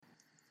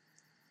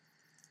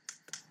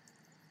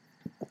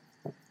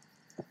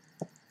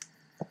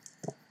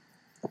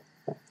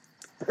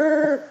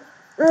Welcome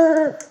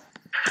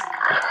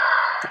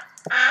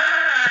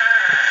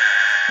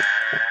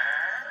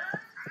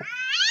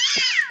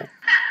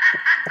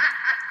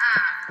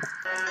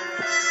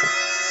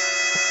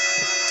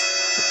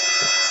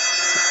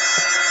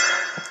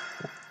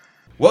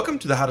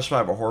to the How to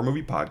Survive a Horror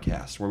Movie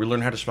podcast, where we learn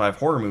how to survive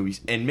horror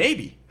movies and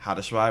maybe how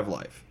to survive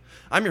life.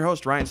 I'm your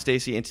host, Ryan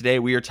Stacy, and today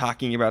we are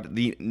talking about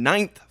the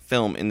 9th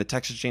film in the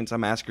Texas Chainsaw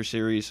Massacre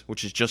series,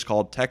 which is just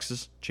called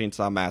Texas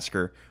Chainsaw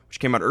Massacre, which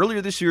came out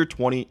earlier this year,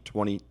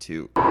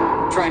 2022.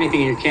 Try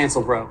anything and you're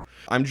canceled, bro.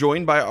 I'm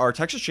joined by our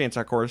Texas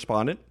Chainsaw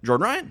correspondent,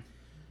 Jordan Ryan.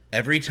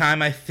 Every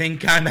time I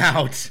think I'm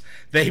out,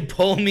 they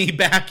pull me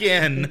back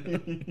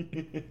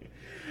in.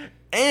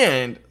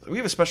 And we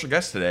have a special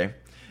guest today.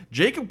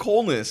 Jacob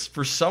Colness,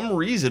 for some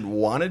reason,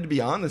 wanted to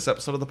be on this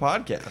episode of the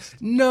podcast.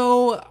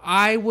 No,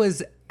 I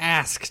was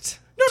asked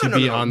to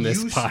be on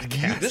this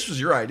podcast. This was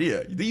your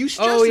idea. You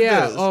suggested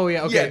this. Oh,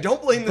 yeah, okay. Yeah,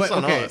 don't blame this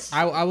on us.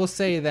 I will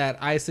say that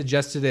I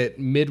suggested it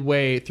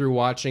midway through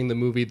watching the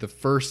movie the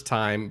first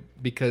time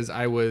because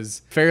I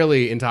was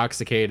fairly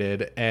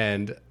intoxicated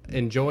and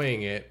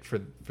enjoying it for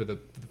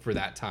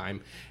that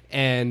time.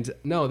 And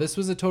no, this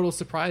was a total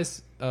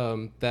surprise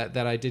that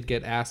I did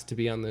get asked to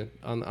be on the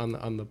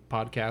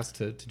podcast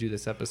to do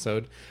this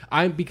episode.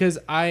 Because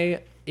I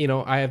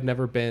have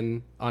never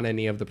been on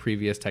any of the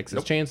previous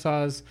Texas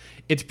Chainsaws.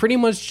 It's pretty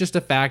much just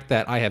a fact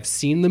that I have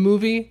seen the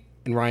movie,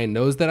 and Ryan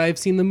knows that I've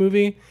seen the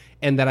movie,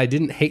 and that I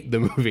didn't hate the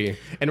movie,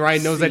 and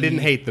Ryan knows I didn't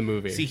hate the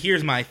movie. See,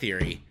 here's my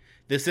theory.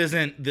 This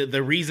isn't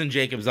the reason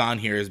Jacob's on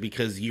here is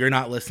because you're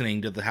not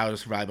listening to the How to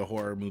Survive a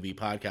Horror Movie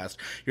podcast.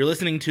 You're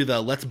listening to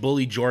the Let's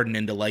Bully Jordan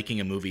into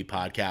Liking a Movie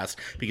podcast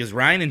because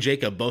Ryan and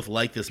Jacob both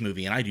like this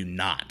movie and I do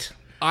not.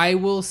 I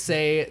will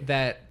say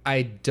that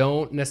I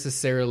don't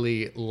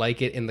necessarily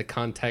like it in the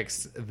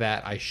context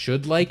that I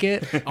should like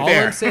it. All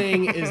I'm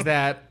saying is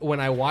that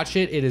when I watch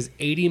it, it is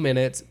 80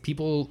 minutes.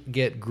 People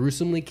get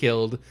gruesomely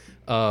killed.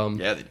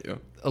 Yeah, they do.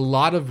 A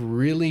lot of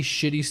really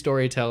shitty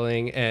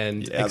storytelling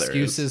and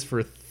excuses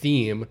for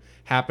theme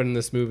happen in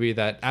this movie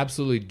that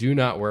absolutely do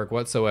not work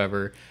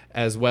whatsoever,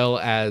 as well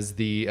as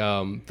the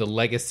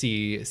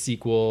legacy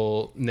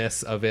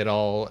sequelness of it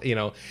all.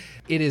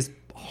 It is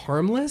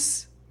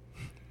harmless.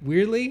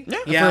 Weirdly,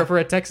 for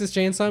a Texas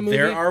Chainsaw movie.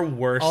 There are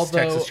worse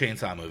Texas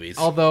Chainsaw movies.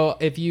 Although,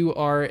 if you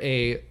are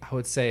I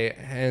would say,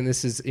 and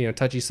this is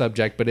touchy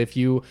subject, but if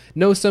you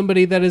know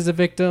somebody that is a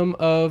victim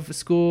of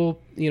school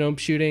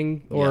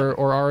shooting or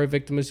are a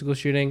victim of school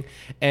shooting,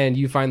 and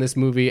you find this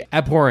movie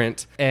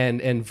abhorrent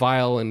and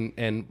vile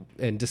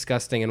and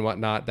disgusting and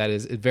whatnot, that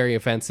is very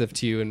offensive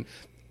to you. And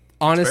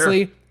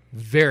honestly,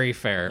 very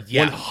fair.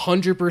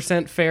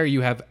 100% fair.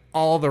 You have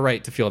all the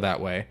right to feel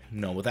that way.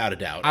 No, without a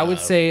doubt. I would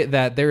say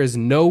that there is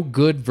no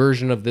good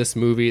version of this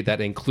movie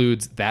that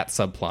includes that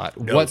subplot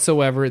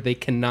whatsoever. They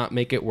cannot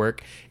make it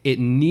work. It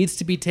needs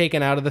to be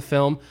taken out of the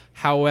film.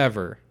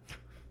 However,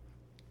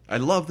 I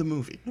love the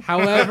movie.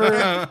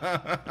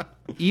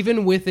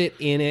 Even with it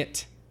in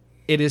it,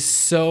 it is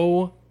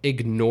so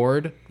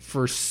ignored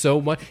for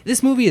so much.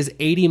 This movie is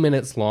 80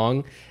 minutes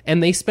long,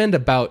 and they spend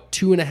about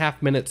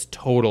 2.5 minutes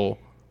total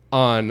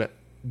on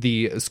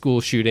the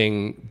school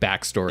shooting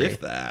backstory.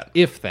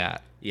 If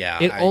that. Yeah.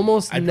 It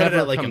almost never put it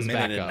at like comes a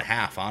minute and up. a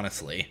half,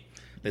 honestly.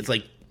 It's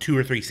like 2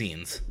 or 3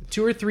 scenes.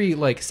 2 or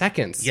 3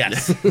 seconds.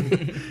 Yes.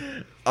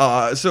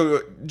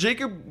 So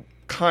Jacob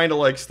kind of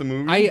likes the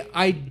movie.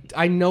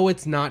 I know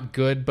it's not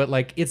good, but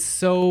it's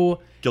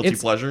so guilty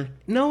pleasure.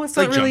 No, it's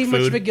not really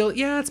much of a guilt.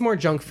 Yeah, it's more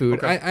junk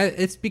food. Okay.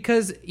 It's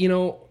because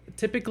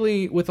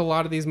typically with a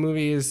lot of these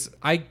movies,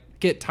 I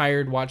get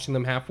tired watching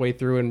them halfway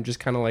through and just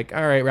kind of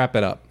all right, wrap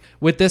it up.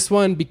 With this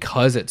one,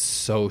 because it's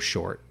so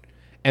short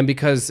and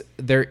because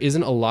there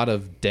isn't a lot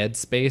of dead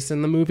space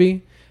in the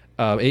movie,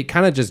 it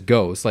kind of just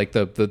goes.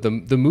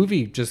 The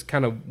movie just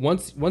kind of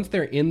once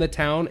they're in the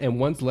town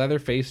and once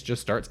Leatherface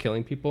just starts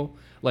killing people,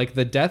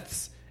 the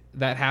deaths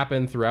that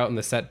happen throughout in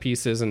the set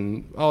pieces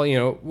and all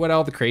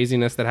all the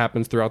craziness that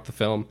happens throughout the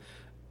film,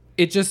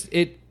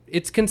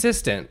 it's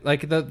consistent.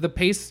 The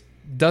pace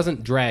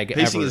doesn't drag.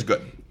 Pacing ever. is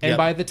good. And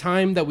by the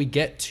time that we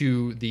get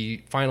to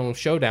the final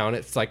showdown,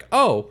 it's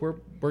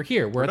we're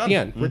here. We're at the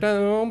end. We're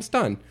done. We're almost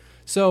done.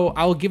 So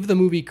I'll give the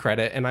movie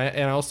credit, and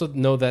I also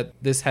know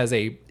that this has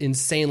a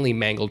insanely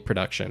mangled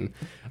production.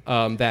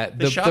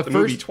 They shot the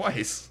movie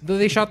twice.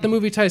 They shot the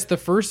movie twice. The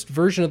first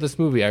version of this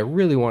movie I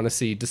really want to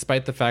see,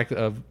 despite the fact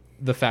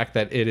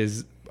that it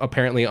is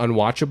apparently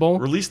unwatchable.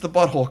 Release the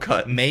butthole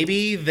cut.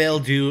 Maybe they'll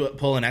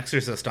pull an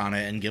Exorcist on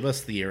it and give us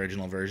the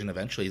original version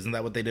eventually. Isn't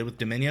that what they did with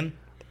Dominion?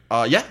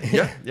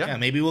 Yeah.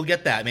 Maybe we'll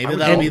get that. Maybe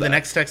that'll be the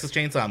next Texas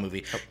Chainsaw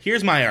movie.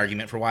 Here's my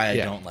argument for why I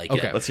don't like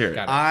it. Let's hear it.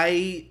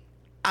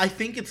 I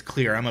think it's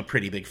clear I'm a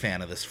pretty big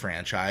fan of this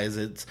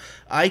franchise.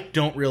 I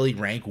don't really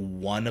rank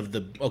one of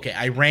the... Okay,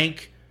 I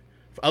rank...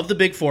 Of the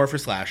big 4 for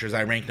slashers,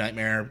 I rank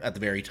Nightmare at the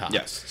very top.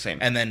 Yes, same.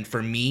 And then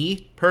for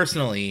me,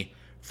 personally,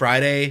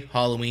 Friday,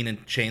 Halloween,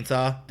 and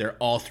Chainsaw, they're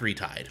all 3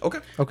 tied. Okay.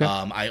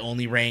 I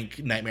only rank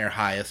Nightmare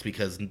highest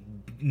because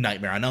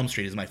Nightmare on Elm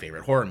Street is my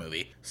favorite horror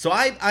movie. So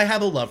I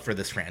have a love for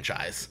this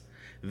franchise.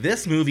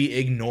 this movie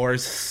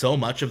ignores so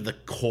much of the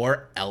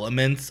core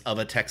elements of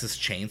a Texas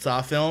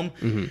Chainsaw film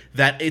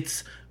that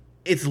it's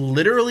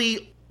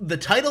literally, the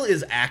title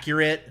is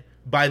accurate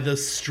by the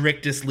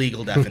strictest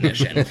legal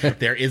definition.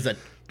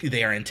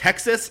 They are in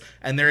Texas,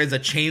 and there is a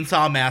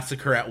chainsaw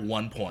massacre at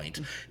one point.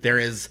 There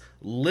is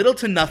little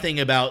to nothing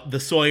about the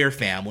Sawyer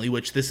family,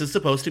 which this is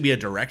supposed to be a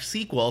direct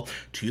sequel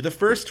to the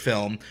first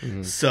film.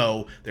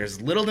 So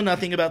there's little to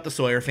nothing about the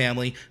Sawyer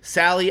family.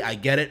 Sally, I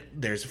get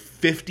it. There's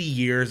 50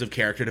 years of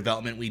character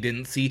development we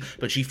didn't see,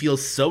 but she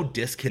feels so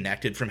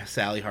disconnected from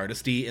Sally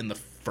Hardesty in the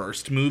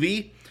first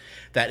movie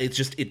that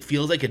it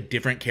feels like a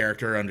different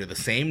character under the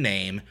same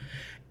name.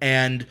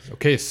 And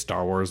okay,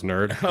 Star Wars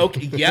nerd.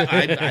 Okay, yeah,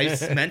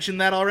 I mentioned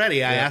that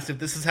already. I asked if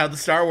this is how the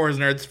Star Wars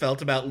nerds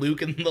felt about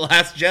Luke and The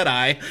Last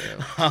Jedi.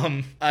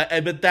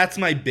 Yeah. But that's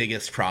my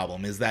biggest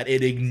problem, is that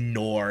it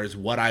ignores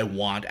what I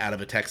want out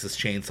of a Texas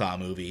Chainsaw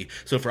movie.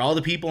 So for all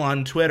the people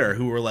on Twitter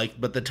who were like,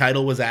 but the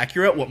title was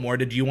accurate, what more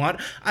did you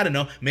want? I don't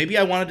know. Maybe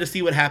I wanted to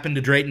see what happened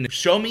to Drayton.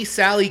 Show me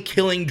Sally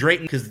killing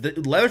Drayton, because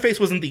Leatherface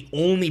wasn't the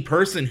only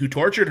person who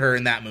tortured her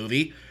in that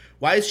movie.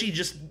 Why has she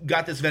just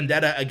got this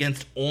vendetta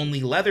against only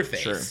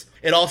Leatherface? Sure.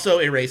 It also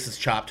erases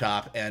Chop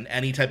Top, and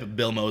any type of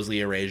Bill Moseley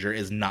erasure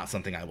is not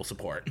something I will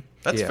support.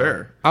 That's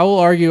fair. I will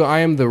argue I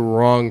am the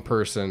wrong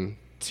person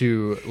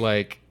to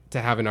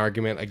have an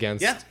argument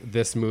against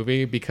this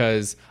movie,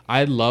 because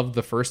I loved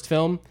the first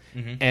film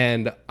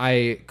and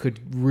I could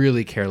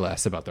really care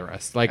less about the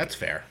rest. That's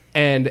fair.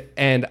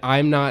 And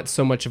I'm not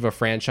so much of a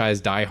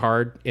franchise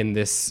diehard in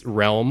this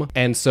realm.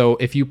 And so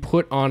if you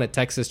put on a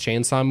Texas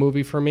Chainsaw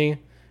movie for me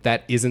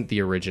that isn't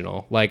the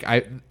original,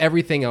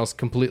 everything else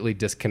completely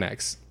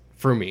disconnects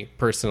for me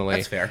personally.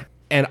 That's fair.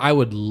 And I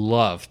would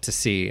love to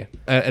see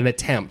a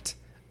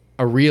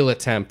real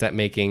attempt at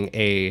making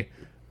a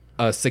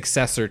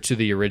successor to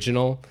the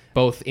original,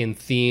 both in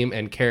theme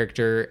and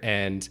character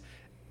and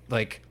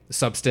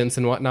substance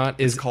and whatnot.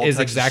 Is called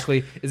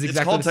exactly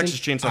Texas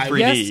Chainsaw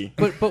 3D.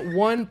 Yes,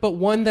 but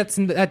one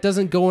that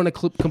doesn't go in a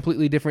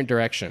completely different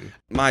direction.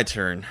 My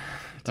turn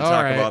to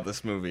talk about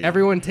this movie.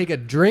 Everyone take a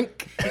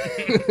drink.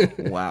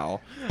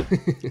 Wow.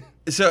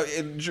 So,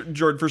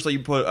 Jordan, firstly, you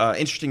put an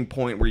interesting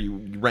point where you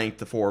ranked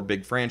the 4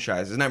 big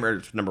franchises.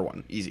 Nightmare number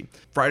 1, easy.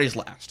 Friday's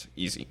last,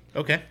 easy.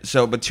 Okay.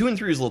 So, but 2 and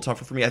 3 is a little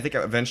tougher for me. I think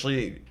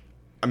eventually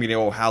I'm going to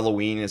go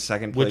Halloween in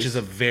second place. Which is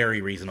a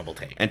very reasonable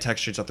take. And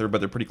Texas Chainsaw third, but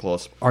they're pretty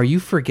close. Are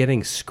you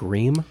forgetting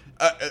Scream?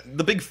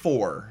 The big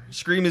 4.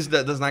 Scream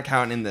does not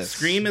count in this.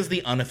 Scream is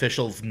the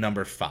unofficial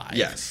number 5.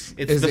 Yes.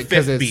 It's the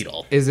fifth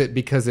Beetle. Is it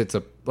because it's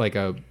a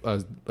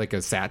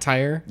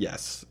satire?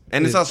 Yes.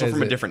 And it's also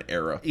from a different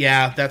era.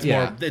 Yeah, that's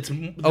more.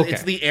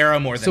 It's the era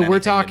more than. So we're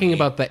talking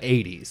about the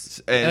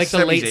 80s,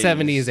 the late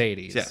 70s,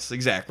 80s. Yes,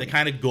 exactly. The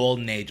kind of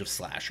golden age of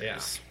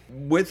slashers. Yeah.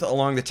 With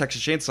along the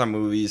Texas Chainsaw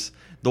movies,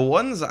 the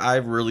ones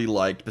I've really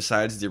liked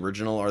besides the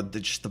original are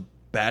just the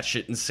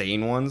batshit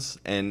insane ones,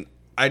 and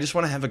I just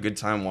want to have a good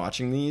time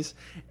watching these.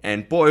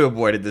 And boy, oh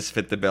boy, did this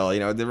fit the bill.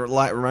 They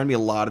remind me a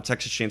lot of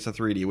Texas Chainsaw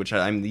 3D, which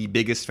I'm the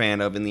biggest fan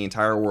of in the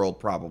entire world,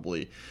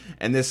 probably.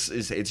 And it's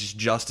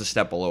just a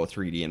step below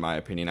 3D, in my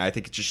opinion. I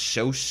think it's just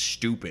so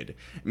stupid.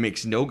 It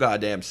makes no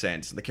goddamn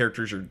sense. The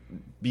characters are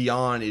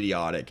beyond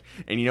idiotic.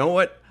 And you know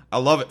what? I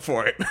love it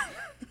for it.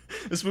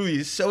 This movie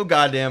is so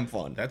goddamn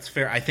fun. That's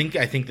fair. I think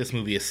this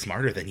movie is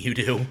smarter than you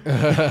do.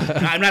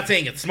 I'm not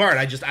saying it's smart.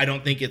 I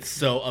don't think it's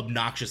so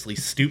obnoxiously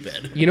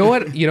stupid. You know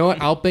what?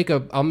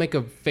 I'll make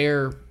a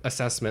fair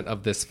assessment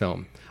of this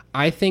film.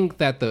 I think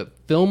that the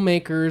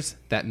filmmakers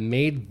that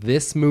made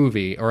this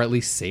movie, or at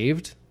least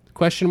saved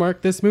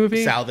this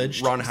movie,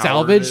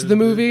 salvaged the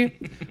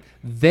movie,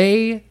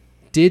 they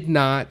did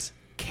not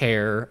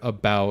care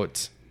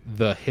about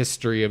the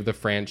history of the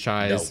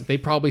franchise. No. They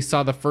probably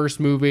saw the first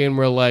movie and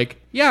were like,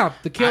 yeah,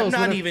 the kills.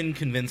 I'm not even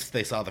convinced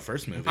they saw the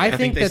first movie. I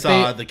think they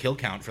saw the kill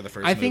count for the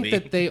first movie. I think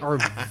that they are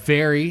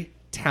very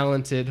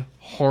talented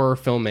horror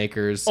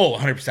filmmakers. Oh,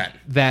 100%.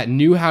 That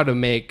knew how to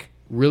make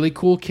really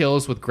cool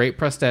kills with great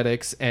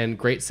prosthetics and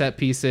great set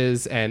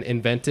pieces and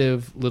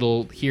inventive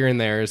little here and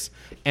there's,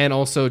 and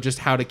also just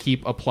how to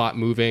keep a plot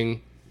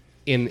moving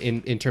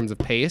in terms of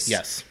pace.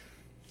 Yes.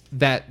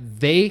 That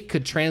they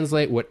could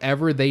translate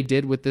whatever they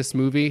did with this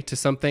movie to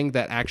something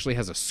that actually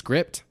has a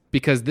script,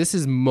 because this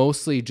is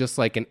mostly just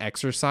like an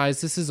exercise.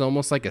 This is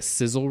almost like a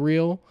sizzle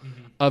reel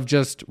of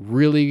just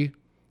really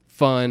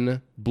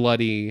fun,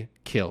 bloody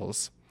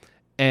kills.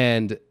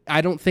 And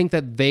I don't think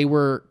that they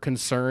were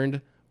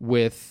concerned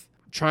with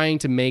trying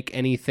to make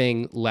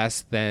anything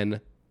less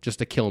than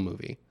just a kill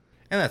movie.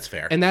 And that's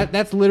fair. And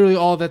that's literally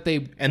all that they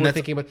were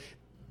thinking about.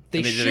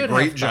 They did a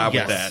great job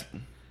with that.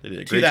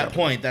 To that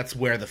point, that's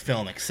where the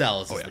film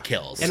excels, is the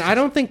kills. And I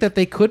don't think that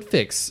they could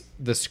fix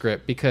the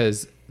script,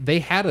 because they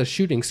had a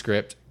shooting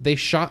script. They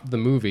shot the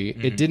movie.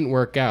 It didn't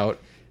work out.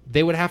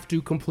 They would have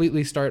to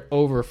completely start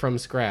over from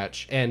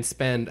scratch and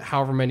spend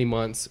however many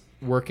months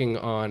working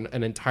on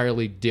an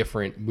entirely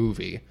different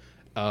movie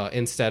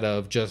instead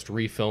of just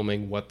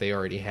refilming what they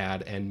already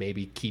had and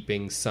maybe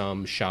keeping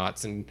some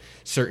shots and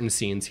certain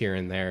scenes here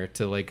and there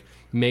to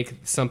make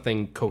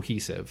something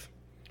cohesive.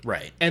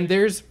 Right. And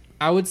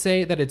I would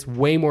say that it's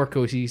way more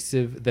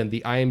cohesive than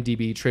the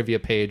IMDb trivia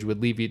page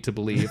would leave you to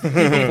believe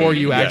before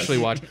you actually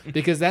watch,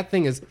 because that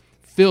thing is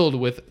filled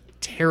with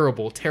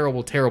terrible,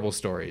 terrible, terrible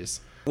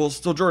stories. Well,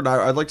 still, Jordan,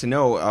 I'd like to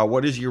know,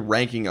 what is your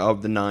ranking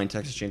of the 9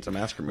 Texas Chainsaw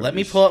Massacre movies? Let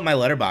me pull up my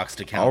Letterboxd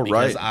account All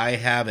right. because I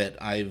have it.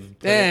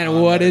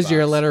 And what is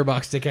your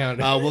Letterboxd account?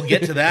 We'll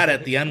get to that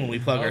at the end when we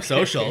plug our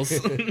socials.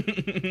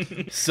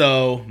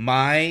 So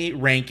my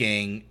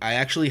ranking, I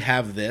actually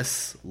have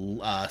this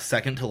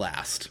second to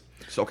last.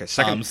 So, okay,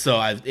 second.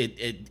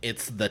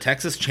 It's the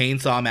Texas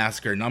Chainsaw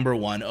Massacre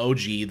 #1,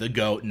 OG, the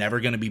GOAT, never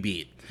gonna be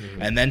beat.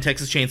 Mm-hmm. And then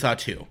Texas Chainsaw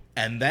 2.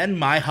 And then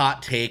my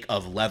hot take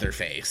of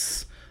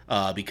Leatherface.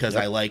 Because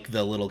I like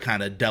the little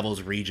kind of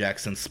Devil's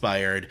Rejects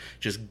inspired,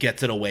 just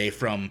gets it away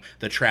from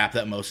the trap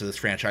that most of this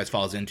franchise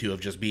falls into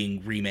of just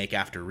being remake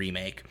after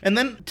remake. And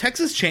then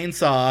Texas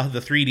Chainsaw, the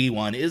 3D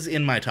one, is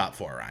in my top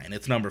 4, Ryan.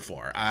 It's number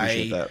 4.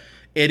 Appreciate that.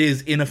 It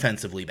is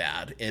inoffensively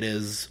bad. It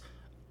is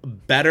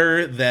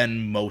better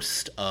than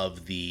most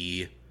of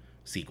the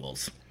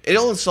sequels.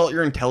 It'll insult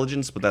your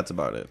intelligence, but that's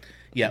about it.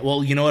 Yeah,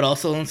 well, you know what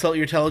else will insult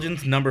your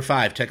intelligence? Number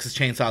 5, Texas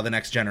Chainsaw: The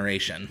Next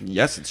Generation.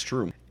 Yes, it's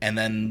true. And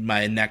then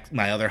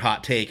my other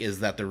hot take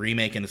is that the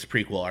remake and its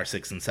prequel are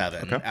 6 and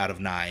 7 out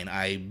of 9.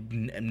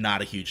 I'm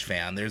not a huge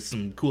fan. There's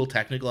some cool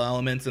technical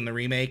elements in the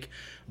remake,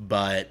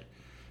 but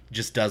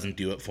just doesn't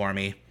do it for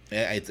me.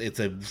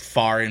 It's a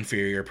far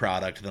inferior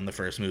product than the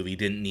first movie.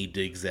 Didn't need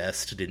to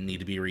exist. Didn't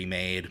need to be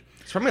remade.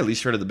 It's probably my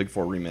least favorite of the big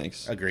 4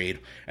 remakes. Agreed.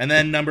 And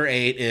then number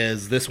 8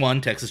 is this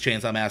one, Texas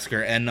Chainsaw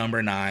Massacre, and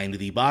number 9,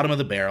 the bottom of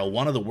the barrel,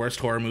 one of the worst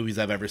horror movies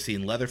I've ever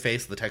seen,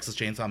 Leatherface, the Texas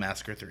Chainsaw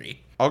Massacre 3.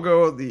 I'll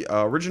go the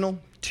original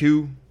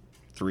 2,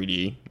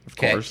 3D, of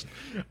course.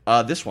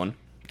 This one,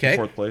 in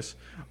 4th place.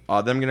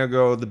 Then I'm going to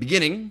go The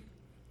Beginning.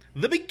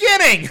 The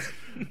Beginning!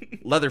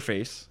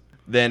 Leatherface.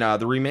 Then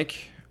the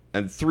remake,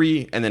 and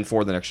 3, and then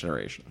 4, The Next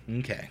Generation.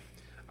 Okay.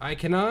 I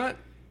cannot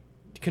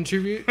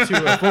contribute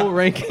to a full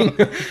ranking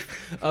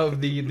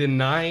of the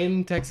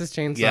 9 Texas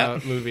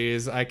Chainsaw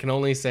movies. I can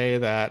only say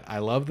that I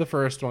love the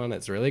first one.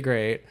 It's really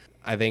great.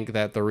 I think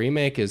that the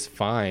remake is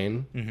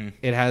fine. Mm-hmm.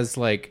 It has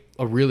like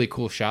a really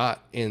cool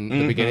shot in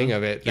the beginning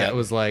of it that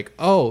was like,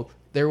 oh,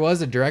 there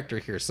was a director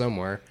here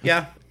somewhere.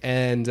 Yeah.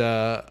 And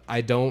I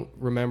don't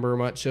remember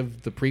much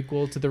of the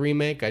prequel to the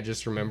remake. I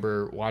just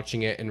remember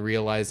watching it and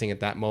realizing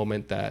at that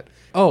moment that,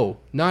 oh,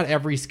 not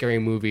every scary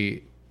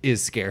movie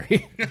is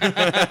scary.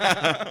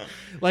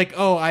 Like,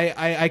 oh,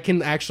 I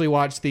can actually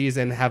watch these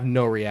and have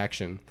no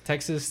reaction.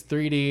 Texas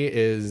 3D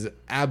is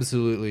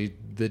absolutely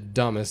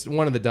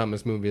one of the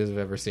dumbest movies I've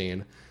ever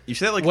seen. You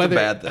say that like the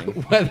bad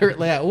thing.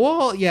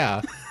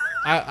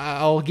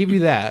 I'll give you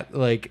that.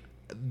 Like,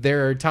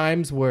 there are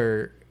times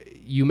where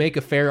you make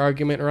a fair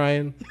argument,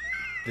 Ryan.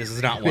 This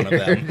is not one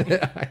of them.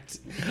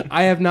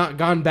 I have not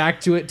gone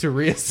back to it to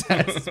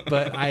reassess,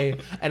 but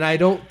I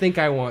don't think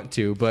I want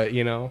to, but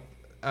you know.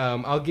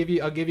 I'll give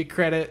you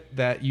credit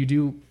that you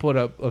do put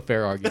up a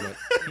fair argument.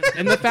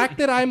 And the fact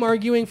that I'm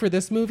arguing for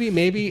this movie,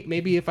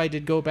 maybe if I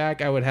did go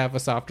back, I would have a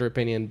softer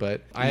opinion.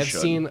 But I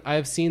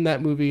have seen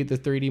that movie, the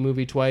 3D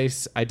movie,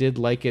 twice. I did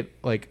like it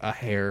like a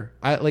hair.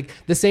 I like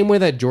the same way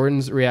that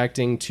Jordan's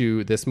reacting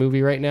to this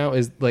movie right now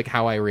is like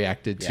how I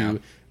reacted to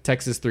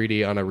Texas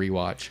 3D on a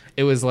rewatch.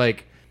 It was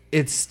like,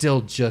 it's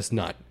still just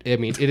not. I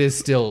mean, it is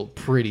still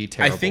pretty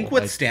terrible. I think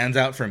what stands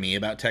out for me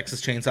about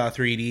Texas Chainsaw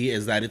 3D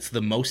is that it's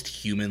the most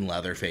human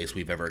Leatherface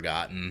we've ever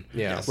gotten.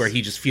 Yes. Where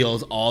he just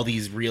feels all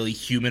these really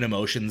human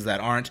emotions that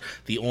aren't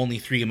the only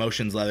 3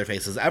 emotions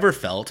Leatherface has ever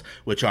felt,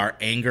 which are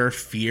anger,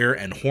 fear,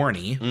 and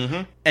horny.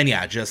 Mm-hmm. And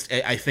yeah,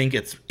 I think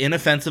it's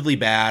inoffensively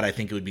bad. I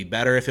think it would be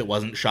better if it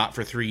wasn't shot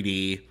for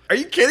 3D. Are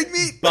you kidding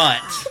me?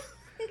 But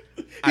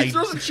he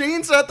throws a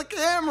chainsaw at the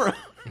camera.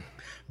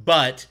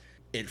 But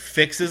it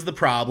fixes the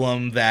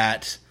problem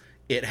that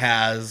it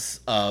has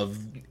of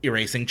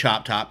erasing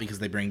Chop Top because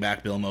they bring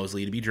back Bill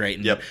Moseley to be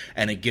Drayton. Yep.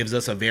 And it gives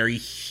us a very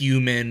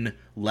human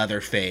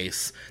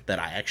Leatherface that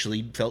I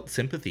actually felt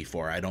sympathy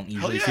for. I don't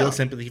usually feel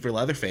sympathy for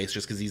Leatherface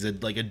just because he's a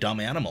dumb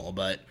animal.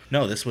 But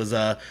no, this was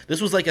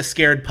like a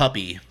scared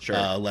puppy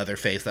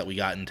Leatherface that we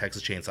got in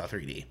Texas Chainsaw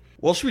 3D.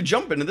 Well, should we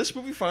jump into this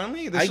movie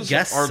finally? This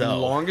is our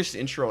longest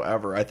intro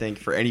ever, I think,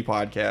 for any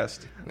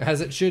podcast.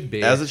 As it should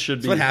be. As it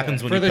should be. That's what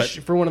happens when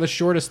for one of the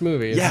shortest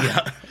movies.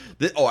 Yeah.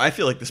 I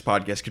feel like this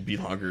podcast could be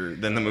longer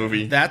than the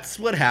movie. That's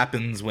what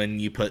happens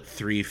when you put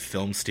 3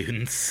 film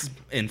students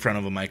in front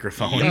of a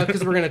microphone. Yeah,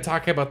 because we're going to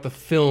talk about the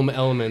film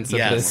elements of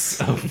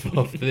this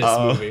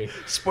movie.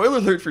 Spoiler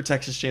alert for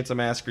Texas Chainsaw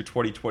Massacre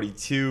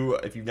 2022.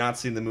 If you've not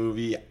seen the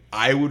movie,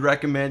 I would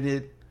recommend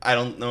it. I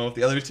don't know if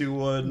the other 2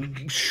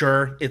 would.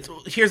 Sure.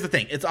 Here's the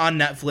thing. It's on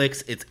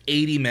Netflix. It's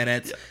 80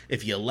 minutes. Yeah.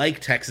 If you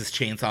like Texas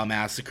Chainsaw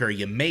Massacre,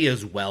 you may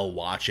as well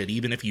watch it.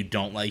 Even if you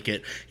don't like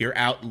it, you're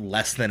out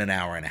less than an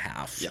hour and a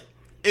half. Yeah.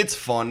 It's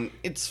fun.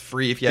 It's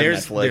free if you have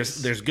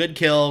Netflix. There's good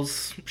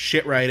kills,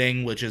 shit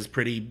writing, which is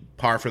pretty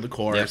par for the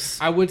course.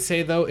 I would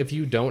say, though, if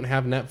you don't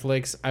have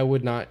Netflix, I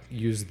would not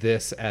use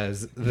this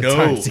as the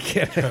time to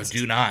get it. No,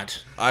 do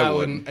not. I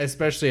wouldn't,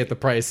 especially at the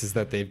prices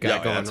that they've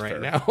got going right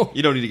now.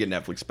 You don't need to get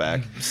Netflix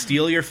back.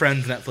 Steal your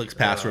friend's Netflix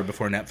password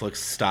before Netflix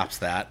stops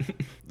that.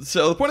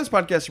 So the point of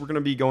this podcast, we're going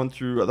to be going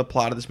through the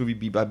plot of this movie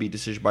beat by beat,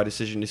 decision by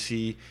decision, to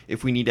see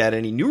if we need to add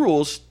any new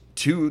rules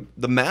to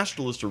the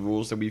master list of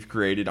rules that we've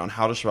created on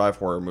how to survive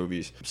horror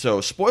movies. So,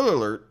 spoiler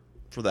alert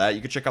for that.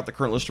 You can check out the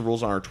current list of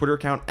rules on our Twitter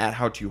account at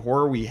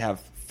HowToHorror. We have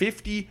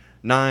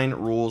 59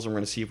 rules, and we're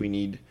going to see if we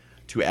need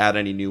to add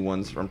any new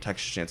ones from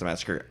Texas Chainsaw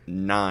Massacre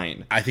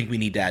 9. I think we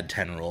need to add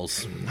 10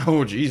 rules.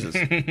 Oh, Jesus.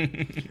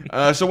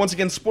 So, once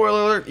again,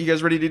 spoiler alert. You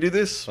guys ready to do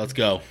this? Let's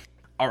go.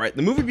 All right,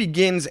 the movie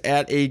begins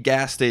at a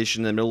gas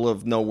station in the middle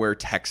of nowhere,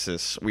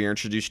 Texas. We are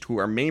introduced to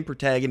our main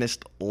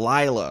protagonist,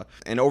 Lila.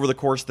 And over the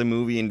course of the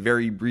movie, in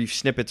very brief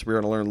snippets, we're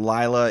going to learn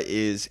Lila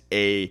is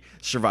a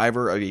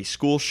survivor of a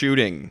school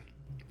shooting.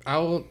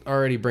 I'll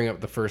already bring up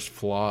the first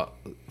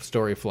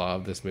story flaw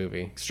of this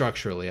movie,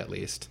 structurally at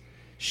least.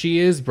 She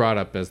is brought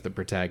up as the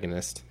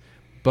protagonist,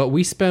 but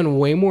we spend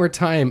way more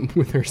time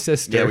with her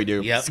sister. Yeah, we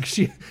do. Yep.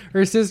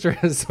 Her sister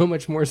has so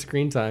much more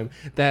screen time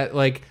that,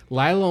 like,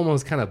 Lila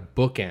almost kind of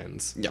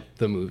bookends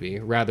the movie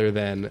rather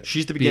than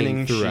she's the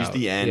beginning, she's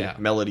the end, Yeah.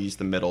 Melody's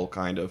the middle,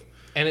 kind of.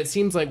 And it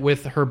seems like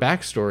with her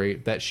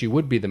backstory that she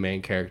would be the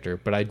main character,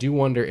 but I do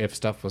wonder if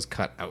stuff was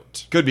cut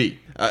out. Could be.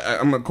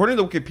 According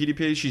to the Wikipedia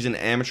page, she's an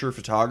amateur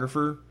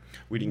photographer.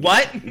 We didn't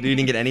you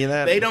didn't get any of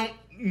that? They don't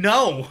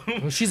know.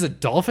 Well, she's a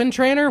dolphin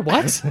trainer?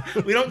 What?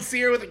 We don't see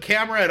her with a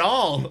camera at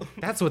all.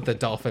 That's what the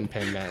dolphin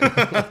pin meant.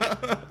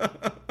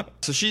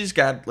 So she's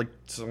got like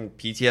some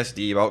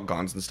PTSD about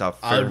guns and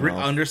stuff.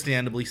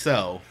 Understandably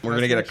so. We're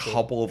gonna get a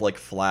couple of like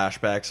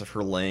flashbacks of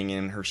her laying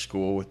in her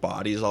school with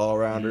bodies all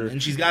around her,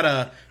 and she's got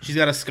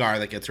a scar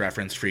that gets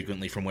referenced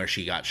frequently from where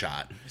she got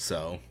shot.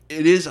 So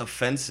it is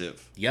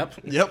offensive. Yep.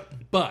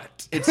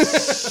 But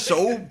It's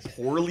so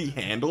poorly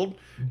handled.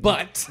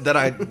 But that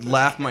I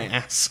laughed my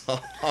ass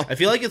off. I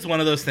feel like it's one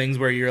of those things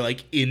where you're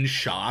like in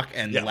shock,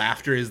 and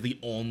laughter is the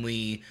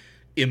only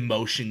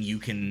emotion you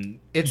can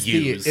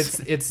use.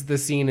 It's the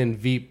scene in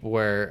Veep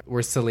where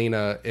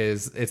Selena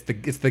is it's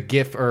the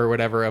gif or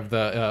whatever of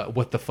the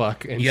what the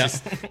fuck, and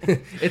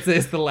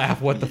it's the laugh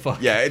what the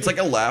fuck. Yeah, it's like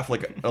a laugh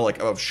like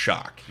of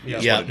shock.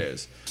 That's what it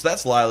is. So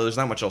that's Lila. There's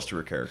not much else to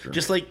her character.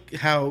 Just like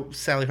how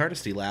Sally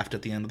Hardesty laughed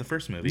at the end of the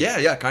first movie.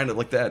 Yeah, kind of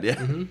like that. Yeah.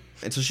 Mm-hmm.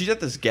 And so she's at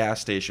this gas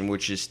station,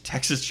 which is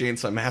Texas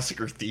Chainsaw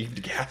Massacre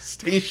themed gas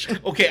station.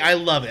 Okay, I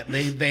love it.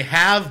 They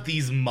have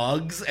these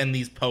mugs and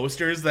these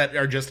posters that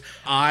are just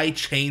I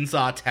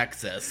Chainsaw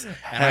Texas,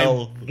 and I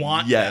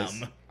want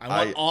them. I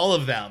want all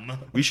of them.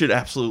 We should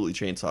absolutely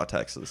chainsaw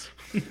Texas.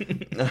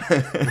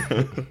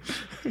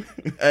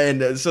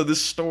 And so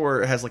this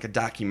store has like a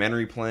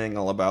documentary playing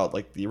all about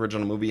like the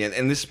original movie,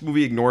 and this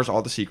movie ignores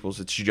all the sequels.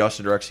 It's just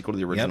a direct sequel to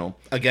the original.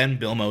 Yep. Again,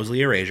 Bill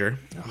Moseley erasure.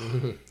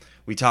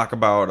 We talk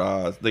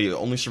about the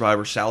only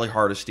survivor, Sally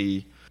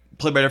Hardesty,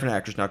 played by different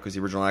actors now because the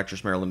original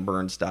actress Marilyn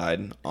Burns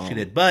died. She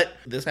did, but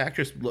this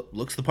actress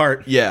looks the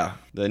part. Yeah,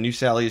 the new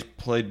Sally is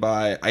played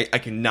by I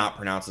cannot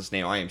pronounce this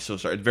name. I am so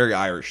sorry. It's a very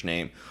Irish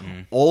name.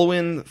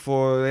 Olwen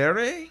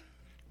Foere.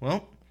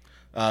 Well,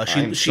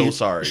 I'm so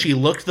sorry. She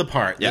looked the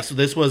part. Yep.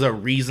 This was a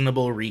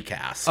reasonable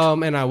recast.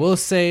 And I will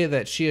say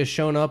that she has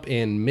shown up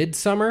in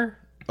Midsommar.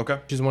 Okay,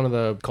 she's one of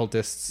the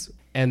cultists,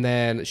 and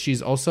then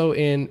she's also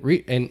in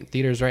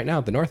theaters right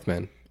now, The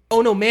Northman.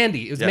 Oh no,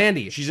 Mandy. It was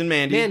Mandy. She's in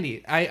Mandy.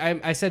 Mandy.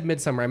 I said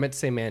Midsommar. I meant to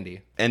say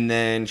Mandy. And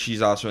then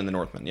she's also in The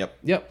Northman.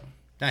 Yep.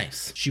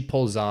 Nice. She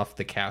pulls off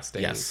the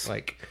casting. Yes.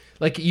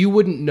 Like you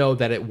wouldn't know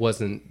that it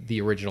wasn't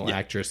the original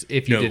actress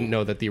if you didn't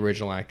know that the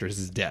original actress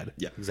is dead.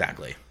 Yeah,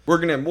 exactly.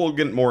 We'll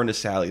get more into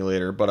Sally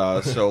later,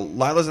 but so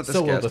Lila's at this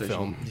gas station.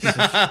 Film.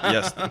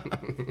 Yes.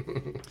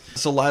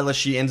 So Lila,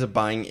 she ends up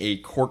buying a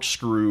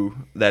corkscrew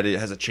that it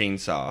has a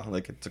chainsaw,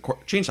 like it's a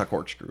chainsaw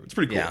corkscrew. It's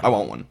pretty cool. Yeah. I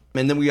want one.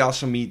 And then we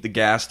also meet the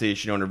gas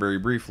station owner very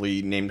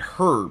briefly, named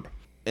Herb,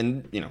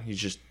 and he's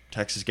just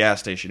Texas gas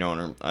station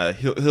owner.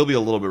 He'll be a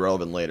little bit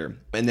relevant later.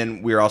 And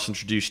then we are also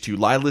introduced to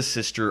Lila's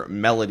sister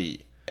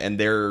Melody, and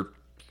they're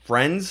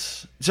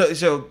friends.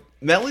 So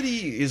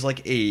Melody is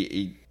like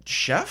a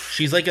chef.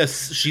 She's like a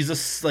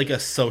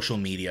social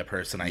media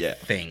person, I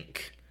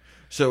think.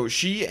 So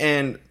she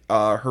and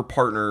her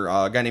partner,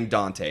 a guy named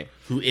Dante,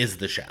 who is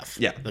the chef,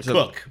 the cook.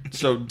 cook.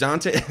 So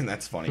Dante,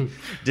 that's funny.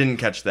 Didn't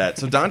catch that.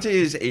 So Dante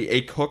is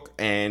a cook,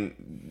 and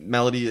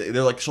Melody,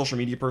 they're like social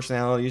media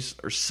personalities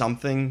or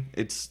something.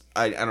 It's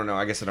I don't know.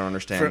 I guess I don't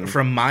understand.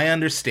 From my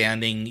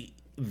understanding,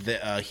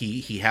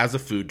 he has a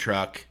food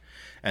truck.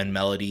 And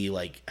Melody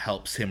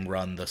helps him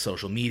run the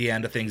social media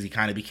end of things. He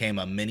kind of became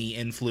a mini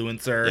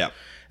influencer. Yeah.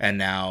 And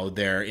now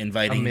they're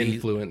inviting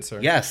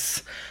influencer.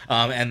 Yes.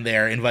 And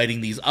they're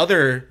inviting these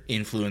other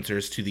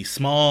influencers to the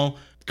small,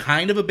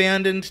 kind of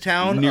abandoned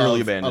town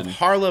of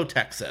Harlow,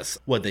 Texas.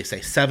 What'd they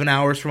say? 7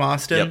 hours from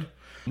Austin? Yep.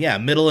 Yeah,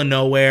 middle of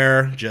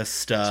nowhere,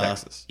 just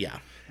Texas. Yeah.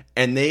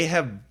 And they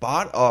have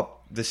bought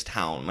up this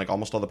town, like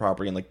almost all the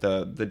property in like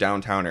the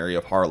downtown area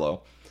of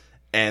Harlow.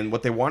 And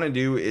what they want to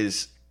do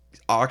is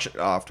auction it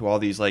off to all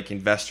these like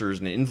investors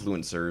and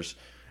influencers,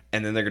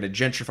 and then they're going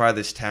to gentrify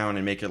this town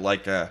and make it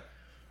like a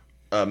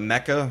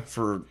mecca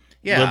for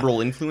liberal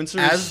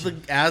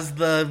influencers. As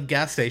the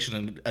gas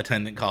station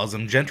attendant calls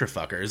them,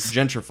 gentrifuckers.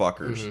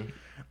 Mm-hmm.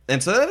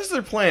 And so that is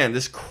their plan,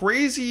 this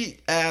crazy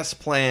ass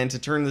plan to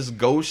turn this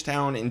ghost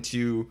town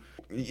into,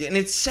 and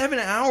it's 7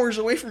 hours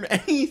away from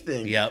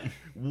anything. Yep.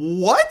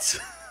 What?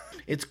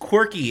 It's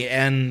quirky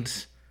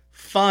and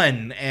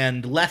fun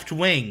and left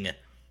wing.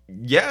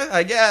 Yeah,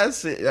 I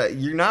guess.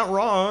 You're not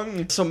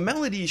wrong. So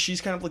Melody,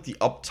 she's kind of like the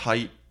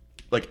uptight,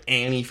 like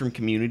Annie from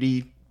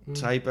Community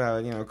type,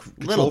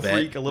 control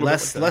freak. A little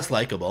less bit like less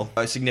likable.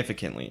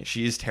 Significantly.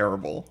 She is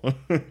terrible.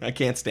 I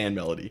can't stand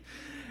Melody.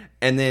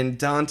 And then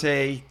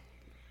Dante,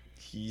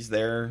 he's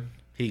there.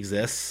 He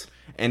exists.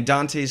 And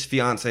Dante's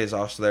fiance is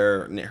also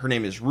there. Her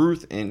name is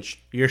Ruth, and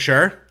You're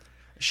sure?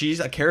 she's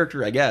a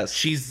character, I guess.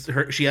 She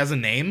has a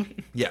name?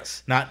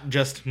 Yes. Not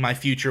just my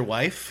future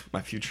wife?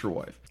 My future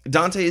wife.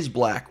 Dante is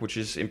black, which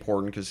is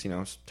important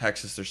because,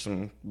 Texas, there's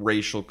some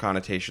racial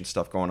connotation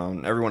stuff going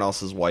on. Everyone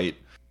else is white.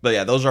 But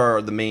yeah, those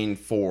are the main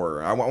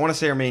four. I want to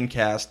say our main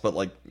cast, but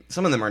like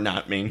some of them are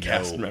not main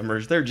cast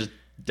members. They're just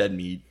dead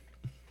meat.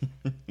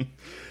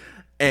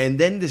 And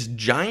then this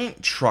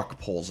giant truck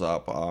pulls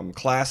up.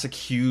 Classic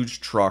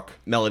huge truck.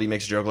 Melody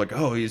makes a joke like,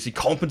 oh, is he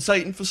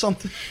compensating for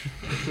something?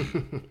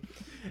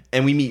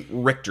 And we meet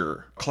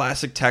Richter,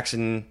 classic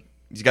Texan.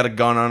 He's got a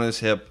gun on his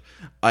hip.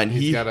 And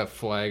He's got a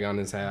flag on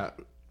his hat.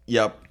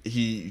 Yep,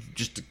 he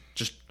just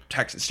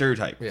Texan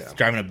stereotype. Yeah. He's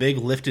driving a big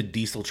lifted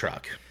diesel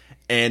truck.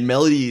 And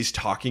Melody's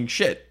talking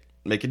shit,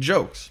 making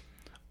jokes.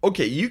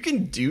 Okay, you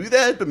can do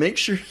that, but make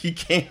sure he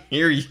can't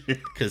hear you.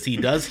 Because he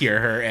does hear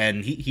her,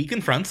 and he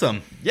confronts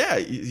him. Yeah,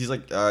 he's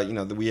like,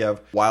 we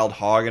have wild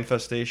hog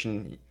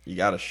infestation. You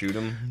gotta shoot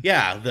him.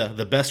 Yeah,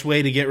 the best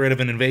way to get rid of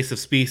an invasive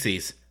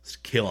species is to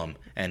kill him.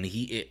 And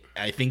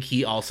I think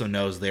he also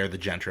knows they're the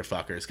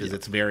gentrifuckers, because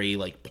it's very,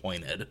 like,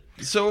 pointed.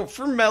 So,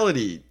 for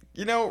Melody,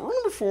 rule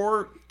number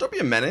 4, don't be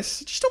a menace.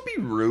 Just don't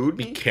be rude.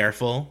 Be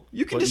careful.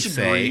 You can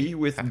disagree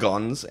with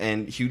guns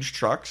and huge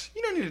trucks.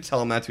 You don't need to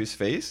tell him that to his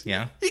face.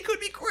 Yeah. He could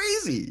be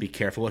crazy. Be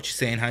careful what you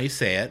say and how you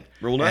say it.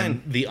 Rule 9.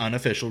 And the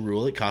unofficial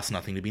rule, it costs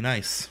nothing to be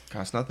nice.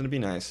 Costs nothing to be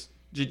nice.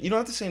 You don't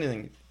have to say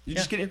anything. You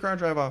just get in your car and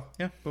drive off.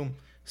 Yeah. Boom.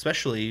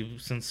 Especially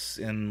since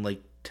in,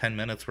 like, 10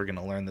 minutes we're going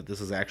to learn that this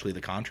is actually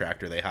the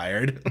contractor they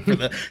hired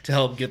to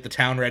help get the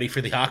town ready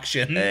for the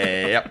auction.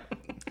 Yep.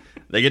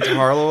 They get to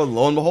Harlow, and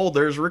lo and behold,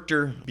 there's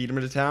Richter. Beat him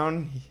into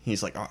town.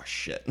 He's like, oh,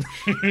 shit.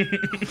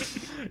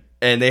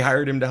 And they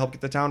hired him to help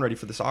get the town ready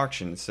for this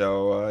auction.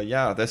 So,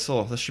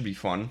 this should be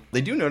fun. They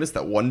do notice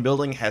that one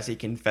building has a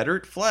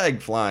Confederate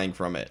flag flying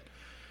from it.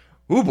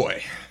 Ooh,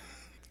 boy.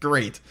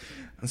 Great.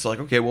 And so,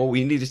 okay, well,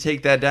 we need to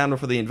take that down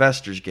before the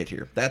investors get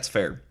here. That's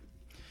fair.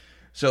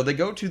 So they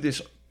go to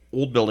this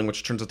old building,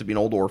 which turns out to be an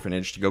old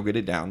orphanage, to go get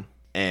it down.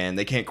 And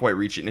they can't quite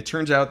reach it. And it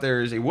turns out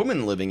there's a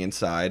woman living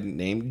inside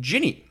named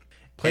Ginny.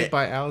 Played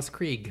by Alice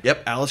Krieg.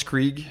 Yep, Alice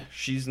Krieg.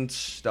 She's in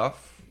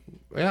stuff.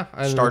 Yeah.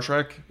 Star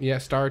Trek. Yeah,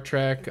 Star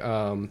Trek.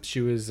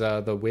 She was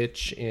the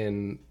witch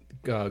in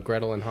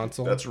Gretel and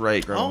Hansel. That's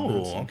right. Gretel and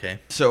Hansel. Okay.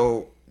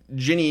 So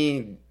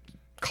Ginny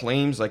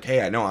claims, like,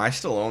 hey, I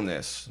still own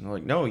this. And they're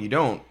like, no, you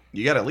don't.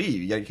 You got to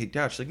leave. You got to get kicked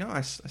out. She's like, no,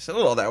 I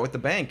settled all that with the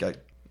bank. And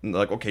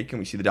they're like, okay, can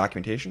we see the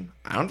documentation?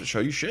 I don't have to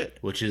show you shit.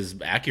 Which is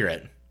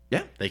accurate.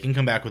 Yeah. They can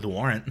come back with a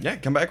warrant. Yeah,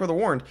 come back with a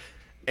warrant.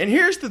 And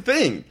here's the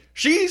thing.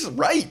 She's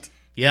right.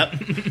 Yep.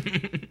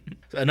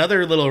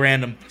 Another little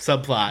random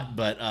subplot,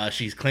 but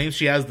she claims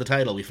she has the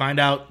title. We find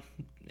out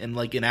in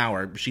like an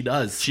hour. She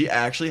does. She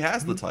actually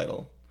has the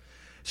title.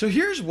 So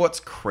here's what's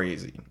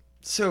crazy.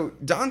 So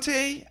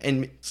Dante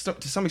and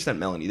to some extent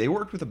Melanie, they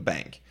worked with a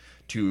bank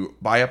to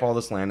buy up all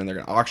this land, and they're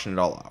going to auction it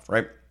all off,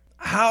 right?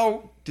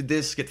 How did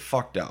this get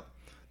fucked up?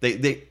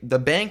 The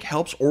bank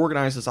helps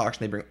organize this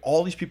auction. They bring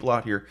all these people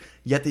out here,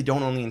 yet they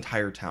don't own the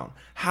entire town.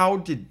 How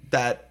did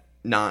that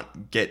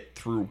not get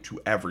through to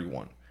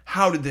everyone?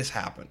 How did this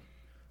happen?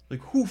 Like,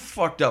 who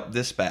fucked up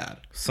this bad?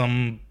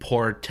 Some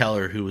poor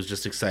teller who was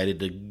just excited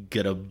to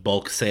get a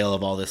bulk sale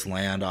of all this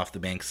land off the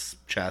bank's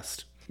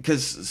chest.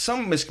 Because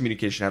some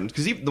miscommunication happens.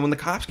 Because even when the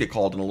cops get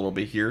called in a little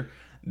bit here,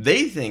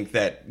 they think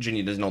that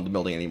Ginny doesn't own the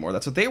building anymore.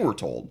 That's what they were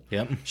told.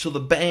 Yep. So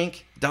the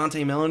bank,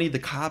 Dante, Melanie, the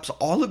cops,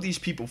 all of these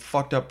people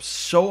fucked up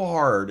so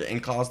hard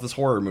and caused this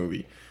horror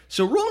movie.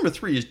 So rule number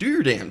 3 is do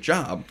your damn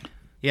job.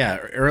 Yeah,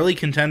 early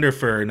contender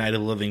for Night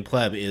of the Living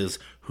Pleb is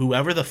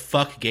whoever the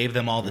fuck gave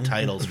them all the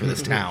titles for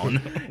this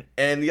town.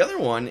 And the other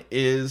one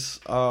is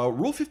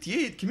Rule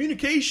 58,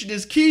 communication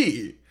is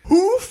key.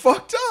 Who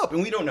fucked up?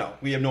 And we don't know.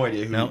 We have no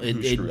idea who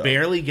it screwed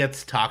barely up.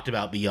 gets talked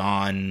about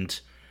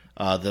beyond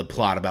the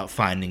plot about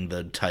finding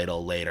the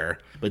title later.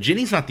 But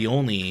Ginny's not the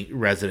only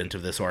resident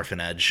of this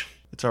orphanage.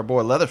 It's our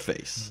boy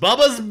Leatherface.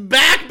 Bubba's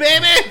back,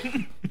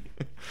 baby!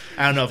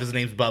 I don't know if his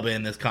name's Bubba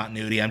in this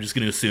continuity. I'm just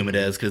going to assume it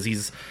is because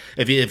if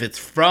it's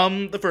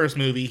from the first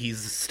movie, he's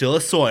still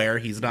a Sawyer.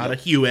 He's not a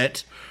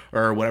Hewitt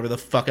or whatever the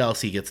fuck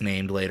else he gets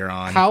named later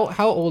on. How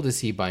old is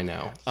he by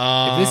now?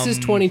 If this is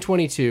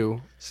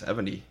 2022,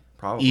 70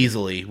 probably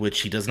easily,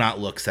 which he does not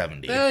look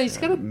 70. he's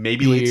got a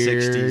maybe beard.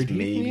 late 60s,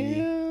 maybe.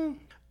 Yeah.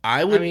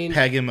 I would I mean,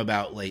 peg him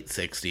about late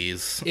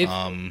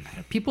 60s.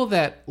 People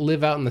that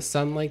live out in the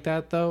sun like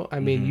that, though, I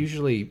mean,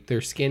 usually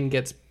their skin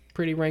gets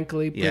pretty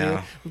wrinkly,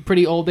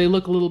 pretty old. They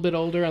look a little bit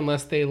older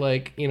unless they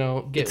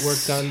get work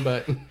done.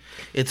 But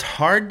it's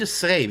hard to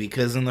say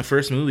because in the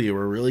first movie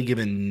we're really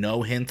given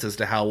no hints as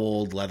to how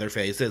old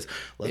Leatherface is.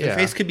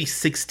 Leatherface could be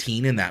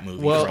 16 in that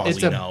movie. well, for all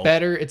it's we a know.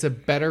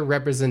 better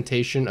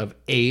representation of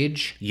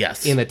age,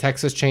 Yes. in the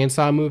Texas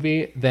Chainsaw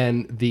movie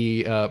than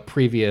the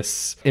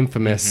previous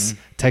infamous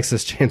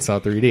Texas Chainsaw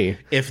 3D.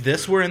 If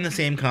this were in the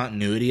same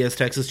continuity as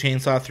Texas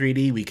Chainsaw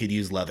 3D, we could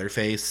use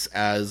Leatherface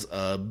as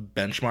a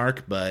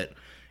benchmark, but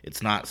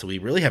it's not. So we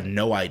really have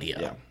no idea.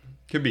 Yeah.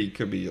 Could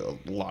be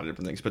a lot of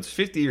different things, but it's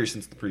 50 years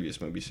since the previous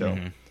movie, so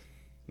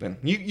then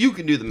you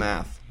can do the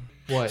math.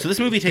 What? So this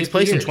movie takes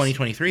place in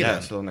 2023 Yeah,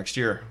 then. so next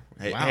year.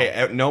 Hey, Wow.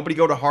 hey, nobody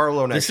go to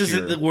Harlow next This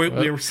year. is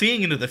we're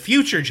seeing into the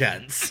future,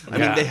 gents. I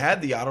mean, they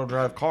had the auto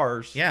drive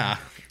cars. Yeah.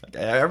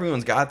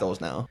 Everyone's got those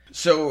now.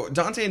 So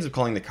Dante ends up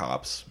calling the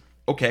cops.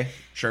 Okay,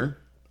 sure.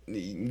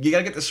 You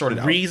gotta get this sorted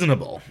out.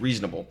 Reasonable.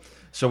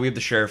 So we have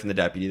the sheriff and the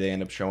deputy. They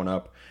end up showing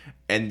up,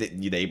 and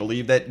they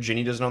believe that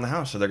Ginny doesn't own the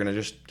house, so they're gonna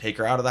just take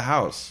her out of the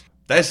house.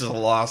 This is a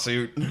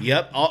lawsuit.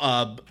 Yep.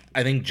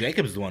 I think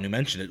Jacob's the one who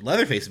mentioned it.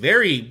 Leatherface,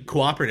 very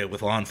cooperative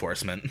with law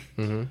enforcement.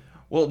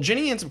 Well,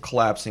 Ginny ends up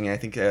collapsing. I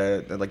think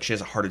like she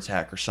has a heart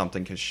attack or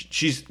something because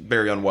she's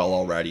very unwell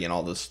already, and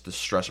all this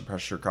stress and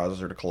pressure causes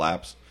her to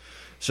collapse.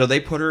 So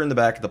they put her in the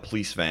back of the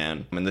police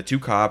van, and the two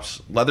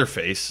cops,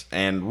 Leatherface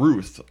and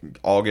Ruth,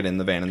 all get in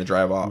the van and they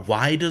drive off.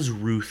 Why does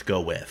Ruth go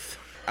with?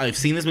 I've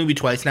seen this movie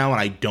twice now, and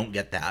I don't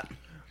get that.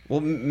 Well,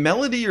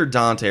 Melody or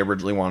Dante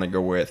originally want to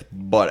go with,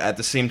 but at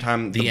the same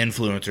time, The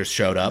influencers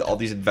showed up. all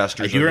these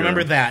investors. I do are remember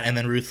here. that, and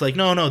then Ruth's like,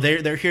 no,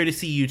 they're here to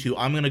see you two.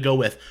 I'm going to go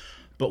with.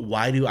 But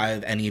why do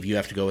any of you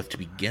have to go with to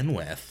begin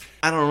with?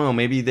 I don't know.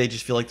 Maybe they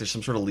just feel like there's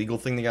some sort of legal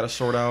thing they got to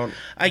sort out.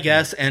 I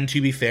guess, and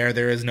to be fair,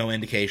 there is no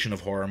indication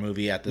of horror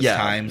movie at this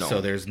time, no. so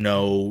there's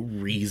no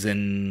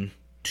reason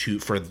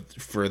for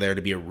there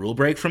to be a rule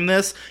break from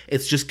this.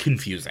 It's just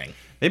confusing.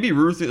 Maybe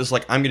Ruth is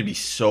like, I'm going to be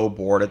so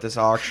bored at this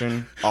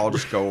auction. I'll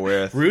just go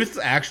with. Ruth's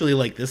actually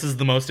like, this is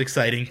the most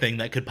exciting thing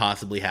that could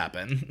possibly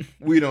happen.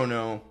 We don't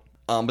know.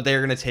 But they are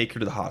going to take her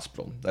to the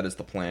hospital. That is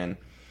the plan.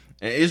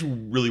 And it is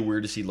really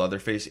weird to see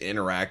Leatherface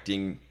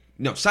interacting,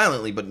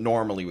 silently, but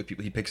normally with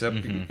people. He picks up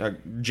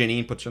Ginny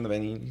and puts her in the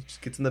van. He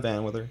just gets in the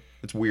van with her.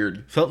 It's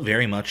weird. Felt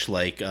very much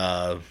like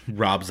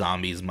Rob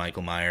Zombie's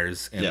Michael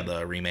Myers in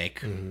the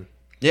remake.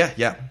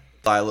 Yeah.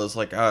 Lila's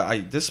like,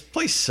 this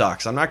place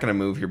sucks. I'm not going to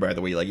move here, by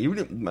the way. Like,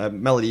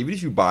 Melody, even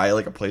if you buy,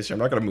 like, a place here, I'm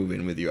not going to move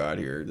in with you out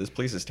here. This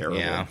place is terrible.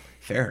 Yeah.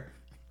 Fair.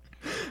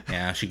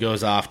 Yeah, she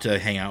goes off to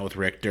hang out with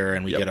Richter,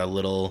 and we get a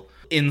little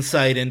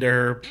insight into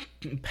her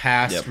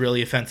past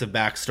really offensive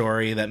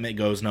backstory that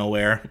goes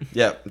nowhere.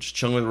 Yeah, just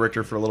chilling with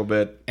Richter for a little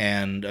bit.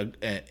 And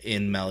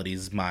in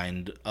Melody's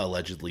mind,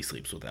 allegedly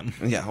sleeps with him.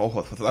 Yeah,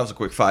 that was a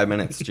quick 5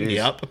 minutes. Jeez.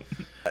 Yep.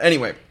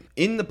 Anyway,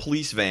 in the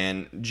police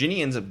van,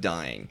 Ginny ends up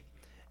dying.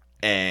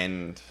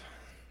 And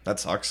that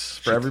sucks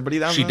for everybody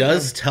down She there.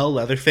 does tell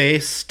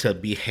Leatherface to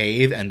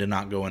behave and to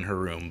not go in her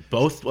room,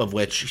 both of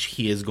which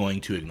he is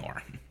going to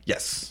ignore.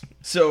 Yes.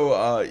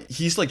 So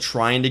he's like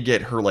trying to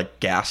get her like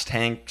gas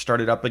tank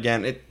started up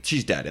again.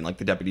 She's dead, and like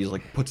the deputy's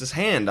like puts his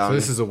hand on. So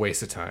this is a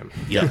waste of time.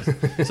 Yeah.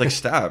 It's like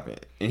stop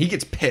it, and he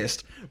gets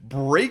pissed,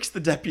 breaks the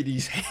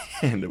deputy's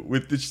hand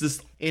with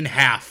this. In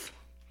half.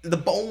 The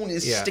bone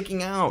is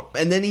sticking out,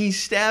 and then he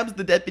stabs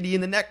the deputy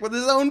in the neck with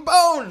his own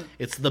bone.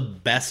 It's the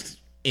best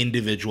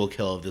individual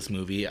kill of this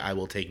movie. I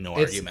will take no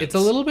arguments. It's a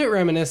little bit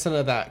reminiscent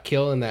of that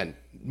kill in that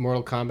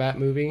Mortal Kombat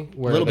movie,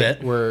 where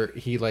where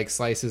he like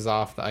slices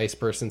off the ice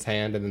person's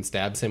hand and then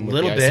stabs him with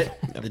the ice.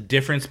 The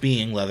difference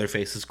being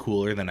Leatherface is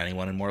cooler than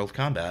anyone in Mortal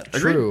Kombat.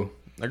 True.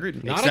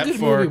 Agreed. Not a good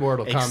movie,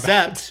 Mortal Kombat.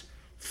 Except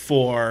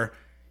for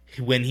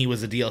when he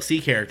was a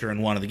DLC character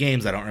in one of the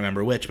games. I don't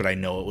remember which, but I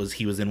know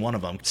he was in one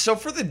of them. So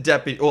for the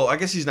deputy, well, I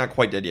guess he's not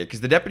quite dead yet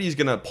because the deputy's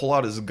gonna pull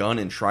out his gun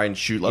and try and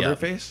shoot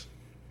Leatherface.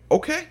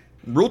 Okay.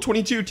 Rule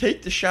 22,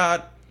 take the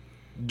shot.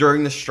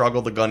 During the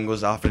struggle, the gun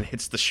goes off and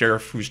hits the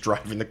sheriff who's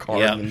driving the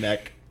car in the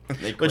neck.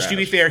 Which, to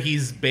be fair,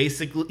 he's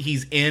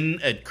in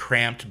a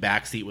cramped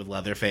backseat with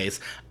Leatherface.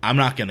 I'm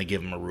not going to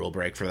give him a rule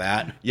break for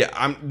that.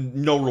 Yeah,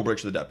 no rule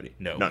breaks for the deputy.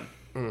 No.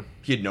 None.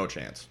 He had no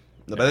chance.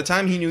 By the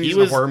time he knew he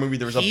was in a horror movie,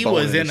 there was a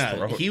bone in his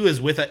throat. He was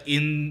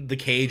in the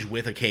cage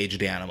with a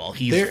caged animal.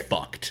 He's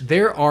fucked.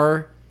 There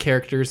are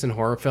characters in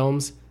horror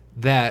films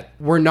that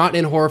were not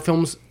in horror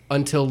films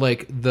until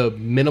like the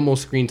minimal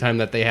screen time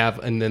that they have,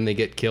 and then they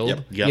get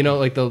killed. Yep. You know,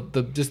 like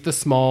the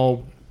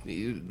small.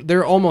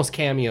 They're almost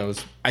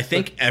cameos. I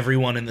think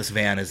everyone in this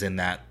van is in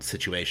that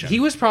situation. He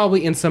was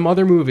probably in some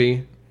other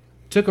movie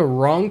took a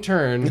wrong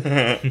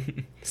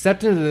turn,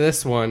 stepped into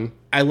this one.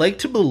 I like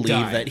to believe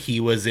Died. that he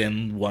was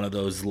in one of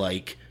those,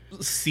 like,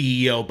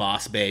 CEO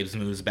boss babes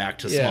moves back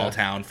to small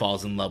town,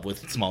 falls in love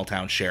with small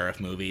town sheriff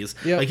movies.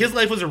 Yep. Like, his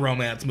life was a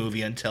romance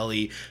movie until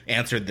he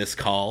answered this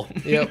call.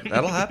 Yep.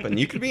 That'll happen.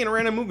 You could be in a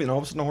random movie and all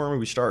of a sudden a horror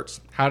movie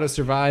starts. How to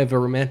Survive a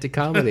Romantic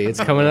Comedy. It's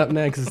coming up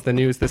next.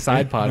 It's the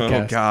side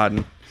podcast. Oh,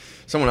 God.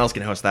 Someone else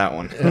can host that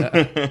one.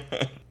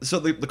 So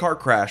the car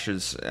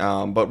crashes,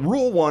 but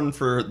rule one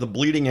for the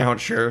bleeding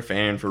out sheriff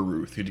and for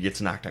Ruth, who gets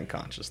knocked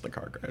unconscious in the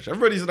car crash.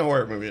 Everybody's in a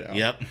horror movie now.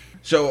 Yep.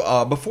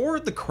 So before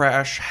the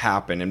crash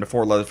happened and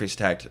before Leatherface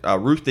attacked,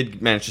 Ruth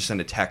did manage to send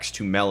a text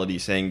to Melody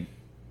saying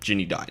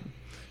Ginny died.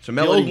 So The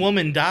Melody, old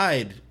woman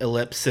died,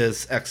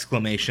 ellipsis,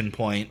 exclamation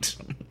point.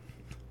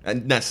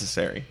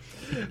 necessary.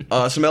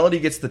 So Melody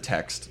gets the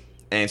text,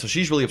 and so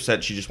she's really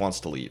upset. She just wants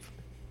to leave.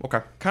 Okay,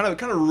 kind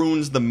of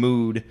ruins the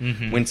mood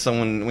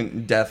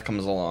when death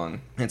comes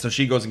along, and so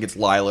she goes and gets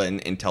Lila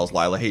and tells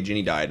Lila, "Hey,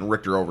 Ginny died," and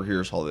Richter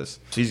overhears all this.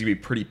 So he's gonna be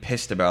pretty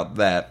pissed about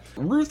that.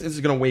 Ruth is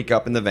gonna wake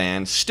up in the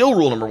van. Still,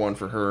 rule number one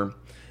for her,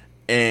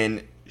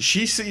 and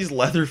she sees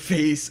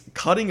Leatherface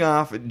cutting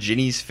off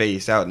Ginny's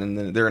face out,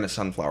 and they're in a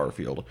sunflower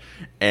field,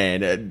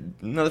 and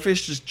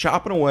Leatherface just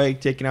chopping away,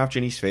 taking off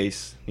Ginny's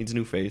face. Needs a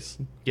new face.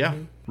 Yeah.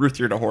 Ruth,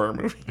 you're in a horror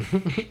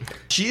movie.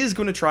 She is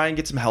going to try and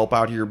get some help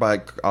out here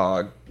by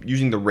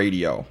using the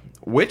radio,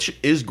 which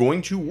is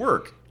going to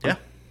work. Yeah.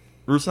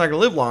 Ruth's not going to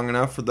live long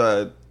enough for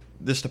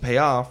this to pay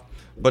off,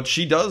 but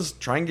she does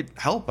try and get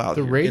help out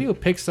The here. radio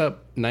picks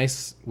up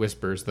nice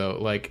whispers, though.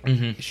 Like,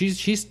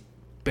 she's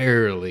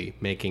barely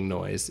making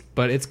noise,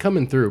 but it's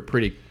coming through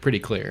pretty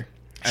clear.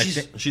 She's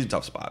a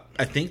tough spot.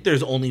 I think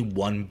there's only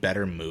one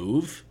better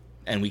move,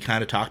 and we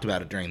kind of talked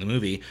about it during the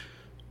movie.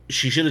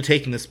 She should have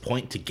taken this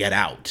point to get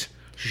out.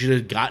 She should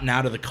have gotten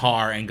out of the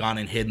car and gone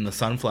and hid in the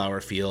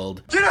sunflower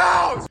field. Get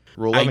out!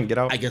 Rule 11, get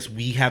out. I guess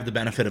we have the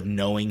benefit of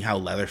knowing how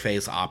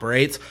Leatherface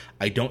operates.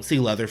 I don't see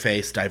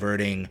Leatherface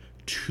diverting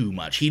too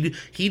much.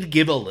 He'd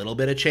give a little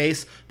bit of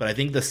chase, but I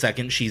think the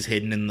second she's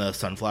hidden in the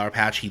sunflower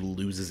patch, he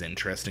loses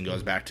interest and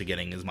goes back to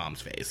getting his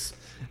mom's face.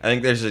 I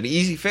think there's an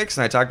easy fix,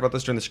 and I talked about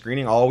this during the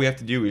screening. All we have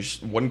to do is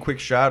one quick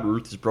shot.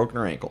 Ruth has broken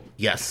her ankle.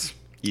 Yes.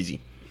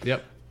 Easy.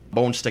 Yep.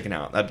 Bone sticking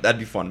out. That'd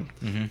be fun.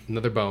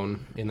 Another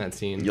bone in that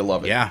scene. You'll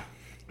love it. Yeah.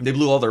 They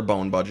blew all their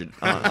bone budget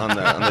on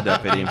the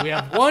deputy. We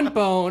have one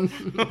bone.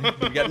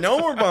 We got no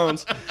more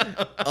bones.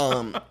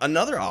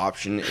 Another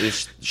option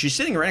is she's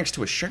sitting right next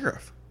to a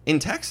sheriff in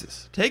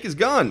Texas. Take his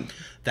gun.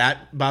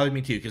 That bothered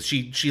me too, because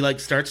she like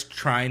starts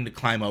trying to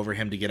climb over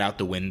him to get out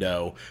the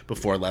window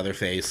before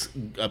Leatherface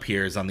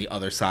appears on the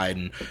other side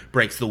and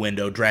breaks the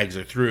window, drags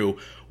her through.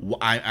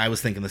 I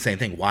was thinking the same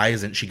thing. Why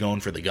isn't she going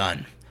for the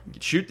gun?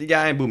 Shoot the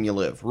guy and boom, you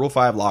live. Rule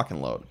 5, lock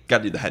and load. Got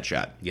to do the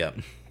headshot. Yep.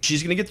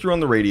 She's going to get through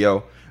on the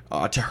radio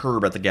to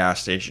Herb at the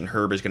gas station.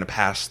 Herb is going to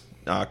pass,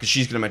 because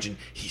she's going to mention,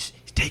 he's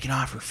taking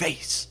off her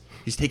face.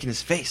 He's taking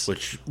his face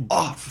Which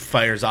off.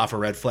 fires off a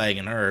red flag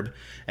in Herb,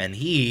 and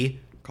he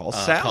Calls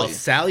Sally. calls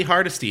Sally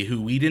Hardesty,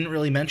 who we didn't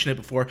really mention it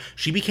before.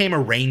 She became a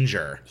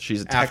ranger.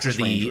 She's a after Texas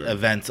the Ranger.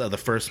 events of the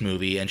first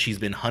movie, and she's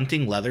been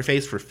hunting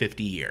Leatherface for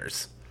 50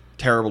 years.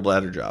 Terrible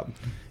ladder job.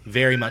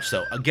 Very much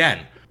so.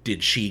 Again,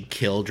 did she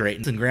kill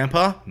Drayton and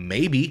Grandpa?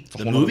 Maybe.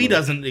 The whole movie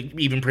nother doesn't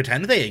even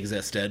pretend they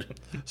existed.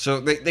 So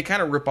they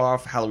kind of rip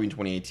off Halloween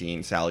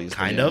 2018. Sally's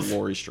Kind the of.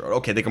 Laurie Strode.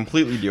 Okay, they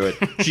completely do it.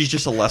 She's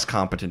just a less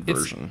competent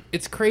version.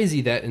 It's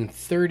crazy that in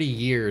 30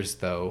 years,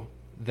 though,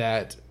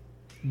 that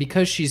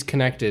because she's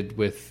connected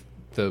with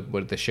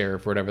the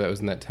sheriff or whatever that was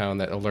in that town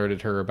that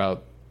alerted her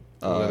about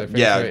Leatherface,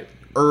 Yeah, right?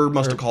 Herb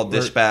must have called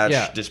dispatch.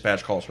 yeah.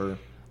 Dispatch calls her.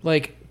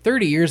 Like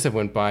 30 years have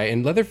went by,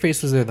 and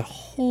Leatherface was there the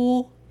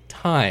whole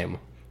time.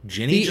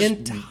 Ginny The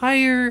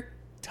entire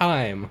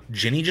time.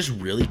 Ginny just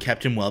really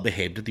kept him well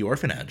behaved at the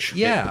orphanage.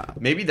 Yeah.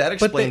 Maybe that But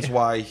explains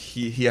why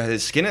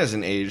his skin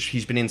hasn't aged.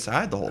 He's been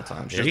inside the whole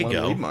time. She There doesn't you let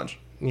him go. leave much.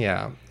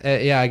 Yeah.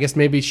 I guess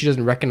maybe she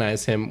doesn't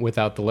recognize him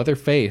without the leather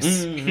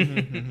face.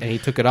 And he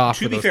took it off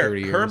To for be those fair,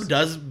 30 years. Herb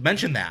does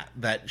mention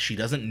that she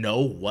doesn't know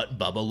what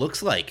Bubba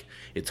looks like.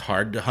 It's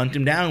hard to hunt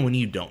him down when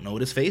you don't know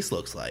what his face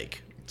looks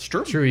like. It's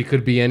true. Sure, he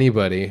could be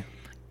anybody.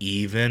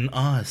 Even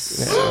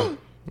us.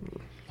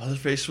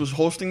 Leatherface was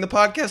hosting the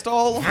podcast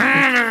all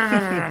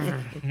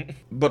along.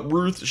 But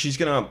Ruth, she's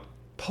going to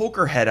poke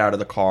her head out of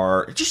the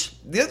car. Just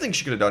the other thing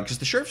she could have done, because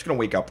the sheriff's going to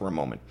wake up for a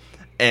moment.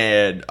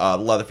 And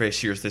Leatherface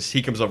hears this.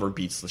 He comes over and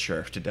beats the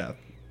sheriff to death.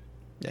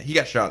 Yeah, he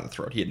got shot in the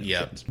throat. He had no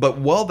chance. But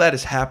while that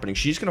is happening,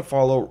 she's going to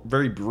follow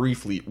very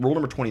briefly. Rule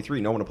number 23,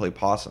 no one to play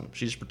possum.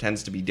 She just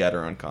pretends to be dead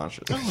or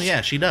unconscious. Oh,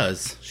 yeah, she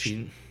does.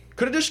 She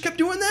Could have just kept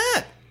doing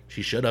that.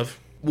 should have.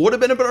 Would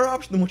have been a better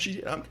option than what she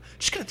did. I'm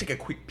just going to take a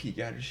quick peek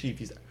at her to see if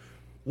he's there.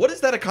 What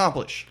does that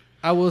accomplish?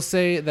 I will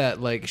say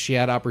that like she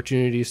had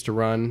opportunities to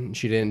run.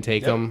 She didn't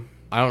take them.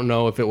 I don't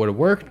know if it would have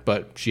worked,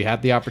 but she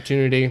had the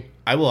opportunity.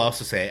 I will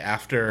also say,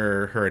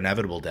 after her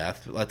inevitable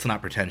death, let's not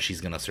pretend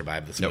she's going to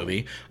survive this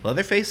movie.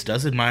 Leatherface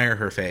does admire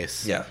her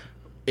face. Yeah.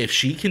 if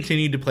she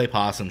continued to play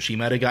possum, she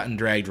might have gotten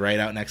dragged right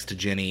out next to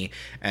Ginny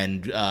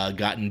and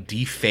gotten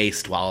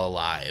defaced while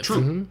alive. True.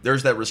 Mm-hmm.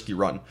 There's that risky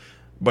run.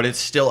 But it's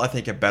still, I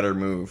think, a better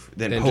move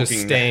than poking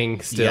just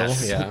staying still.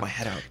 Yes. Yeah. Poke my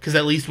head out. Because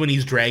at least when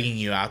he's dragging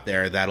you out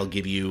there, that'll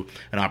give you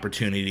an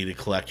opportunity to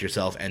collect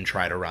yourself and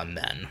try to run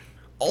then.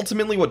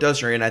 Ultimately, what does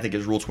her in, I think,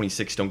 is Rule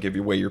 26, don't give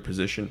away your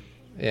position.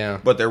 Yeah.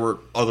 But there were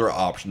other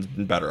options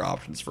and better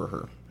options for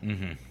her.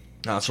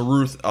 Mm-hmm. So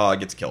Ruth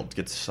gets killed,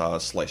 gets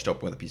sliced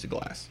open with a piece of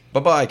glass.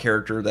 Bye-bye,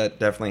 character that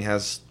definitely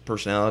has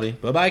personality.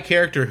 Bye-bye,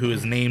 character who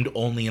is named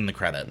only in the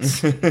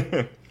credits.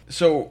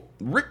 So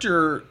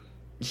Richter,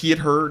 he had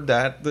heard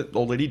that the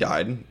old lady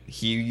died.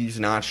 He's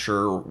not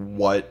sure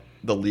what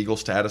the legal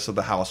status of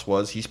the house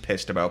was. He's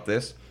pissed about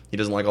this. He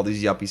doesn't like all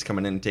these yuppies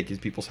coming in and taking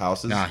people's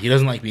houses. Nah, he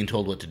doesn't like being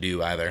told what to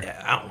do either.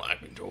 Yeah, I don't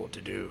like being told what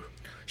to do.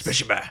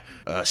 Especially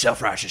by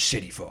self-righteous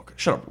city folk.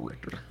 Shut up,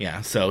 Richter.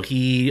 Yeah, so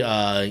he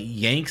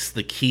yanks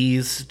the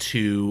keys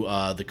to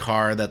the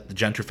car that the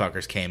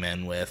gentrifuckers came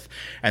in with,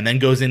 and then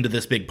goes into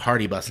this big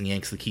party bus and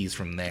yanks the keys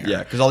from there.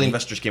 Yeah, because all the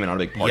investors came in on a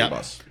big party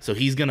bus. So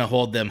he's going to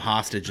hold them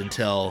hostage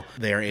until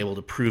they are able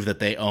to prove that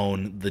they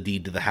own the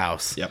deed to the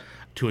house. Yep.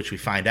 To which we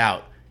find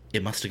out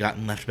it must have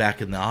gotten left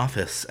back in the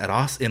office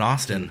in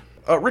Austin.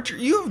 Richard,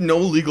 you have no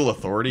legal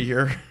authority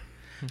here.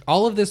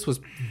 All of this was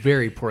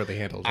very poorly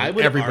handled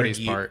on everybody's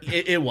part.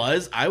 It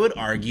was. I would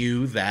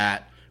argue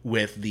that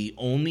with the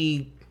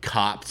only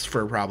cops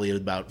for probably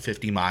about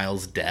 50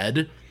 miles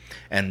dead,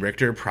 and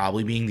Richter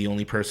probably being the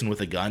only person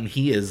with a gun,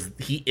 he is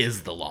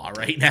the law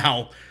right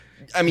now.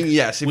 I mean,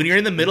 yes. When you're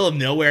in the middle of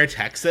nowhere,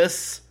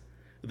 Texas,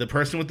 the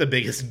person with the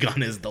biggest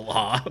gun is the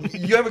law.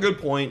 You have a good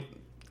point.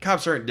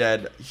 Cops aren't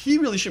dead. He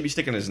really shouldn't be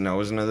sticking his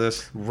nose into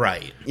this.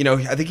 Right. You know,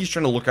 I think he's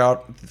trying to look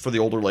out for the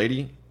older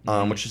lady,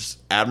 which is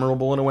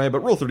admirable in a way. But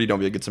Rule 30, don't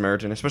be a good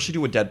Samaritan, especially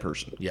to a dead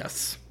person.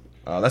 Yes.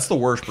 That's the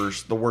worst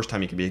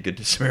time you can be a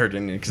good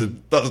Samaritan because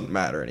it doesn't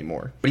matter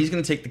anymore. But he's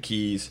going to take the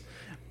keys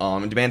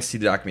and demands to see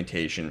the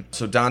documentation.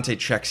 So Dante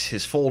checks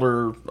his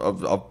folder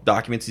of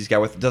documents he's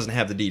got with. Doesn't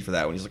have the deed for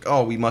that one. He's like,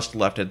 oh, we must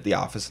have left it at the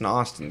office in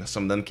Austin.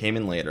 Some of them came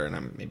in later,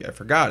 and maybe I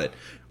forgot it.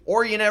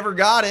 Or you never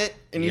got it,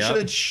 and you should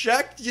have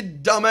checked, you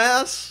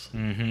dumbass.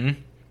 Mm-hmm.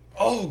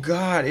 Oh,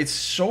 God, it's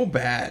so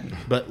bad.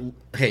 But,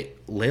 hey,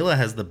 Layla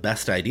has the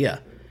best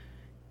idea.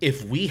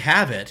 If we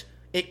have it,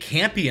 it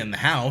can't be in the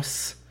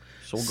house.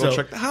 So we'll go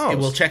check the house.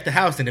 We'll check the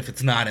house, and if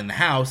it's not in the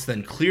house,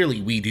 then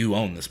clearly we do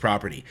own this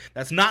property.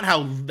 That's not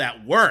how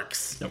that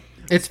works. Nope.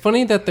 It's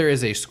funny that there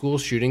is a school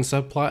shooting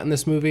subplot in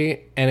this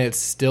movie, and it's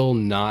still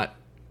not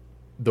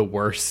the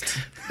worst.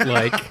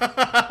 Like...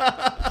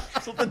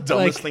 It's not the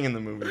dumbest thing in the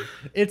movie.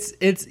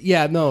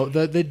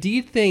 The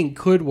deed thing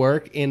could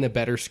work in a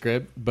better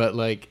script, but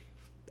like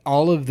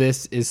all of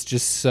this is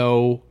just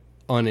so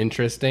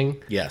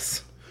uninteresting.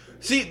 Yes.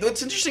 See,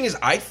 what's interesting is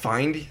I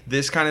find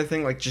this kind of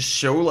thing like just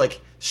so like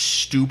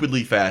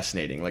stupidly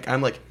fascinating. Like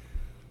I'm like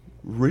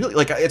really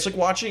like it's like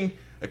watching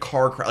a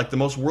car crash, like the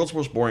world's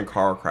most boring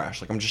car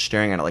crash. Like I'm just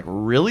staring at it like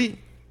really?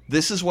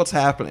 This is what's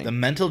happening. The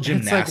mental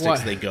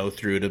gymnastics they go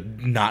through to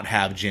not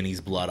have Ginny's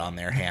blood on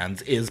their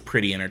hands is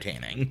pretty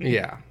entertaining.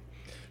 Yeah.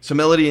 So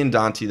Melody and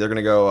Dante, they're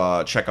gonna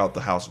go check out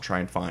the house and try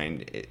and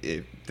find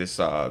if this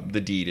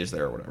the deed is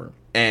there or whatever.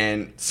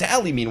 And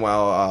Sally,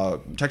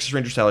 meanwhile, Texas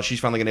Ranger Sally, she's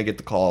finally gonna get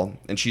the call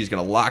and she's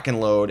gonna lock and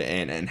load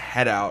and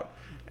head out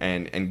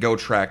and go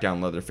track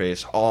down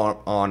Leatherface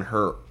on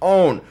her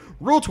own.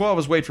 Rule 12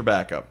 is wait for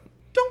backup.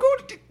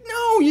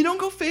 You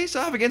don't go face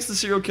off against the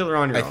serial killer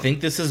on your own. I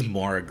think this is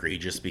more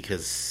egregious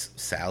because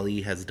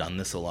Sally has done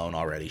this alone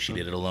already. She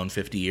did it alone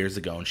 50 years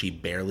ago, and she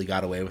barely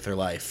got away with her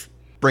life.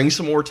 Bring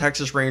some more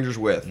Texas Rangers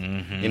with.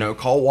 Mm-hmm. You know,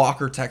 call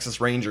Walker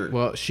Texas Ranger.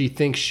 Well, she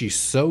thinks she's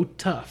so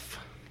tough.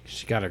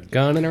 She got her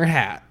gun in her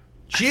hat.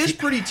 She is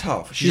pretty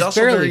tough. She's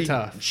also fairly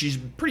tough. She's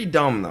pretty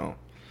dumb, though.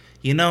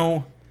 You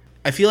know,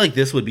 I feel like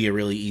this would be a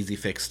really easy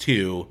fix,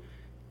 too,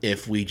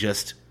 if we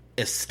just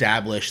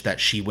establish that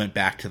she went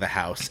back to the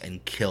house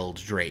and killed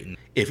Drayton.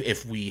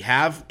 If we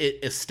have it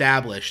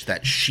established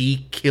that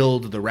she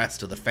killed the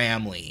rest of the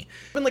family.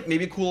 And like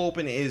maybe a cool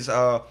open is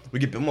we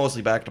get Bill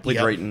Moseley back to play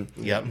Drayton.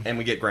 Yep. And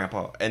we get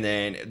Grandpa. And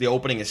then the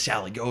opening is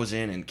Sally goes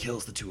in and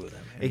kills the two of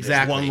them. And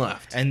Exactly. There's one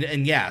left.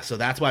 And yeah, so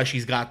that's why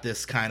she's got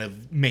this kind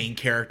of main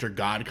character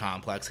god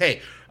complex.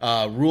 Hey,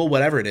 rule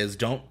whatever it is,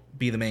 don't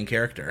be the main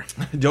character.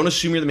 Don't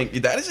assume you're the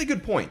main. That is a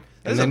good point.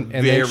 That is a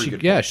very good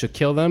point. Yeah, she'll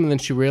kill them, and then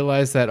she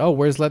realized that, oh,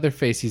 where's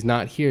Leatherface? He's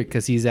not here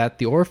because he's at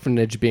the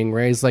orphanage being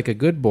raised like a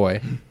good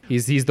boy.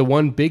 He's the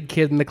one big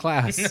kid in the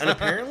class. And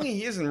apparently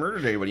he hasn't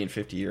murdered anybody in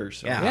 50 years.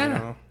 So Yeah. I don't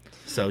know.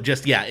 So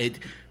just,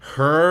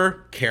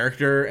 her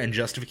character and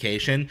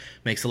justification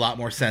makes a lot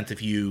more sense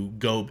if you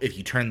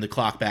turn the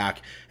clock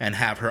back and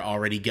have her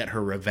already get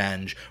her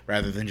revenge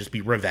rather than just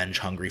be revenge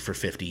hungry for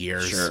 50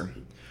 years. Sure.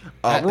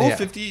 Rule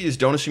 50 is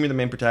don't assume you're the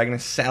main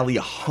protagonist. Sally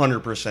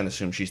 100%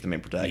 assumes she's the main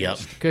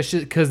protagonist.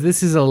 Because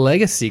this is a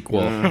Legacy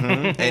sequel.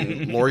 Mm-hmm.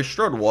 And Laurie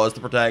Strode was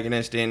the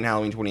protagonist in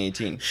Halloween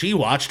 2018. She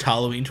watched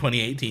Halloween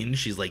 2018.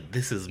 She's like,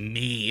 "This is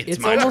me.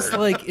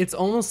 It's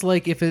almost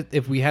like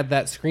if we had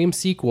that Scream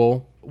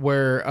sequel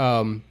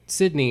where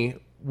Sydney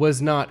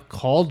was not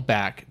called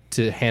back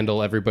to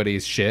handle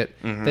everybody's shit,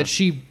 that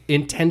she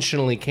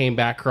intentionally came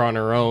back on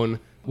her own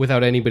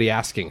without anybody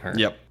asking her.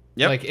 Yep.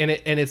 Like, and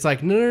it's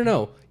like,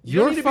 no.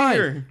 You're need to be fine.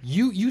 here.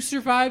 You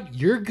survived.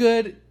 You're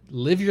good.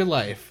 Live your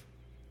life.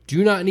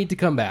 Do not need to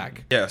come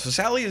back. Yeah, so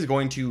Sally is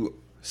going to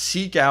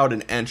seek out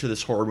and enter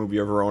this horror movie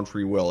of her own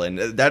free will, and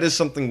that is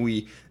something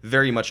we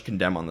very much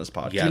condemn on this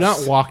podcast. Yes. Do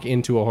not walk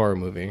into a horror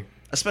movie.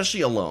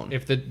 Especially alone.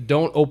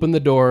 Don't open the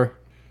door.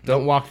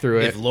 Don't walk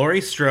through it. If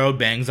Laurie Strode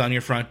bangs on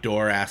your front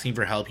door asking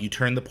for help, you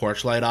turn the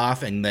porch light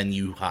off and then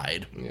you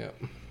hide. Yeah.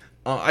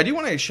 I do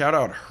want to shout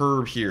out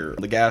Herb here,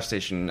 the gas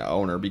station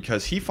owner,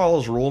 because he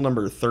follows rule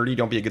number 30,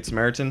 don't be a good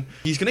Samaritan.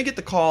 He's going to get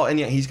the call, and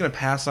he's going to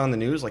pass on the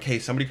news, like, hey,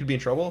 somebody could be in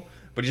trouble,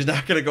 but he's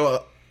not going to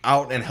go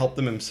out and help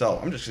them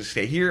himself. I'm just going to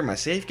stay here at my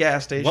safe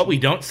gas station. What we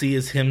don't see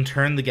is him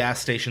turn the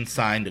gas station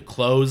sign to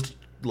closed,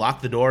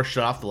 lock the door,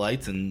 shut off the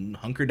lights, and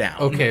hunker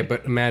down. Okay,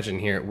 but imagine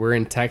here. We're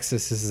in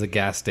Texas. This is a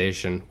gas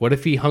station. What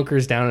if he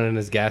hunkers down in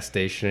his gas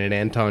station and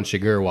Anton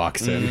Chigurh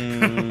walks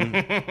in?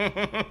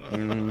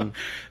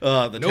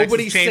 The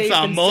Nobody's Texas safe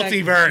Chainsaw in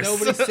multiverse.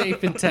 Nobody's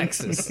safe in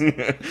Texas.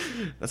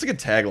 That's a good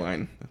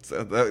tagline.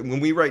 When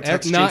we write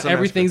Texas Not Chainsaw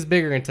everything's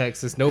bigger in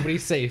Texas.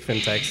 Nobody's safe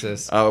in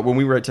Texas. When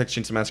we write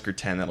Texas Chainsaw Massacre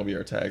 10, that'll be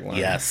our tagline.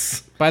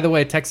 Yes. By the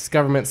way, Texas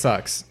government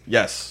sucks.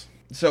 Yes.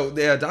 So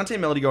Dante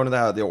and Melody go into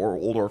the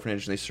old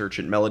orphanage and they search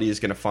it. Melody is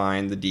going to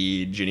find the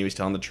deed. Ginny was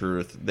telling the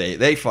truth.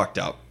 They fucked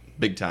up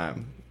big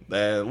time.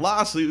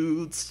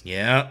 Lawsuits.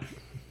 Yeah.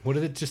 What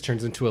if it just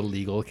turns into a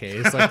legal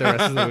case like the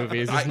rest of the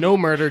movies? There's no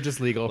murder, just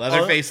legal.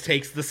 Leatherface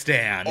takes the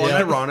stand.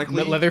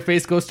 Unironically,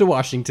 Leatherface goes to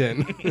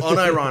Washington.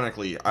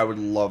 Unironically, I would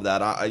love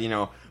that.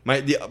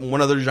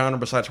 One other genre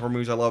besides horror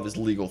movies I love is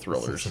legal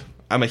thrillers.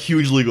 I'm a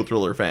huge legal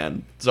thriller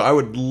fan, so I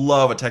would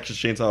love a Texas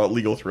Chainsaw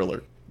legal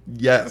thriller.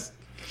 Yes.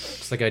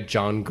 Just like a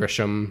John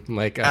Grisham,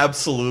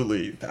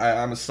 Absolutely.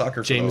 I'm a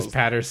sucker for James those.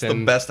 Patterson. It's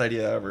the best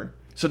idea ever.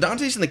 So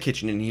Dante's in the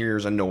kitchen and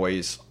hears a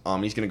noise.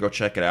 He's going to go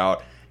check it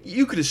out.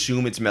 You could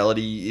assume it's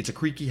Melody. It's a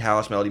creaky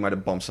house. Melody might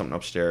have bumped something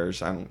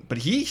upstairs. But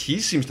he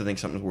seems to think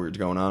something weird's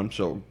going on.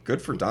 So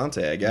good for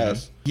Dante, I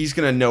guess. Mm-hmm. He's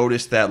going to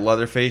notice that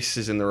Leatherface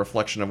is in the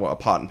reflection of a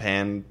pot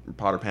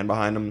or pan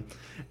behind him.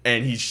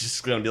 And he's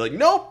just going to be like,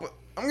 nope,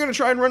 I'm going to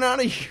try and run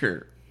out of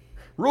here.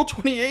 Rule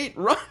 28,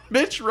 run,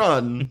 bitch,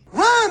 run.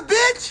 Run,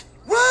 bitch!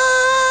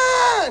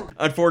 Run!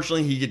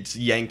 Unfortunately, he gets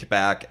yanked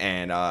back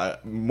and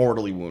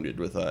mortally wounded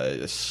with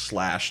a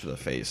slash to the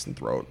face and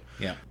throat.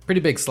 Yeah.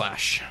 Pretty big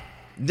slash.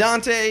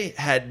 Dante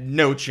had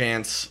no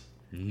chance.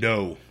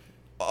 No.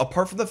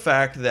 Apart from the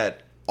fact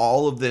that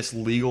all of this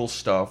legal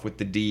stuff with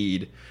the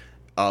deed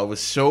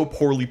was so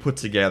poorly put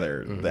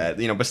together that,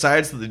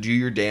 besides the do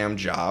your damn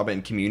job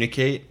and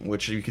communicate,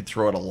 which you could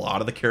throw at a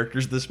lot of the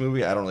characters in this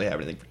movie, I don't really have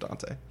anything for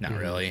Dante. Not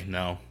really,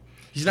 no.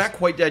 He's not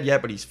quite dead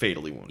yet, but he's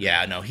fatally wounded.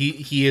 Yeah, no,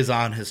 he is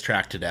on his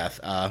track to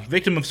death.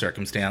 Victim of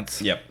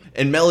circumstance. Yep.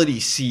 And Melody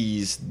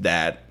sees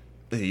that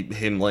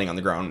him laying on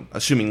the ground,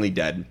 assumingly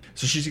dead.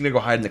 So she's going to go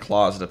hide in the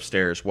closet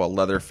upstairs while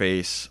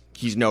Leatherface,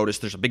 he's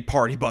noticed there's a big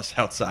party bus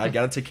outside.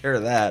 Got to take care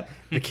of that.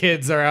 The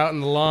kids are out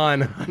in the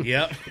lawn.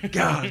 Yep.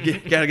 God,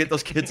 got to get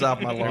those kids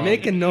off my lawn. They're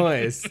making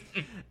noise.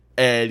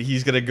 And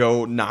he's going to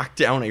go knock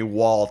down a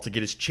wall to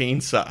get his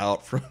chainsaw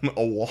out from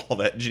a wall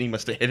that Ginny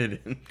must have hit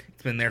it in.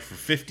 It's been there for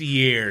 50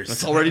 years.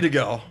 It's all ready to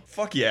go.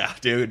 Fuck yeah,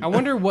 dude. I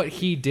wonder what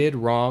he did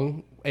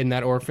wrong in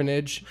that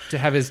orphanage to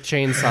have his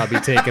chainsaw be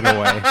taken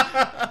away.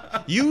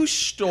 You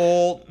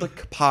stole the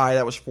pie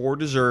that was for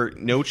dessert.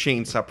 No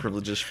chainsaw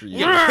privileges for you.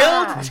 You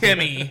killed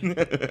Timmy.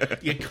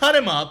 You cut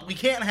him up. We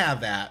can't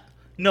have that.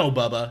 No,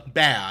 Bubba.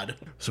 Bad.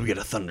 So we get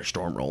a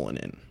thunderstorm rolling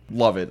in.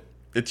 Love it.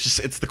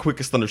 It's the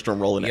quickest thunderstorm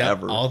rolling Yep,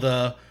 ever. all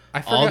the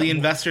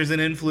investors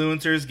and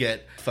influencers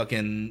get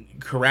fucking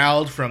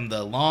corralled from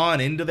the lawn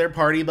into their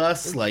party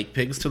bus like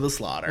pigs to the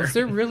slaughter. Is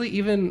there really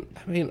even...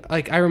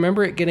 I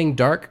remember it getting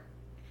dark.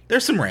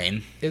 There's some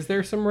rain. Is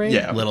there some rain?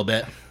 Yeah. A little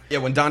bit. Yeah,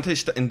 when Dante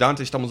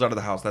stumbles out of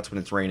the house, that's when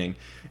it's raining.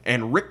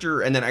 And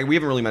Richter, and then we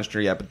haven't really mentioned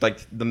her yet,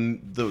 but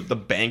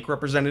the bank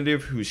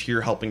representative who's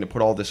here helping to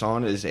put all this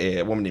on is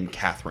a woman named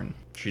Catherine.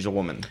 She's a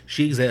woman.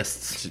 She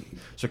exists.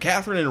 So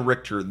Catherine and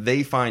Richter,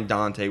 they find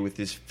Dante with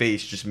his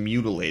face just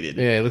mutilated.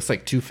 Yeah, it looks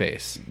like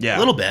Two-Face. Yeah. A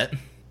little bit.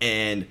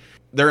 And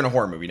they're in a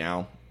horror movie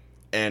now.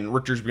 And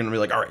Richter's going to be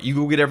like, all right, you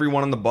go get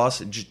everyone on the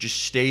bus and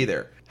just stay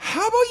there.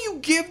 How about you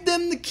give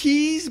them the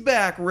keys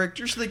back,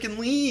 Richter, so they can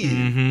leave?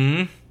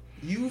 Mm-hmm.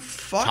 You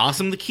fuck. Toss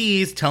him the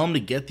keys. Tell him to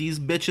get these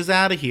bitches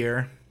out of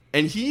here.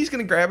 And he's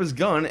going to grab his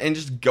gun and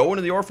just go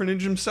into the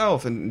orphanage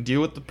himself and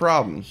deal with the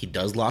problem. He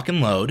does lock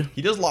and load.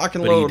 He does lock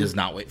and but load. He does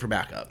not wait for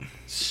backup.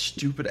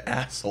 Stupid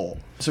asshole.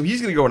 So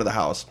he's going to go into the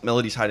house.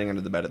 Melody's hiding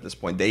under the bed at this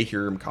point. They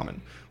hear him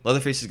coming.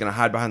 Leatherface is going to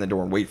hide behind the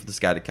door and wait for this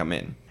guy to come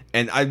in.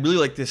 And I really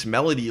like this.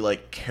 Melody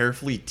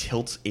carefully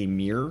tilts a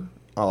mirror,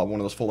 one of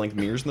those full-length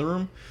mirrors in the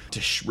room,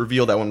 to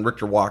reveal that when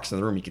Richter walks in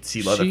the room, he can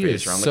see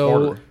Leatherface around the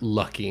corner. So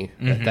lucky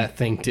that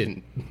thing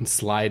didn't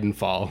slide and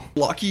fall.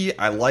 Lucky,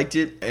 I liked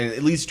it, and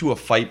it leads to a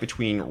fight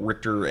between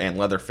Richter and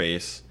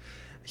Leatherface.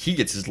 he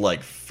gets his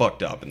leg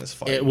fucked up in this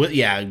fight.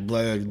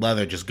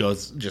 Leather just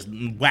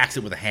whacks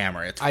it with a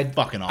hammer. It's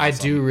fucking awesome. I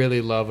do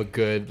really love a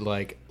good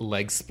like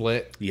leg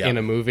split Yep. in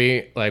a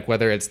movie, like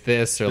whether it's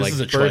this or This is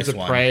a like Birds choice of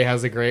one. Prey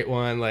has a great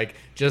one. Like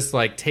just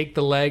like take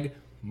the leg,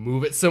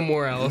 move it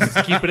somewhere else,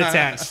 keep it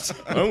attached.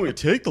 Oh, we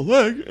take the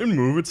leg and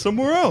move it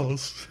somewhere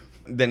else.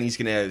 Then he's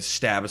gonna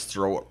stab his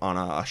throat on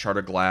a shard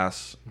of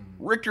glass.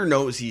 Richter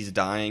knows he's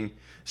dying,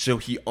 so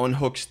he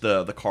unhooks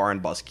the car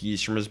and bus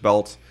keys from his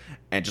belt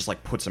and just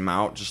like puts them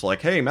out, just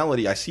like, hey,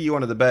 Melody, I see you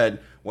under the bed.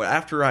 Well,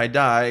 after I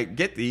die,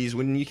 get these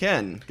when you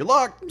can. Good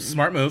luck.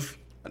 Smart move.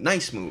 A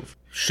nice move.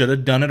 Should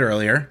have done it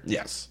earlier.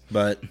 Yes.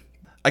 But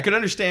I could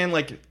understand,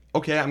 like,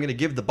 okay, I'm going to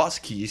give the bus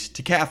keys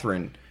to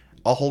Catherine.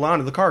 I'll hold on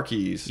to the car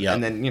keys. Yep.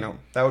 And then,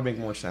 that would make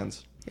more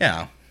sense.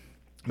 yeah.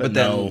 But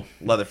then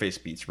Leatherface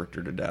beats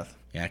Richter to death.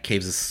 Yeah,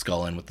 caves his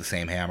skull in with the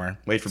same hammer.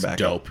 Wait for It's backup.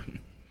 dope.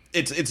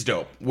 It's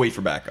dope. Wait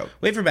for backup.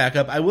 Wait for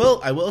backup. I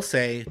will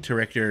say to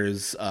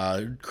Richter's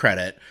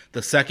credit,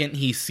 the second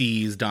he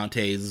sees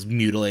Dante's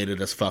mutilated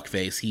as fuck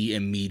face, he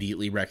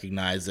immediately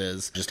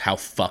recognizes just how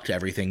fucked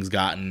everything's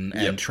gotten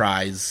and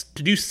tries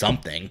to do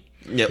something.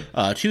 Yep.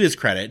 To his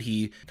credit,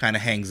 he kind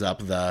of hangs up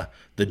the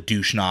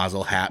douche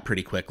nozzle hat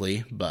pretty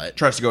quickly, but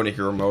Tries to go into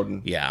hero mode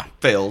and yeah,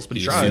 fails, but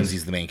he he tries. assumes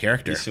he's the main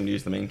character. He assumed he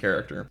was the main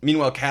character.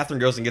 Meanwhile, Catherine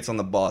goes and gets on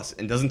the bus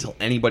and doesn't tell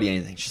anybody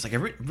anything. She's like,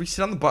 everybody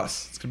sit on the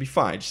bus. It's going to be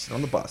fine. Just sit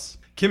on the bus.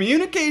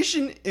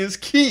 Communication is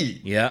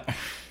key. Yeah.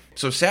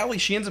 So Sally,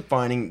 she ends up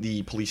finding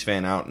the police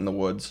van out in the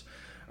woods.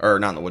 Or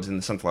not in the woods, in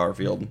the sunflower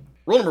field.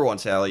 Rule number 1,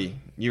 Sally.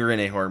 You're in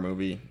a horror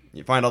movie.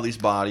 You find all these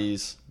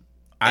bodies.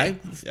 I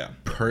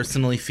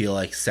personally feel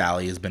like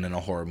Sally has been in a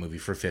horror movie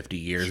for 50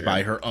 years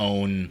by her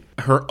own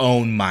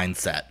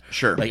mindset.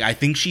 Sure. Like I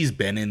think she's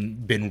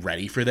been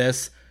ready for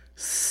this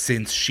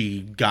since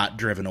she got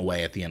driven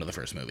away at the end of the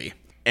first movie.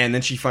 And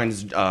then she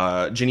finds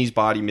Ginny's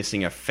body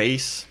missing a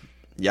face.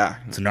 Yeah.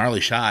 It's a gnarly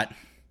shot.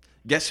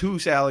 Guess who,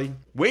 Sally?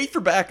 Wait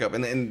for backup.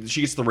 And then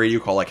she gets the radio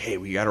call like, hey,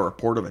 we got a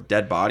report of a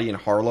dead body in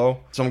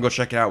Harlow. Someone go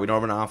check it out. We don't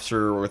have an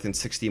officer within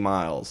 60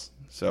 miles.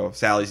 So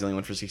Sally's the only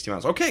one for 60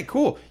 miles. Okay,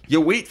 cool.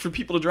 You wait for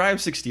people to drive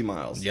 60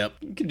 miles. Yep.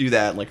 You can do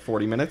that in like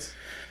 40 minutes.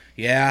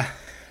 Yeah.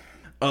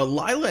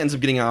 Lila ends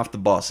up getting off the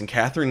bus, and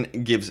Catherine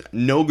gives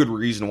no good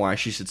reason why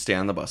she should stay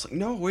on the bus. Like,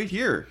 no, wait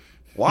here.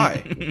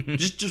 Why?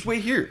 just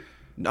wait here.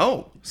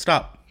 No.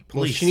 Stop.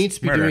 Well, Police. she needs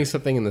to be Murder. doing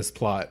something in this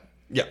plot.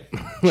 Yeah.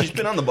 She's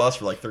been on the bus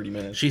for like 30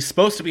 minutes. She's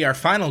supposed to be our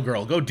final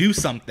girl. Go do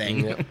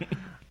something. Yep.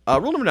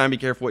 Rule number 9, be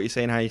careful what you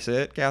say and how you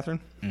say it, Catherine.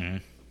 Mm-hmm.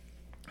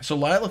 So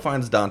Lila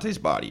finds Dante's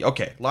body.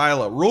 Okay,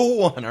 Lila, rule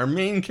 1, our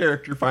main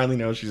character finally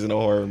knows she's in a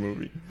horror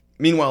movie.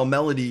 Meanwhile,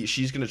 Melody,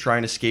 she's going to try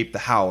and escape the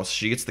house.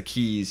 She gets the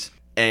keys,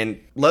 and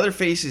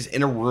Leatherface is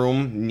in a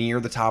room near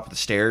the top of the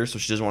stairs, so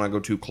she doesn't want to go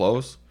too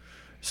close.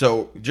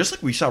 So, just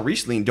like we saw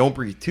recently in Don't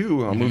Breathe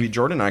 2, a movie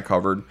Jordan and I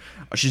covered,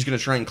 she's going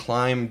to try and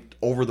climb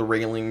over the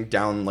railing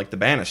down, like, the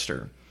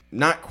banister.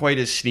 Not quite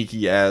as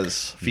sneaky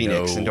as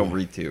Phoenix in Don't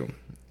Breathe 2.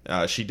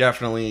 She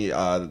definitely...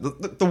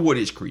 the wood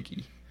is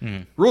creaky.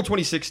 Rule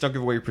 26, don't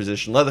give away your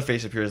position.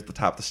 Leatherface appears at the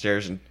top of the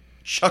stairs and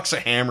chucks a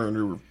hammer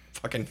into her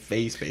fucking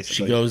face,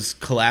 basically. She goes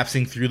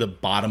collapsing through the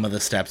bottom of the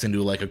steps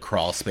into like a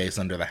crawl space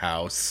under the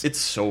house. It's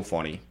so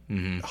funny.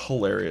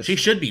 Hilarious. She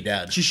should be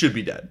dead. She should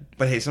be dead.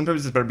 But hey,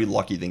 sometimes it's better to be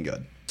lucky than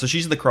good. So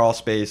she's in the crawl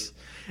space,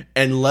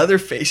 and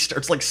Leatherface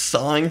starts like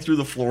sawing through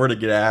the floor to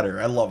get at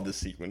her. I love this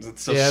sequence.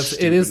 It's so Yeah,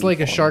 stupid it is and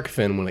like a fun. shark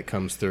fin when it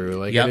comes through.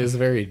 Like Yep. it is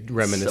very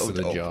reminiscent So of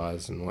the dope.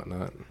 Jaws and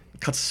whatnot.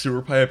 Cuts a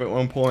sewer pipe at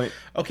one point.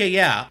 Okay,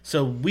 yeah.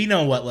 So we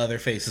know what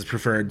Leatherface's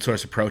preferred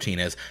source of protein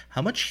is.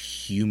 How much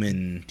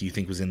human do you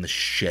think was in the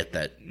shit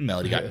that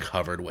Melody got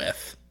covered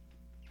with?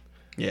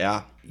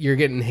 Yeah. You're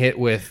getting hit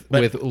with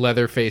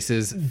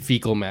Leatherface's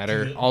fecal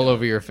matter all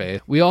over your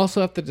face. We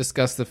also have to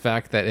discuss the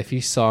fact that if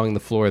he's sawing the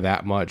floor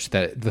that much,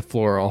 that the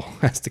floor all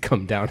has to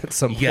come down at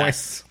some point.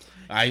 Yes.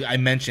 I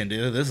mentioned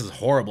this is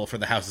horrible for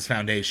the house's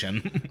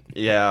foundation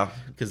Yeah.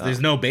 because there's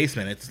no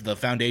basement. It's the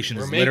foundation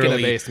is We're making a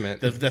literally basement.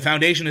 The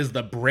foundation is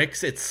the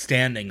bricks it's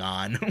standing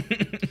on.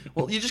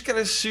 Well, you just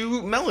gotta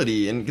sue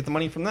Melody and get the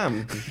money from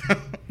them.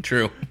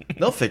 True.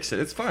 They'll fix it.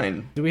 It's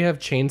fine. Do we have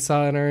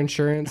chainsaw in our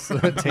insurance?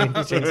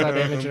 Chainsaw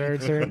damage in our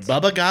insurance?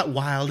 Bubba got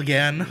wild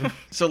again.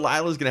 So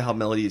Lila's gonna help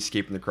Melody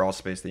escape from the crawl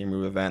space, the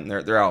move event,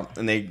 and they're out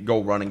and they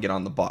go run and get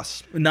on the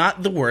bus.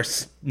 Not the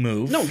worst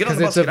move. No, get on 'Cause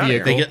the it's bus. a Get out of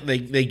here. vehicle.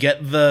 They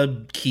get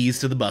the keys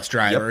to the bus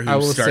driver Yep. I who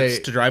will starts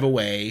say- to drive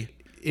away.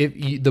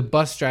 The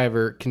bus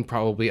driver can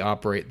probably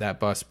operate that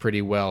bus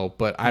pretty well,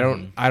 but I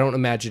don't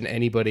imagine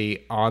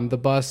anybody on the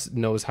bus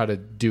knows how to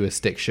do a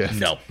stick shift.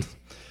 No.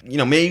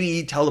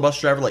 Maybe tell the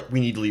bus driver like we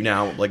need to leave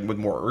now, like with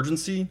more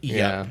urgency.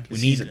 Yeah.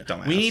 He's a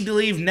dumbass. We need to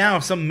leave now.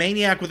 Some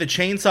maniac with a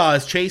chainsaw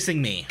is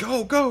chasing me.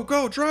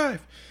 Go,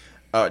 drive.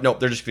 No,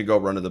 they're just gonna go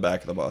run to the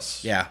back of the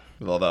bus. Yeah.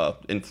 With all the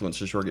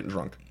influencers who are getting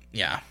drunk.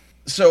 Yeah.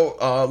 So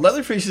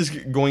Leatherface is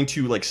going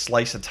to like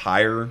slice a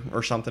tire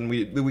or something.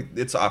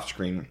 It's off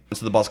screen.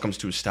 So the bus comes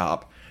to a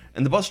stop,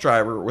 And the bus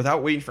driver,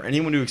 without waiting for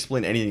anyone to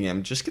explain anything to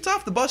him, just gets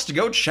off the bus to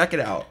go check it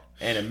out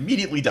and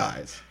immediately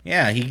dies.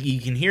 Yeah, you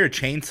can hear a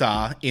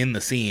chainsaw in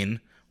the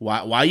scene.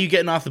 Why are you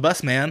getting off the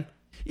bus, man?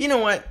 You know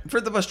what?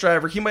 For the bus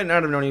driver, he might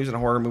not have known he was in a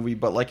horror movie,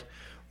 but like,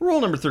 rule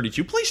number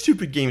 32, play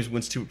stupid games,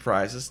 win stupid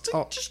prizes.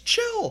 Just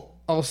chill.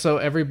 Also,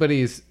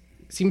 everybody's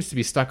seems to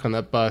be stuck on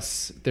that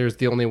bus. There's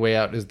the only way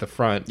out is the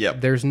front.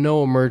 Yep. There's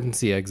no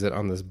emergency exit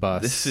on this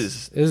bus.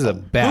 This is a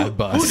bad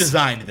bus. Who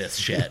designed this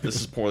shit? This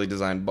is poorly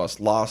designed bus.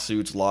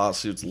 Lawsuits.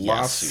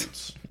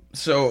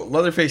 So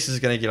Leatherface is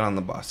going to get on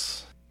the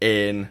bus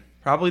in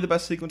probably the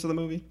best sequence of the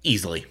movie.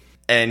 Easily.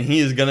 And he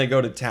is going to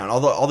go to town.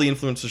 All the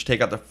influencers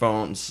take out their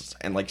phones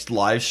and like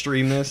live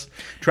stream this.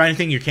 Try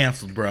anything, you're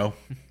canceled, bro.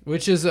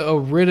 Which is a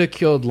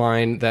ridiculed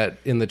line that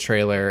in the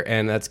trailer,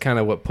 and that's kind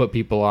of what put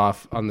people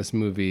off on this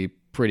movie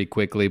pretty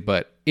quickly,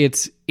 but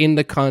it's in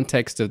the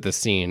context of the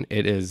scene.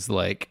 It is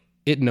like,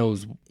 it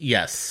knows.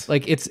 Yes.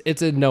 Like,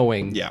 it's a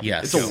knowing. Yeah.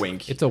 Yes. It's a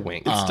wink. It's a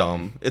wink. It's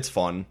dumb. It's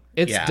fun.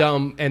 It's yeah.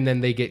 dumb, and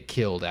then they get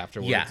killed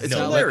afterwards. Yeah. It's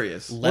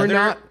hilarious. Leather We're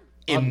not...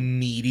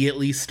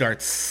 immediately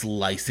starts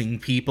slicing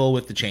people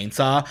with the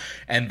chainsaw,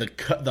 and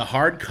the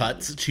hard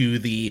cuts to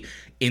the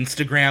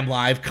Instagram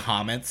live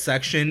comments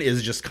section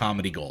is just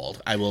comedy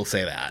gold. I will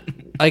say that.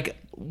 Like,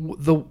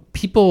 the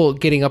people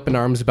getting up in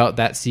arms about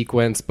that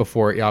sequence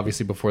before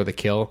the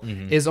kill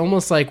is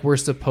almost like we're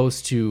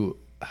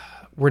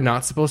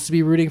not supposed to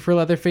be rooting for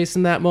Leatherface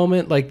in that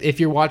moment. Like, if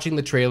you're watching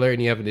the trailer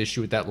and you have an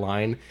issue with that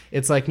line,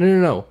 it's like,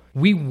 no.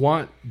 We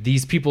want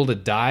these people to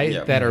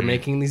die that are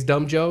making these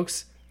dumb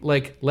jokes.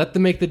 Like, let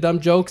them make the dumb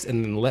jokes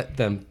and then let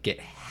them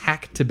get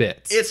hacked to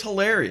bits. It's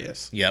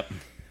hilarious. Yep.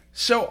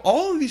 So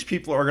all of these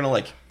people are going to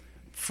like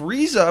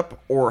freeze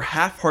up or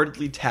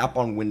half-heartedly tap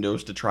on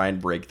windows to try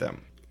and break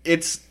them.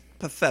 It's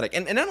pathetic.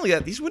 And not only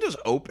that, these windows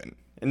open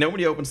and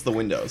nobody opens the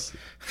windows.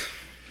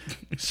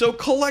 So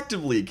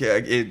collectively,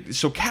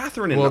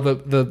 Catherine and... Well,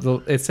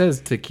 the it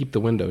says to keep the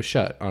window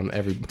shut on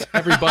every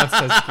bus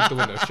says to keep the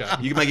window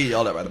shut. You might get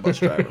yelled at by the bus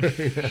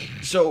driver.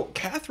 So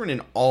Catherine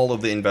and all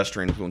of the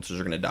investor influencers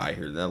are going to die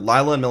here.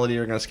 Lila and Melody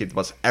are going to escape the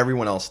bus.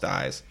 Everyone else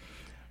dies.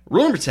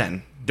 Rule number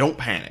 10, don't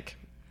panic.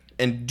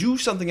 And do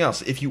something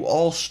else. If you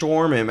all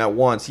storm him at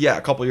once, yeah,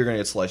 a couple of you are going to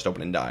get sliced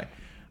open and die.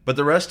 But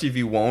the rest of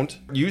you won't.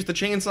 Use the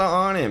chainsaw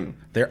on him.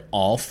 They're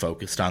all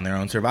focused on their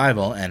own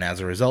survival, and as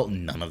a result,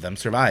 none of them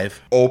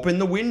survive. Open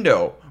the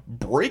window.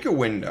 Break a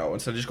window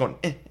instead of just going,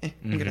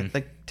 I'm going to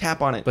like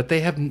tap on it. But they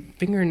have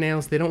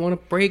fingernails they don't want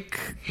to break.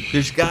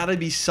 There's got to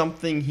be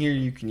something here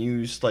you can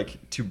use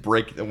like to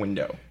break the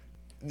window.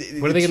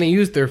 What are they going to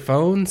use? Their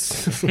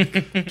phones?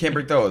 Can't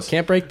break those.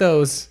 Can't break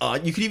those.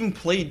 You could even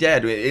play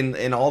dead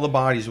in all the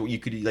bodies. You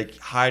could like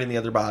hide in the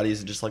other bodies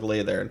and just like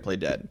lay there and play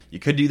dead. You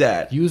could do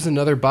that. Use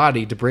another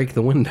body to break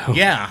the window.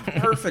 Yeah.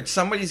 Perfect.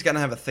 Somebody's gonna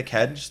have a thick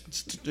head.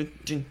 Just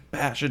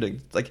bash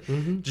it. Like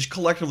just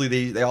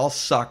collectively, they all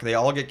suck. They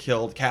all get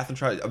killed.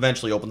 Catherine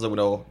eventually opens the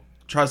window,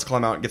 tries to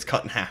climb out, and gets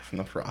cut in half in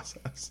the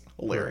process.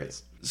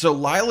 Hilarious. So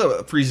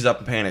Lila freezes up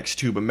and panics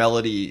too, but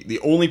Melody, the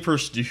only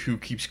person who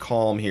keeps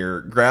calm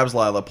here, grabs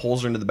Lila,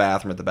 pulls her into the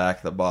bathroom at the back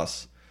of the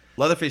bus.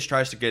 Leatherface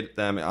tries to get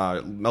them.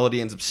 Melody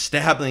ends up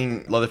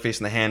stabbing Leatherface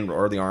in the hand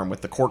or the arm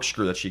with the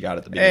corkscrew that she got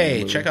at the beginning. Hey, of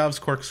the movie. Chekhov's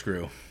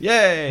corkscrew.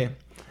 Yay!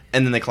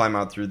 And then they climb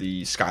out through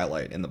the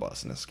skylight in the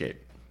bus and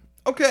escape.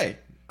 Okay,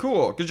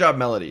 cool. Good job,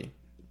 Melody.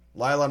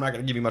 Lila, I'm not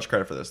going to give you much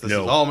credit for this. This is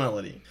all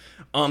Melody.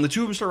 The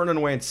two of them start running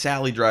away, and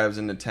Sally drives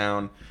into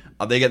town.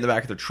 They get in the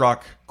back of their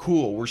truck.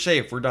 Cool, we're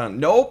safe, we're done.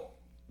 Nope.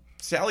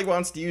 Sally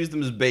wants to use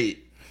them as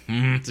bait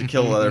to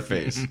kill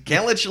Leatherface.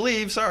 Can't let you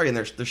leave, sorry. And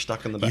they're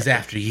stuck in the back. He's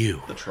after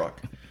you. The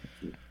truck.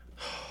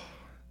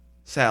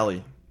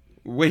 Sally,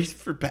 wait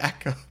for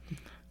backup.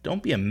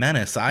 Don't be a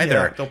menace either.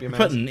 Yeah, don't be a menace.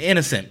 You're putting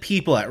innocent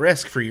people at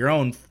risk for your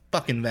own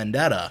fucking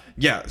vendetta.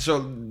 Yeah, so,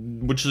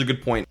 which is a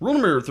good point. Rule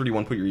number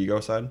 31, put your ego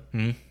aside.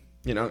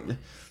 You know,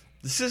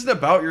 this isn't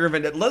about your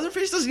vendetta.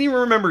 Leatherface doesn't even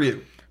remember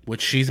you.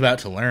 Which she's about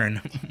to learn.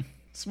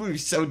 This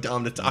movie's so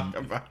dumb to talk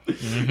about.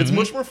 It's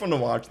much more fun to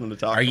watch than to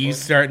talk about. Are you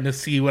starting to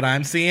see what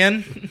I'm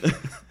seeing?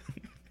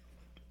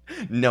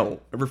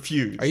 No, I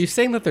refuse. Are you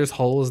saying that there's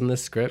holes in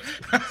this script?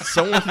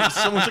 Someone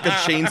took a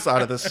chainsaw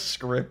to this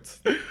script.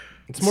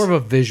 It's more of a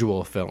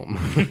visual film.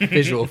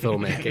 Visual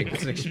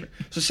filmmaking.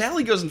 So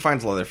Sally goes and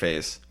finds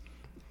Leatherface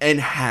and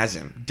has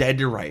him dead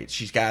to rights.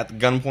 She's got the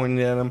gun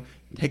pointed at him.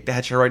 Take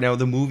that shot right now.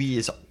 The movie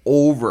is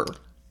over.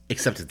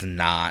 Except it's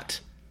not.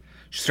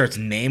 She starts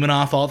naming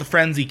off all the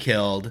friends he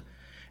killed,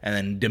 and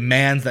then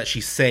demands that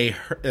he say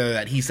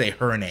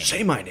her name.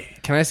 Say my name.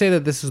 Can I say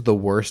that this is the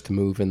worst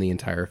move in the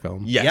entire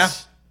film?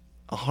 Yes.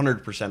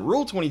 100%.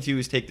 Rule 22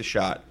 is take the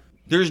shot.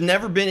 There's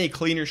never been a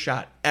cleaner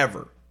shot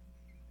ever.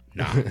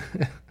 No.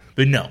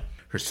 But no.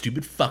 Her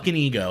stupid fucking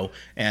ego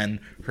and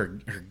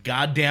her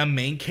goddamn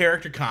main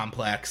character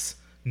complex.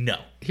 No.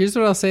 Here's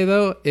what I'll say,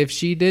 though. If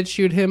she did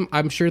shoot him,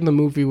 I'm sure the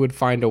movie would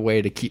find a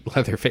way to keep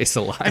Leatherface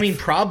alive. I mean,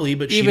 probably,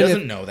 but she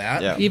doesn't know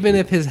that. Yeah. Even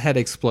if his head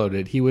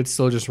exploded, he would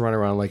still just run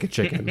around like a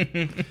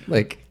chicken.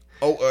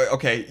 Oh,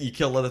 okay. You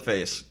kill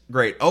Leatherface.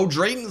 Great. Oh,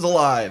 Drayton's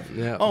alive.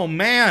 Yeah. Oh,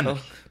 man.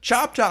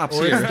 Chop Top's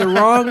Or here. it's the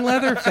wrong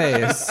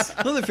Leatherface.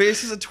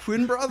 Leatherface is a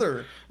twin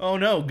brother. Oh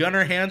no,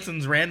 Gunnar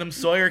Hansen's random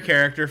Sawyer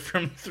character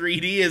from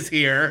 3D is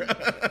here.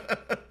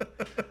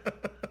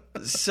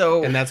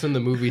 So And that's when the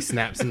movie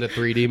snaps into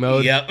 3D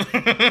mode. Yep. So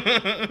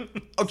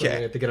we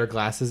okay. have to get our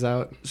glasses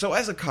out. So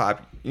as a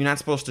cop, you're not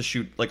supposed to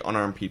shoot like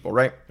unarmed people,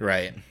 right?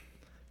 Right.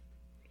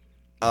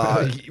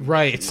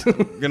 Right.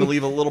 Gonna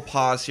leave a little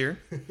pause here.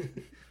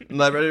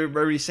 Let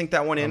everybody sink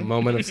that one A in.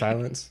 moment of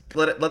silence.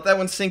 Let that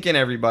one sink in,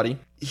 everybody.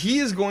 He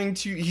is going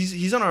to.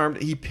 He's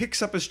unarmed. He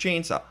picks up his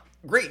chainsaw.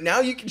 Great. Now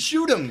you can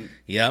shoot him.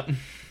 Yep.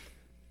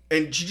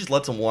 And she just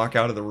lets him walk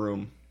out of the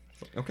room.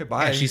 Okay,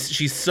 bye. Yeah,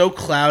 she's so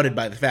clouded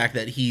by the fact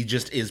that he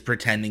just is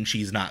pretending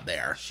she's not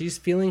there. She's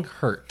feeling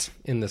hurt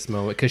in this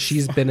moment because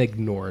she's been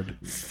ignored.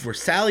 For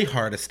Sally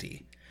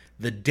Hardesty,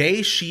 the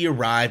day she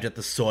arrived at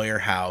the Sawyer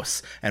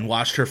house and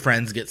watched her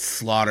friends get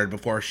slaughtered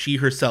before she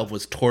herself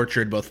was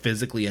tortured both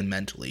physically and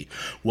mentally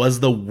was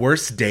the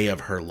worst day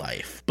of her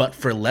life. But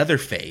for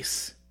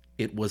Leatherface,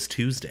 it was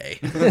Tuesday.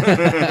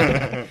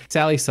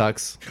 Sally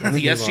sucks.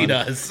 Yes, she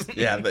does.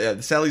 Yeah,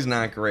 Sally's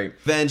not great.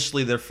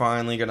 Eventually, they're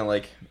finally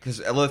gonna because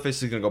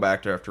Leatherface is gonna go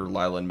back to after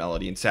Lila and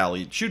Melody, and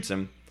Sally shoots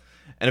him,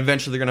 and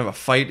eventually they're gonna have a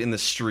fight in the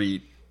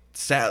street.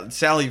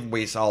 Sally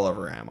wastes all of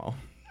her ammo.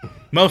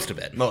 Most of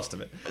it.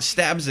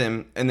 Stabs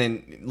him, and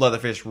then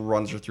Leatherface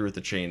runs her through with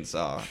the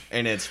chainsaw,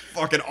 and it's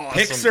fucking awesome.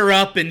 Picks her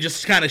up and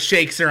just kind of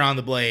shakes her on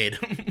the blade.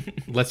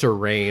 Lets her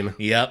reign.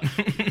 Yep.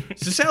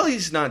 So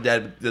Sally's not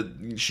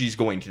dead. She's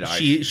going to die.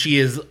 She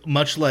is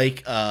much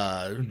like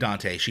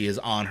Dante. She is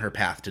on her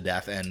path to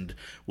death and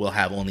will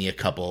have only a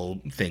couple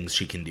things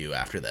she can do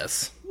after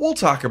this. We'll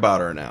talk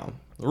about her now.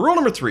 Rule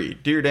number 3,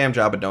 do your damn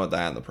job and don't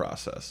die in the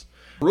process.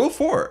 Rule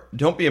 4,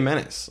 don't be a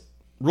menace.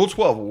 Rule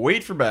 12,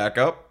 wait for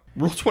backup.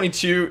 Rule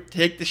 22,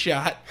 take the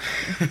shot.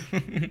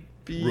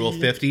 Rule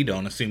 50,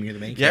 don't assume you're the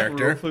main Yeah,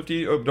 character. Rule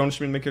 50, don't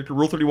assume the main character.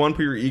 Rule 31,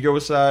 put your ego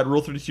aside. Rule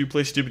 32,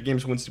 play stupid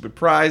games, win stupid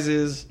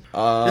prizes.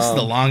 This is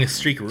the longest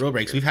streak of rule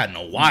breaks we've had in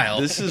a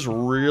while. This is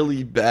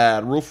really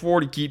bad. Rule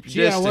 40, keep your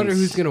Gee, I distance. wonder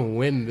who's going to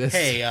win this.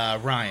 Hey,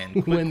 Ryan,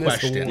 quick Win this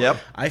question. award. Yep.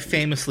 I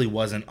famously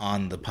wasn't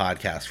on the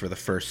podcast for the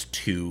first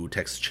 2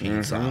 Texas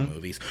Chainsaw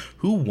movies.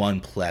 Who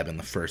won pleb in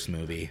the first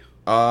movie?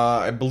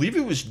 I believe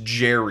it was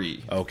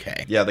Jerry.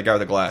 Okay. Yeah, the guy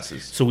with the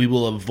glasses. So we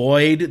will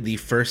avoid the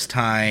first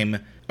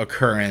time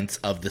occurrence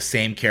of the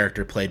same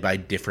character played by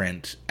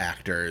different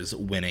actors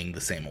winning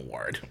the same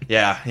award.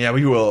 Yeah,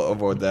 we will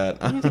avoid that.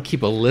 I have to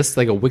keep a list,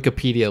 like a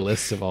Wikipedia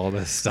list of all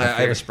this stuff.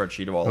 I have a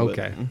spreadsheet of all of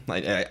it.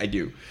 I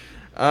do.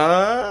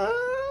 Yeah.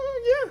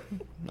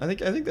 I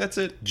think that's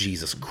it.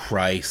 Jesus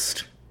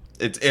Christ.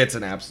 It's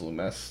an absolute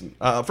mess.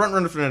 Front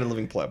runner for Night of the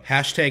Living Pleb.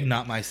 Hashtag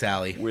not my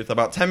Sally. With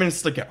about 10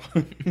 minutes to go.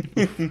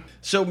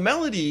 So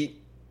Melody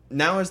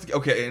now has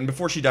okay, and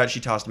before she died,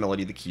 she tossed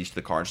Melody the keys to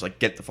the car and she's like,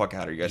 "Get the fuck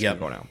out of here, you guys can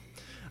go now."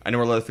 I know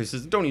where Leatherface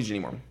says, "Don't need you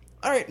anymore."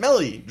 All right,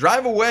 Melody,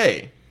 drive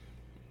away.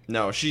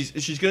 No, she's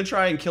gonna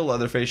try and kill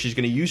Leatherface. She's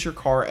gonna use her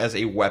car as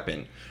a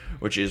weapon,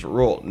 which is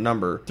rule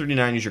number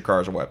 39: use your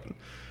car as a weapon.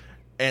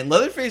 And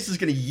Leatherface is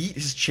going to yeet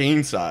his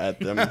chainsaw at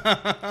them.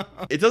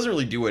 It doesn't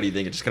really do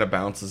anything. It just kind of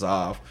bounces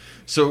off.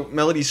 So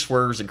Melody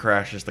swerves and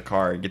crashes the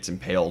car and gets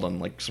impaled on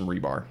like some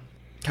rebar.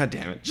 God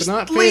damn it. Just But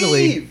not leave.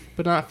 fatally.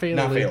 But not fatally.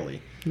 Not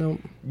fatally. Nope.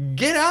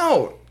 Get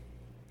out.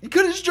 You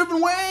could have just driven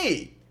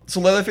away. So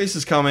Leatherface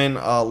is coming.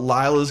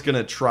 Lila's going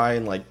to try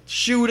and like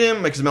shoot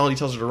him because Melody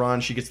tells her to run.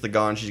 She gets the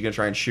gun. She's going to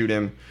try and shoot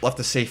him. Left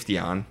the safety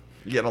on.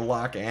 You get a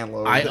lock and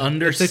load. I trope.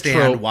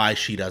 understand why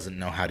she doesn't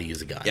know how to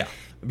use a gun. Yeah.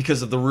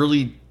 Because of the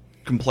really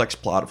complex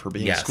plot of her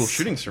being a school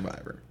shooting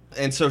survivor.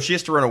 And so she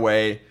has to run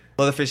away.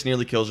 Leatherface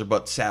nearly kills her,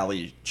 but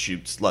Sally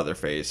shoots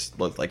Leatherface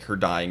with like her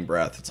dying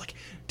breath. It's like,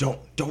 don't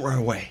run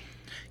away.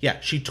 Yeah,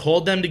 she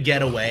told them to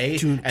get away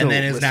and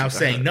then is now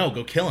saying, no,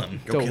 go kill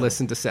him. Don't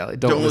listen to Sally.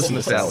 Don't listen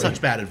to Sally.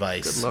 Such bad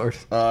advice. Lord.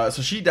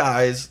 So she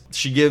dies.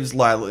 She gives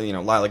Lila,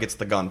 Lila gets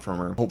the gun from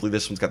her. Hopefully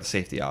this one's got the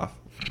safety off.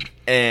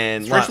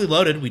 And Freshly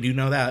loaded, we do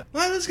know that.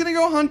 Lila's gonna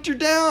go hunt her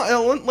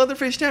down,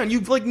 Leatherface down.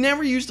 You've like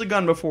never used a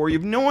gun before. You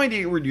have no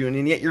idea what we're doing,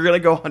 and yet you're gonna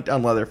go hunt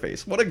down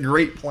Leatherface. What a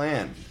great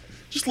plan!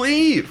 Just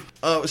leave.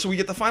 So we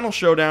get the final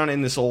showdown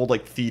in this old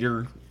like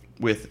theater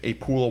with a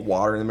pool of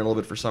water in the middle of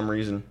it for some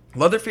reason.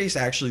 Leatherface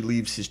actually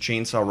leaves his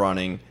chainsaw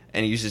running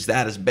and uses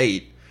that as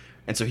bait,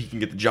 and so he can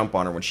get the jump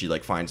on her when she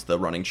like finds the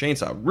running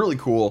chainsaw. Really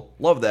cool.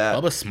 Love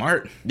that. Bubba's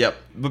smart. Yep.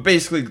 But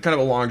basically, kind of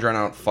a long drawn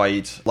out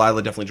fight.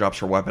 Lila definitely drops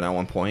her weapon at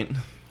one point.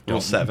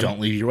 Don't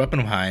leave your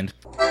weapon behind.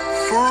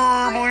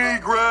 Firmly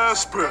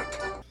grasp it.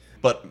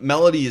 But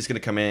Melody is going to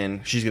come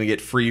in. She's going to get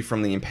free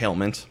from the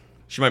impalement.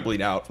 She might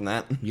bleed out from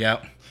that.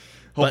 Yep.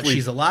 But Hopefully-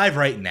 she's alive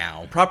right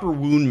now. Proper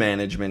wound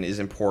management is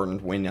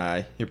important when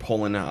you're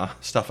pulling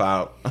stuff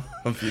out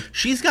of you.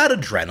 She's got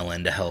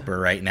adrenaline to help her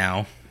right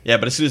now. Yeah,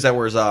 but as soon as that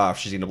wears off,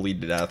 she's going to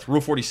bleed to death.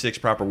 Rule 46,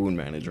 proper wound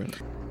management.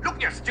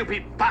 Look, you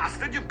stupid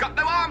bastard, you've got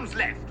no arms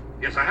left.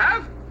 Yes, I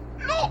have.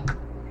 Look,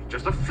 it's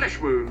just a flesh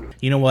wound.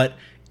 You know what?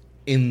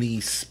 In the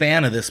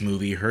span of this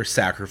movie, her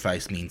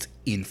sacrifice means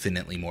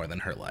infinitely more than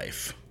her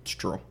life. It's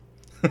true.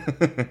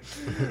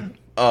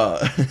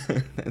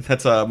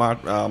 That's a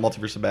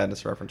Multiverse of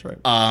Madness reference, right?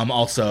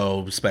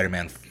 Also,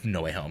 Spider-Man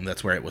No Way Home.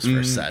 That's where it was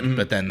first said,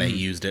 but then they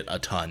used it a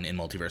ton in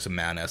Multiverse of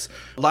Madness.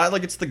 Lila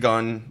gets the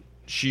gun.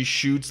 She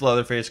shoots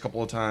Leatherface a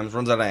couple of times,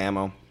 runs out of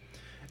ammo.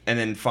 And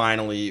then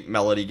finally,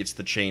 Melody gets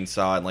the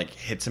chainsaw and, like,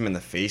 hits him in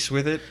the face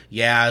with it.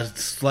 Yeah,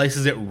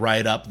 slices it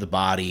right up the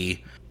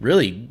body.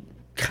 Really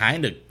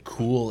kind of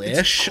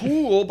cool-ish. It's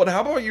cool, but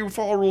how about you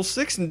follow Rule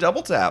 6 and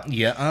double tap?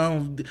 Yeah,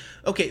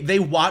 okay, they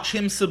watch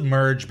him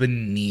submerge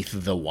beneath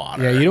the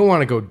water. Yeah, you don't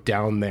want to go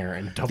down there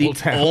and double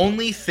tap. The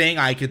only thing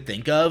I could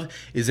think of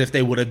is if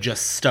they would have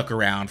just stuck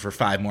around for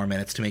 5 more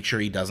minutes to make sure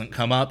he doesn't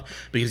come up,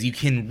 because you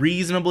can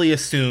reasonably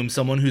assume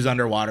someone who's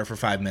underwater for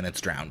 5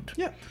 minutes drowned.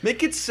 Yeah,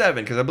 make it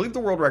 7, because I believe the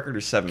world record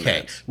is 7 Okay,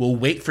 minutes. we'll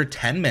wait for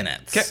 10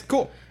 minutes. Okay,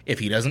 cool. If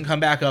he doesn't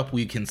come back up,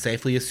 we can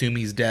safely assume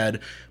he's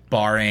dead,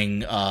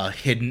 barring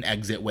hidden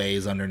exit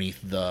ways underneath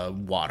the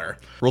water.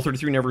 Rule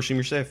 33, never assume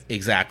you're safe.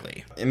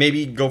 Exactly. And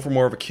maybe go for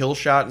more of a kill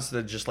shot instead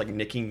of just, like,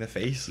 nicking the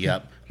face.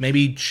 Yep.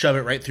 Maybe shove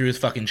it right through his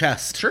fucking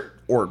chest. Sure.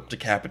 Or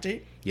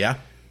decapitate. Yeah.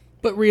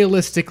 But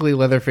realistically,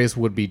 Leatherface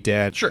would be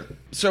dead. Sure.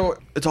 So,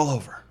 it's all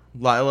over.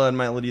 Lila and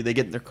Melody, they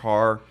get in their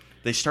car.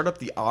 They start up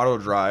the auto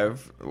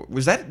drive.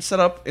 Was that set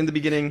up in the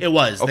beginning? It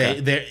was. Okay.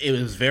 It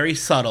was very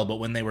subtle, but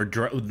when they were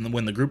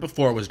when the group of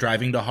 4 was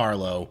driving to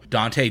Harlow,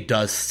 Dante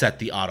does set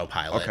the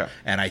autopilot. Okay.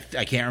 And I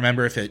can't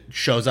remember if it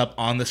shows up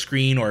on the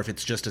screen or if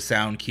it's just a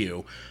sound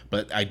cue,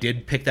 but I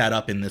did pick that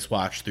up in this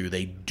watch through.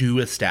 They do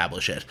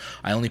establish it.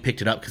 I only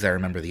picked it up because I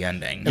remember the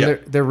ending. And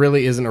there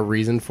really isn't a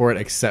reason for it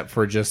except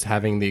for just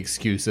having the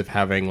excuse of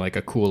having like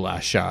a cool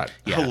last shot.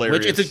 Yeah,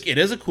 Hilarious. which it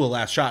is a cool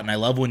last shot, and I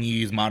love when you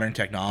use modern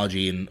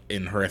technology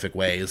in horrific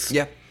ways.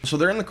 Yeah. So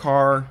they're in the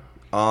car.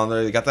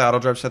 They got the auto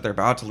drive set. They're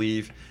about to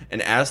leave.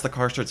 And as the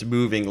car starts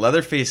moving,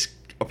 Leatherface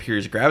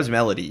appears, grabs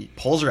Melody,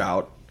 pulls her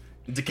out,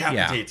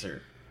 decapitates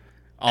her.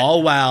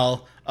 All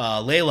while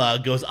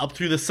Layla goes up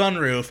through the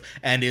sunroof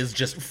and is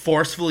just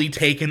forcefully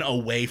taken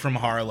away from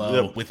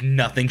Harlow with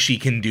nothing she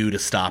can do to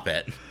stop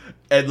it.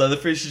 And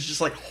Leatherface is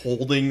just, like,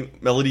 holding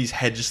Melody's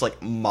head, just, like,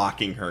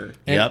 mocking her.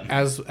 And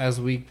Yep. as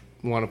we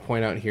want to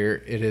point out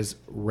here, it is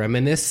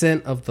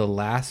reminiscent of the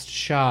last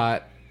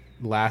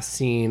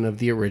scene of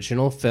the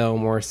original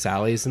film where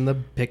Sally's in the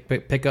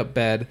pickup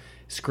bed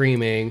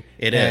screaming.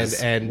 It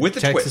is. And With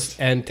a twist.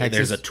 And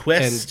Texas, There's a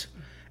twist,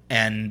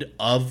 and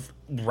of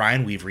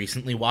Ryan, we've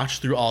recently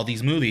watched through all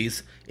these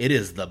movies. It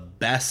is the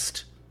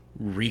best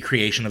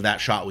recreation of that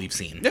shot we've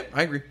seen. Yeah,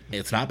 I agree.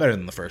 It's not better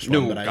than the first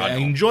No, one, but God, I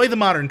no. enjoy the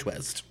modern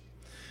twist.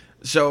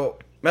 So,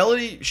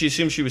 Melody, she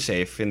assumes she was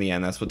safe in the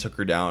end. That's what took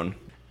her down.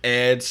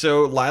 And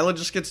so Lila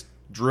just gets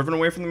driven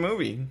away from the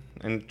movie.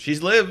 And she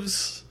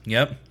lives.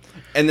 Yep.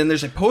 And then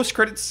there's a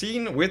post-credit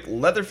scene with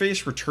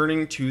Leatherface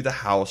returning to the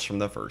house from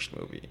the first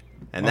movie.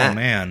 And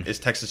that is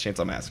Texas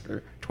Chainsaw Massacre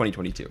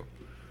 2022.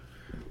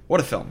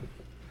 What a film.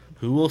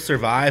 Who will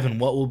survive and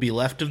what will be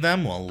left of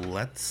them? Well,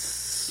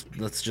 let's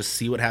just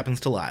see what happens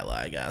to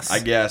Lila, I guess. I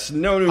guess.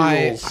 No new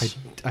rules.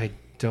 I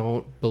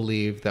don't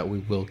believe that we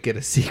will get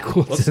a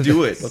sequel. Let's to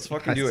do this. it. Let's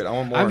fucking do it. I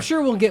want more. I'm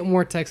sure we'll get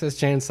more Texas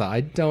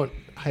Chainsaw.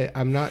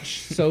 I'm not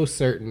so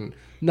certain.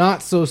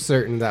 Not so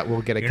certain that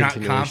we'll get a You're not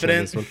continuation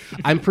confident? of this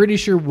one. I'm pretty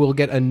sure we'll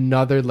get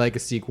another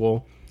Legacy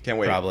sequel. Can't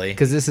wait. Probably.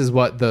 Because this is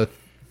what, the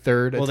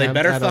third Well, attempt they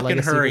better at a fucking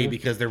Legacy hurry sequel?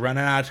 because they're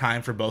running out of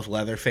time for both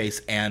Leatherface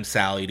and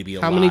Sally to be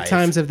alive. How many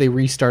times have they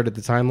restarted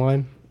the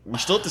timeline? We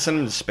still have to send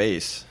him to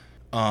space.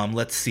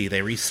 Let's see.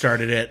 They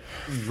restarted it.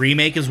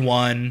 Remake is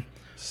 1.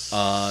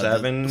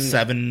 Seven. First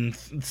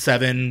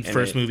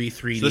eight. movie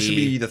 3D. So this should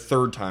be the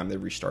third time they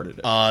restarted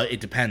it. It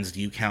depends.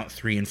 Do you count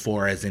 3 and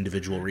 4 as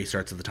individual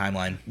restarts of the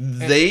timeline?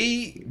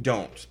 They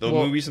don't. The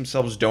Well, movies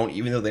themselves don't,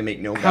 even though they make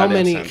no How goddamn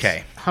many? sense.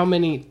 Okay. How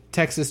many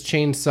Texas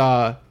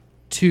Chainsaw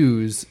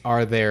 2s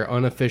are there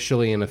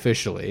unofficially and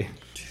officially?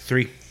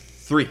 3.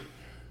 3.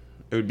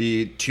 It would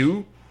be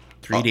 2.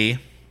 3D.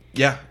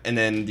 Yeah, and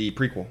then the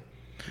prequel.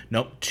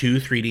 Nope. 2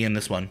 3D in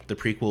this one. The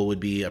prequel would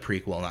be a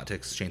prequel, not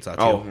Texas Chainsaw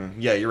 2. Oh,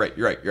 yeah, you're right.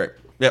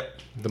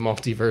 Yep. The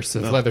multiverse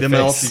of The Leatherface.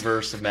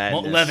 multiverse of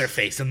madness.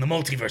 Leatherface and the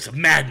multiverse of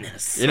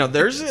madness. You know,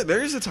 there's a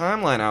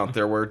timeline out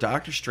there where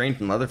Doctor Strange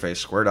and Leatherface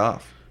squared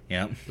off.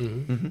 Yeah.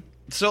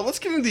 So let's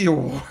get into the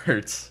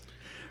awards.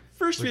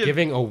 First, we We're have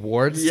giving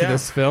awards to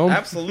this film.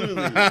 Absolutely.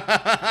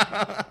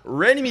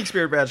 Randy Meek's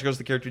Spirit Badge goes to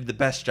the character who did the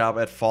best job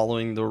at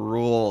following the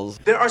rules.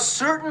 There are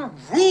certain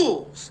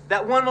rules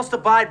that one must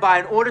abide by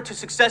in order to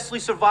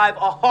successfully survive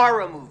a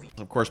horror movie.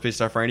 Of course,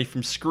 based off Randy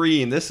from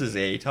Scream. This is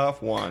a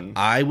tough one.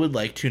 I would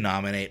like to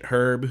nominate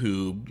Herb,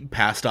 who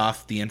passed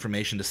off the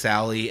information to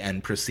Sally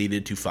and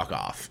proceeded to fuck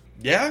off.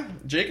 Yeah,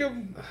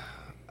 Jacob?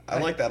 I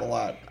like that a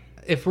lot.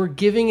 If we're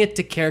giving it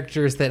to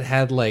characters that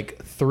had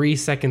like 3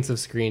 seconds of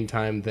screen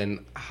time,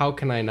 then how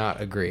can I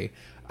not agree?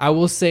 I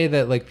will say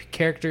that like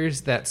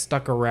characters that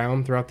stuck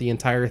around throughout the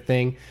entire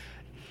thing,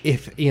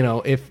 if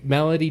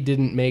Melody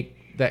didn't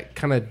make that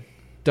kind of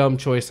dumb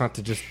choice not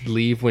to just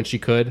leave when she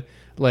could,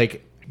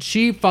 like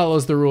she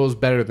follows the rules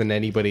better than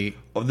anybody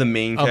Of the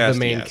main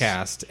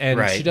cast, and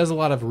Right. she does a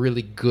lot of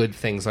really good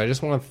things. So I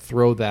just want to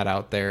throw that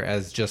out there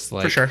as just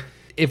like For sure.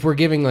 if we're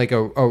giving like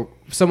a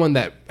someone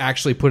that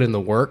actually put in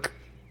the work,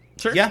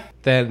 Sure. Yeah.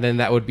 then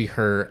that would be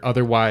her.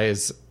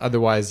 Otherwise,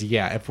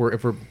 yeah. If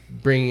we're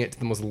bringing it to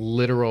the most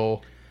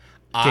literal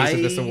case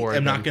of this award,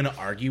 am not going to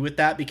argue with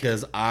that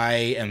because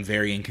I am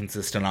very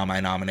inconsistent on my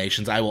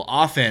nominations. I will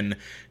often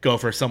go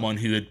for someone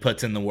who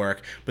puts in the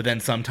work, but then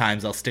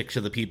sometimes I'll stick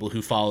to the people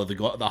who follow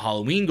the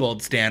Halloween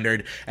gold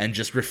standard and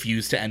just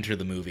refuse to enter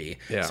the movie.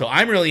 Yeah. So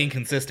I'm really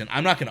inconsistent.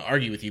 I'm not going to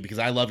argue with you because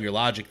I love your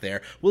logic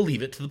there. We'll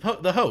leave it to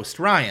the host,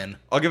 Ryan.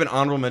 I'll give an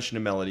honorable mention to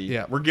Melody.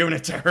 Yeah. We're giving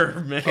it to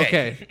her, man.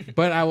 Okay,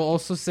 but I will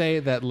also say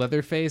that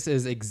Leatherface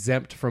is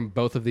exempt from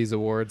both of these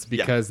awards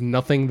because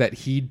nothing that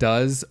he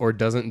does or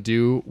doesn't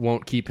do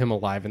won't keep him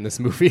alive in this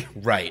movie.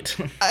 Right.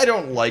 I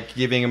don't like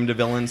giving them to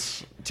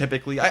villains,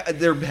 typically.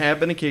 There have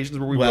been occasions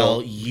where we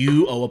will.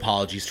 You owe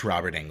apologies to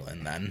Robert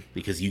Englund then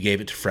because you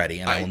gave it to Freddie,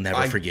 and I will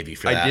never forgive you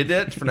for that. I did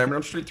that for Nightmare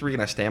on Elm Street 3,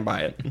 and I stand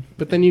by it.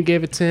 But then you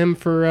gave it to him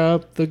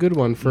for the good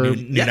one for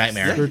New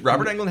Nightmare. Yeah,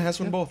 Robert Englund has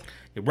one both.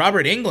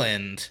 Robert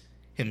Englund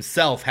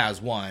himself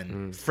has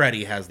one.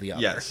 Freddie has the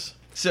other. Yes.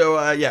 So,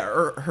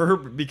 her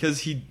because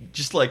he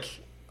just,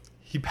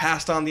 he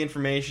passed on the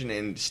information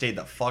and stayed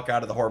the fuck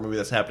out of the horror movie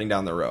that's happening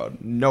down the road.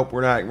 Nope,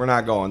 we're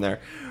not going there.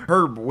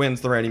 Herb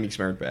wins the Randy Meeks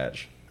Merit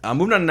Badge.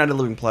 Moving on to Night of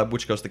the Living Pleb,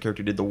 which goes to the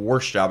character who did the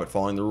worst job at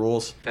following the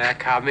rules. They're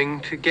coming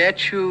to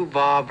get you,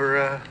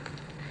 Barbara.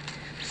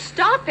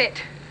 Stop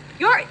it!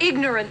 You're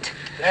ignorant.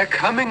 They're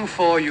coming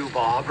for you,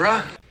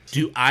 Barbara.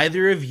 Do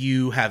either of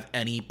you have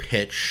any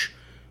pitch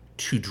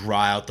to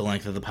draw out the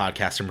length of the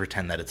podcast and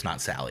pretend that it's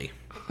not Sally?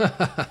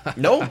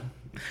 No.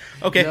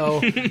 Okay.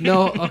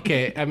 No,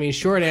 okay. I mean,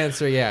 short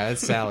answer, yeah,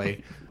 it's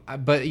Sally.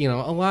 But, a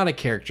lot of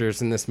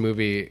characters in this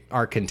movie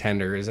are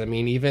contenders. I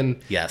mean, even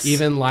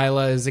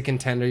Lila is a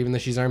contender, even though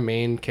she's our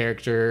main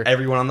character.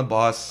 Everyone on the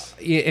bus.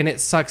 And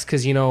it sucks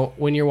because,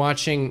 when you're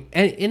watching...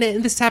 And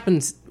this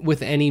happens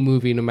with any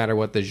movie, no matter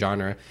what the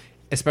genre,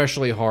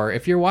 especially horror.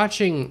 If you're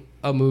watching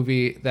a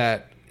movie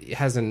that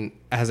has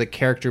a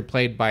character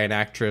played by an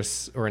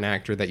actress or an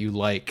actor that you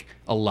like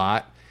a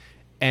lot,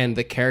 and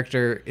the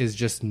character is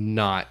just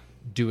not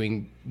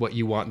doing what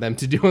you want them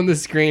to do on the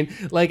screen.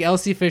 Like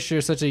Elsie Fisher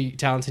is such a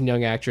talented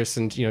young actress,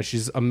 and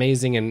she's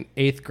amazing in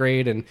 8th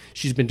grade, and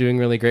she's been doing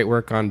really great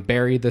work on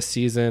Barry this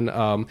season.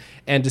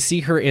 And to see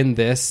her in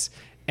this,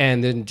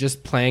 and then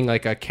just playing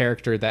like a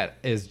character that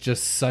is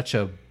just such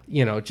a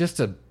just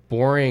a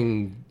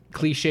boring,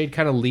 cliched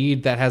kind of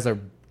lead that has a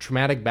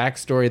traumatic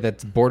backstory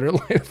that's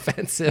borderline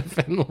offensive,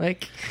 and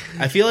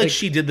I feel like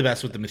she did the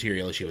best with the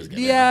material she was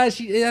given. Yeah,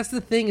 that's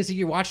the thing is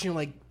you're watching, you're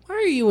like, why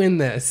are you in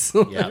this?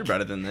 Yeah, you're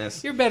better than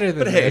this. You're better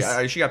than but this.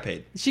 Hey, she got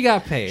paid. She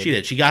got paid. She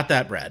did. She got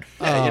that bread.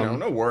 Yeah,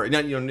 no worry.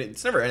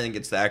 It's never anything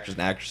against the actors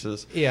and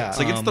actresses. Yeah. It's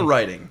it's the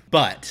writing.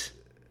 But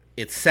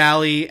it's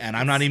Sally, and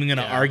I'm not even going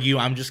to argue.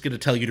 I'm just going to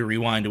tell you to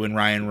rewind to when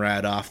Ryan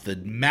read off the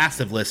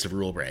massive list of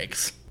rule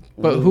breaks.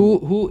 But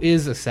who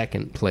is a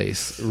second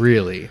place,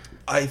 really?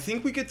 I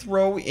think we could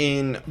throw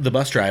in the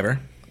bus driver.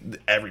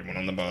 Everyone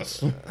on the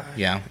bus.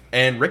 Yeah.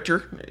 And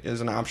Richter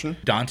is an option.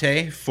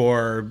 Dante,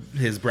 for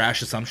his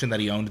brash assumption that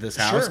he owned this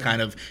house,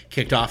 kind of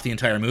kicked off the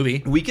entire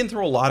movie. We can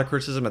throw a lot of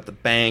criticism at the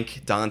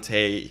bank,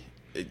 Dante.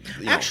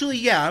 Actually,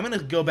 yeah, I'm going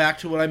to go back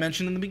to what I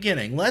mentioned in the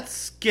beginning.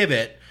 Let's give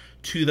it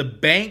to the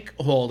bank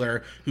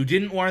holder who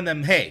didn't warn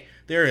them, hey,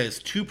 there is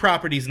 2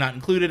 properties not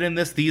included in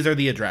this. These are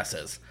the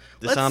addresses.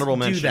 Dishonorable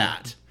mention. Do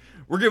that.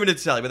 We're giving it to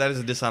Sally, but that is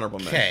a dishonorable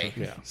mention. Okay.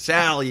 Yeah.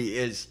 Sally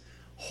is,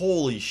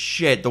 holy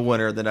shit, the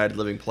winner of the Night of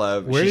the Living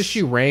Pleb. Where does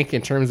she rank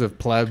in terms of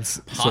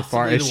plebs so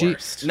far? Possibly Is the she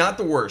worst. Not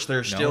the worst.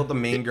 They're still the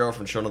main girl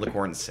from Children of the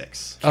Corn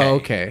 6. Oh,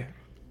 okay.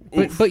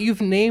 But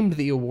you've named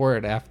the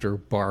award after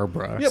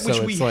Barbara. Yeah, which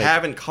so we it's like,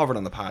 haven't covered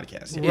on the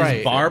podcast.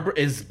 Right.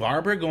 Is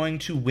Barbara going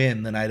to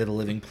win the Night of the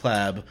Living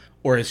Pleb,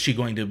 or is she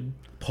going to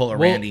pull a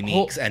Randy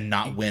Meeks and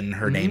not win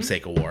her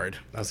namesake award?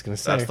 I was going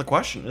to say. That's the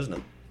question, isn't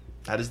it?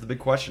 That is the big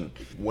question.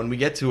 When we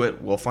get to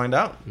it, we'll find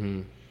out.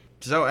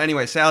 So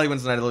anyway, Sally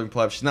wins the Night of the Living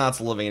Pleb. She's not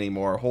living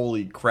anymore.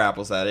 Holy crap,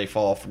 was that a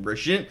fall from grace.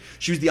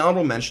 She was the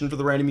honorable mention for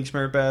the Randy Meeks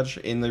Merit Badge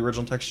in the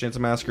original Texas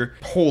Chainsaw Massacre.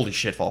 Holy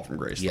shit, fall from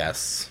grace.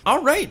 Yes.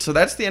 All right, so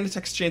that's the end of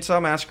Texas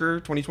Chainsaw Massacre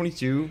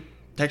 2022.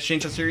 Texas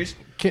Chainsaw series.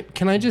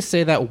 Can I just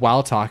say that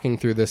while talking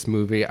through this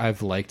movie,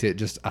 I've liked it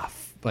just a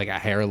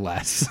hair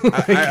less.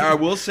 I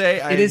will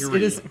say I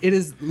agree. It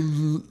is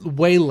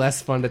way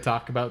less fun to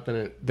talk about than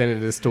it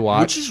is to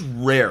watch. Which is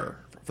rare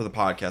for the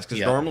podcast, because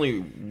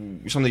normally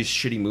some of these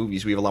shitty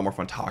movies we have a lot more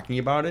fun talking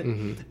about it.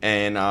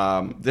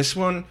 And this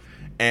one,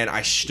 and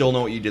I still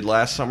Know What You Did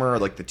Last Summer are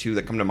like the 2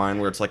 that come to mind,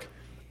 where it's like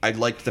I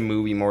liked the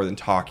movie more than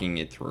talking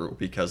it through,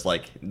 because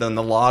then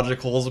the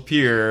logicals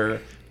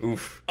appear.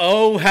 Oof.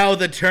 Oh, how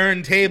the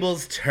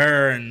turntables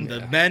turn.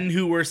 The men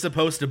who were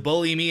supposed to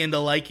bully me into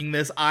liking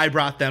this, I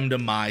brought them to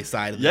my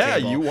side of the table.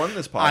 Yeah, you won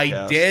this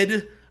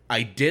podcast.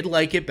 I did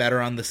like it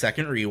better on the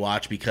second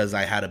rewatch because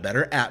I had a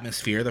better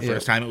atmosphere. The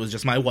first time it was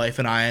just my wife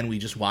and I, and we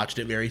just watched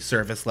it very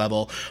surface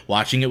level.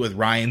 Watching it with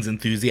Ryan's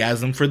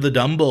enthusiasm for the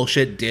dumb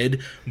bullshit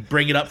did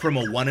bring it up from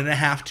a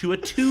 1.5 to a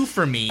 2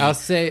 for me. I'll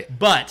say,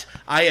 but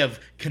I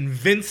have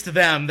convinced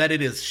them that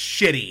it is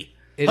shitty.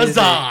 It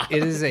Huzzah!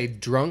 It is a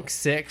drunk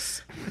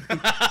 6.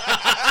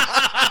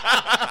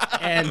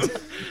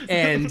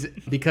 and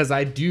because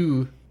I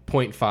do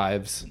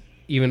 0.5s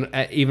even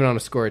on a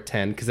score of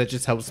 10, because that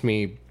just helps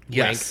me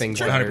rank things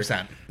 100%.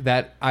 better,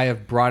 that I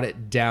have brought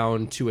it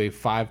down to a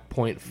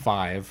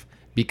 5.5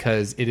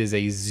 because it is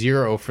a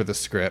 0 for the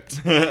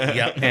script.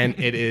 Yep. And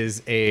it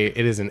is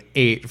an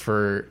 8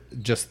 for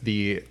just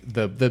the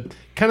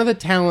kind of the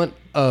talent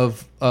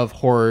of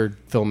horror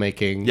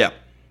filmmaking. Yeah.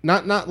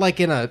 Not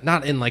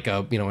in like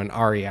a an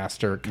Ari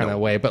Aster kind of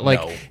way, but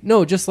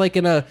just like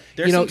in a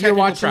There's some you're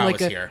watching technical like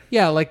prowess a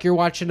here. like you're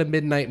watching a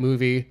midnight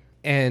movie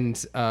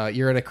and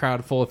you're in a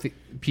crowd full of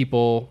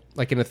people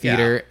like in a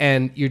theater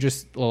and you're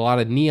just a lot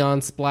of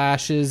neon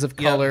splashes of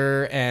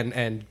color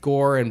and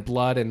gore and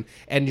blood and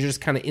you're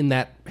just kind of in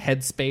that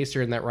headspace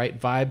or in that right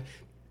vibe.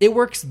 It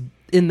works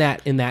in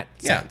that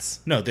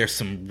sense. No, there's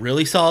some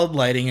really solid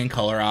lighting and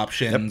color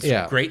options. Yep.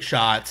 Yeah. Great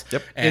shots.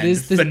 Yep. And It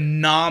is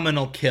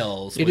phenomenal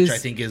kills, which is- I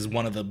think is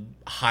one of the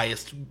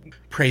highest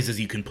praises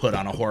you can put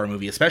on a horror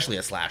movie, especially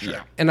a slasher.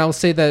 Yeah. And I'll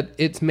say that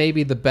it's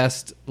maybe the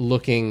best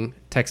looking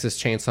Texas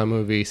Chainsaw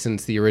movie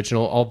since the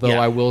original. Although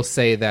I will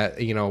say that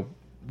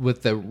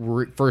with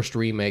the first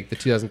remake, the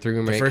 2003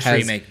 remake, first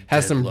remake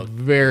has did some look-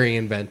 very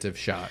inventive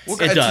shots. Well,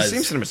 It it's does.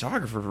 the same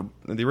cinematographer for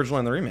the original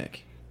and the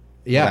remake.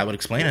 Yeah, That would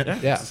explain it.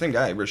 Yeah. It's the same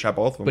guy. He shot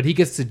both of them. but he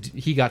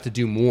got to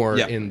do more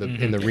Yeah. in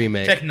the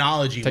remake.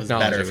 Technology was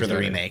better was for the better.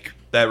 remake.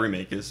 That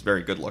remake is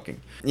very good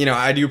looking.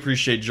 I do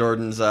appreciate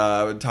Jordan's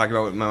talking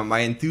about my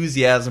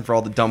enthusiasm for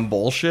all the dumb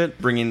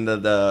bullshit, bringing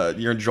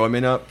your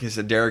enjoyment up. Because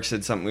Derek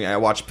said something. I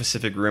watched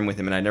Pacific Rim with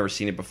him, and I'd never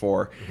seen it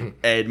before.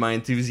 And my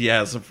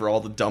enthusiasm for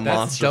all the dumb That's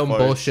monster dumb fights.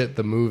 bullshit.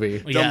 The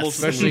movie, Yes.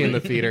 especially in the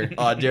theater.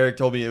 Derek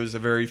told me it was a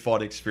very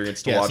fun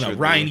experience to Yes, watch. no, with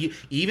Ryan, me.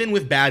 even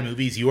with bad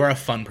movies, you are a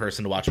fun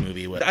person to watch a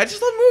movie with. I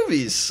just love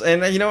movies,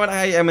 and you know what?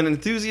 I am an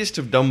enthusiast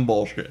of dumb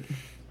bullshit.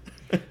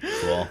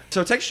 Cool.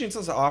 So Texas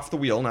Chainsaw's off the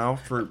wheel now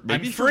for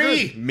maybe I'm for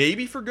free. good.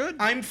 Maybe for good.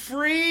 I'm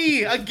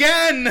free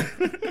again.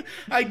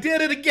 I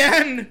did it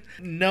again.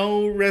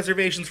 No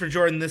reservations for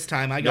Jordan this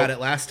time. I got Nope.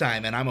 it last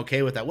time, and I'm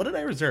okay with that. What did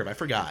I reserve? I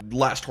forgot.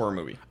 Last horror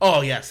movie.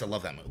 Oh yes, I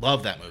love that movie.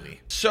 Love that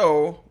movie.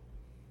 So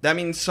that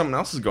means something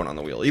else is going on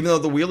the wheel. Even though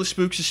the Wheel of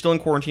Spooks is still in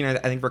quarantine, I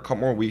think for a couple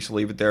more weeks we'll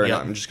leave it there. Yep.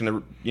 And I'm just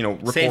gonna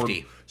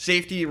record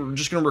Safety. We're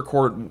just gonna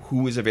record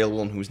who is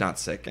available and who's not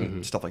sick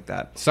and stuff like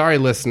that. Sorry,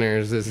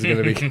 listeners, this is going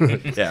to be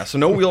good. Yeah. So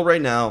no wheel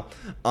right now.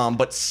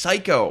 But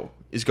Psycho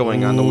is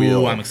going on the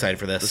wheel. Ooh, I'm excited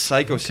for this. The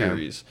Psycho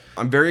series.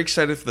 I'm very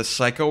excited for the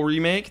Psycho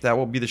remake. That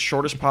will be the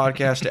shortest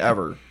podcast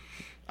ever.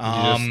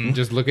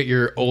 Just look at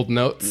your old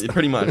notes.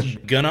 Pretty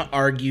much. Gonna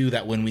argue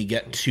that when we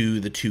get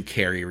to the two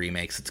Carrie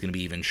remakes, it's gonna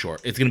be even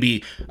short. It's gonna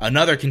be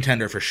another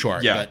contender for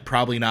short, Yeah. but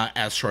probably not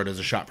as short as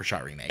a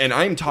shot-for-shot remake. And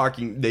I'm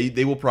talking,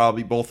 they will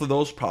probably, both of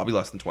those, probably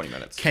less than 20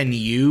 minutes. Can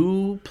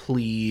you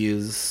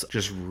please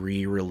just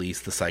re-release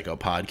the Psycho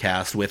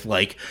podcast with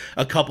like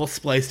a couple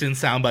spliced in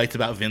sound bites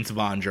about Vince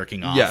Vaughn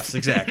jerking off? Yes,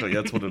 exactly.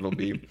 That's what it'll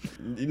be.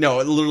 No,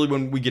 literally,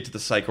 when we get to the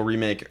Psycho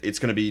remake, it's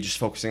going to be just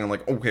focusing on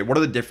like, okay, what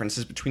are the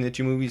differences between the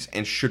two movies,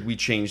 and should we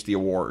change the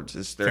awards?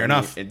 Is there Fair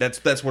enough.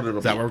 That's what it'll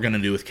Is that be. what we're gonna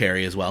do with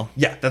Carrie as well?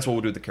 Yeah, that's what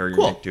we'll do with the Carrie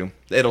Cool. remake too.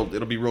 It'll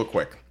be real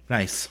quick.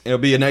 Nice. It'll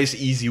be a nice,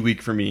 easy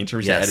week for me in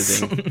terms Yes.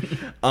 of editing.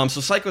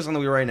 So Psycho's on the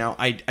wheel right now.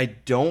 I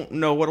don't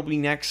know what'll be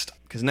next,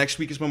 because next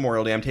week is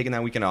Memorial Day. I'm taking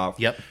that weekend off.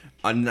 Yep.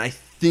 And I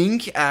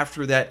think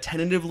after that,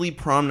 tentatively,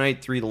 Prom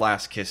Night 3, The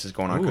Last Kiss is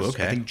going on, Ooh, because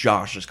okay. I think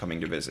Josh is coming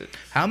to visit.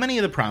 How many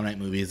of the prom night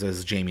movies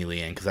is Jamie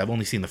Lee in? Because I've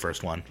only seen the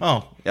first one.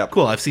 Oh, Yep.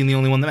 cool. I've seen the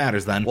only one that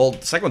matters then. Well,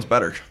 the second one's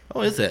better.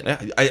 Oh, is it?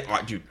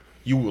 Yeah, dude,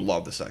 you will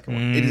love the second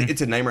one.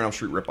 It's a Nightmare on Elm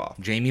Street ripoff.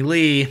 Jamie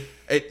Lee.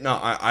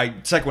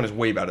 Second one is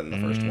way better than the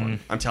first one.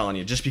 I'm telling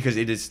you, just because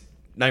it is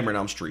Nightmare on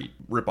Elm Street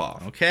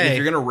ripoff. Okay. And if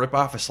you're gonna rip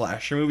off a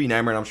slasher movie,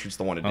 Nightmare on Elm Street's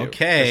the one to do.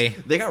 Okay.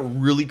 'Cause they got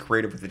really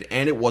creative with it,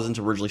 and it wasn't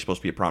originally supposed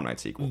to be a Prom Night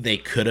sequel. They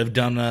could have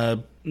done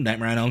a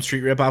Nightmare on Elm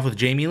Street ripoff with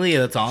Jamie Lee.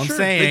 That's all Sure, I'm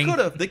saying.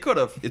 They could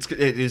have.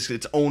 It is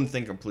its own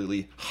thing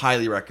completely.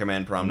 Highly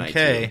recommend Prom Night 2.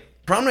 Okay.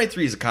 Prom Night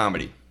 3 is a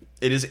comedy.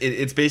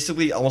 It's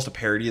basically almost a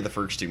parody of the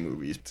first two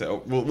movies.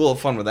 So we'll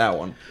have fun with that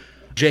one.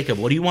 Jacob,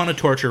 what do you want to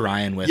torture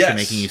Ryan with Yes. for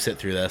making you sit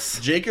through this?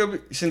 Jacob,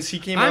 since he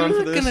came I'm on for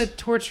not this, going to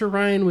torture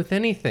Ryan with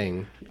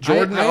anything.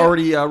 Jordan I-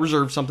 already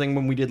reserved something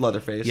when we did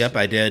Leatherface. Yep,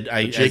 I did.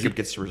 Jacob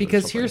gets to reserve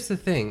Because something. here's the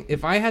thing: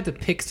 if I had to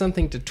pick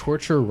something to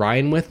torture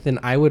Ryan with, then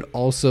I would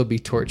also be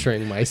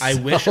torturing myself.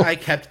 I wish I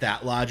kept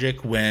that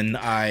logic when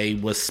I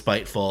was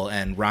spiteful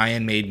and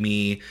Ryan made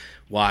me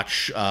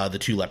watch the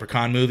two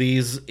Leprechaun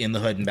movies, In the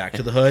Hood and Back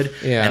to the Hood.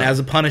 Yeah. And as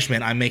a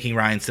punishment, I'm making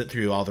Ryan sit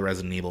through all the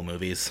Resident Evil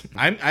movies.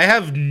 I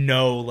have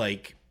no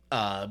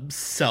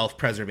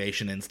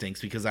self-preservation instincts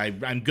because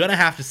I'm gonna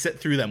have to sit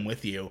through them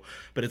with you,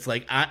 but it's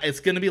like it's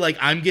gonna be like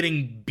I'm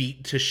getting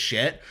beat to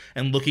shit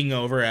and looking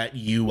over at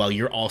you while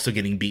you're also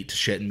getting beat to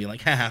shit and be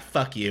like, haha,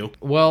 fuck you.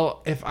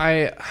 Well, if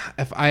I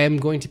am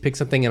going to pick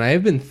something, and I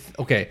have been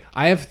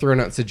I have thrown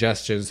out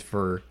suggestions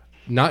for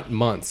not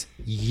months,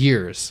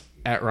 years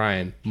at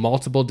Ryan,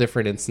 multiple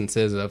different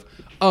instances of,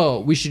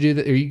 oh, we should do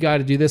that, or you got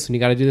to do this one, you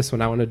got to do this one,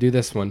 I want to do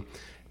this one.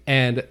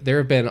 And there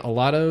have been a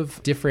lot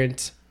of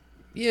different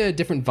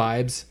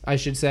vibes, I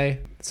should say.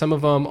 Some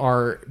of them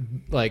are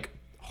like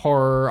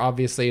horror,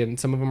 obviously, and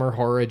some of them are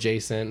horror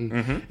adjacent.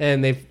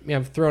 And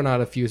they've thrown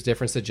out a few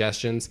different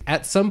suggestions.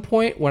 At some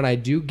point, when I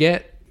do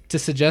get to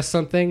suggest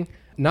something,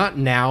 not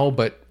now,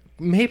 but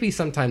maybe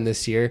sometime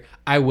this year,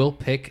 I will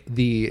pick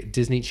the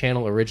Disney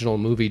Channel original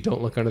movie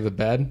Don't Look Under the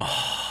Bed,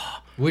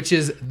 which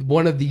is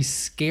one of the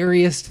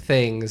scariest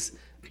things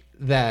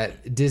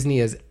that Disney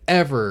has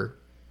ever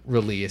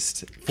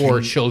released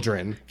for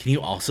children. Can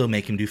you also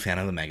make him do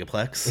Phantom of the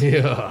Megaplex?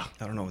 Yeah.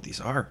 I don't know what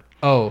these are.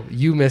 Oh,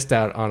 you missed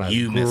out on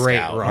a great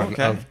run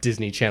of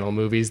Disney Channel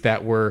movies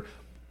that were,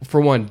 for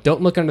one,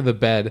 Don't Look Under the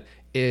Bed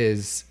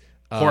is...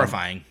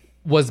 horrifying.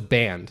 Was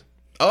banned.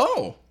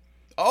 Oh,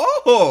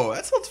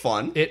 that sounds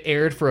fun. It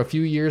aired for a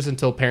few years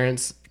until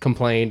parents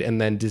complained,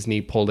 and then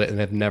Disney pulled it and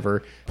have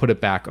never put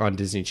it back on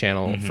Disney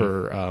Channel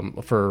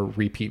for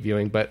repeat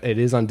viewing. But it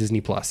is on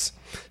Disney Plus.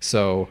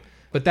 So,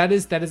 but that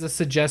is a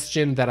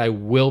suggestion that I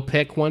will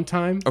pick one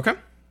time. Okay.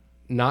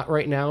 Not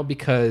right now,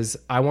 because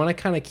I want to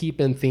kind of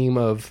keep in theme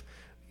of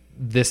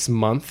this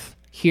month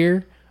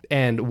here,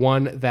 and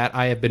one that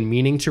I have been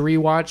meaning to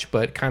rewatch,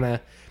 but kind of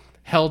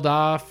held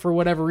off for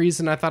whatever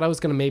reason. I thought I was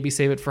going to maybe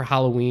save it for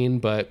Halloween,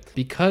 but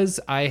because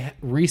I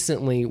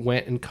recently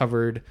went and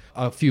covered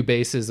a few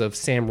bases of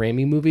Sam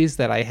Raimi movies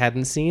that I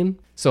hadn't seen.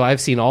 So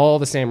I've seen all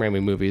the Sam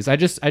Raimi movies.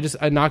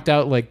 I knocked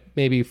out like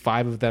maybe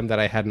 5 of them that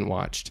I hadn't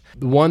watched.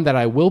 The one that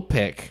I will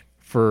pick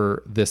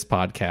for this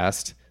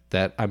podcast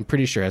that I'm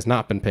pretty sure has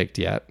not been picked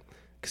yet,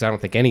 because I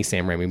don't think any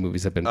Sam Raimi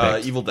movies have been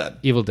picked. Evil Dead.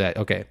 Evil Dead.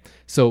 Okay.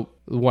 So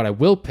what I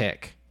will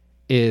pick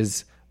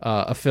is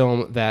a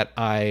film that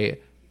I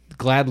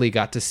gladly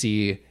got to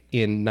see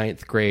in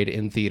 9th grade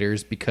in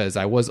theaters, because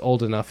I was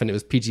old enough and it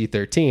was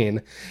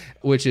PG-13,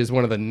 which is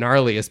one of the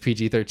gnarliest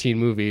PG-13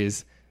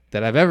 movies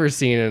that I've ever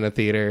seen in a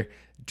theater.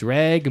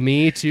 Drag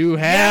Me to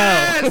Hell.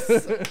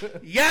 Yes!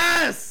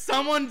 Yes!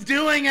 Someone's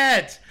doing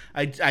it!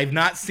 I've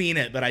not seen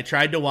it, but I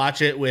tried to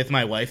watch it with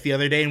my wife the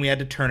other day, and we had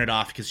to turn it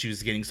off because she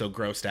was getting so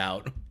grossed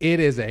out. It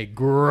is a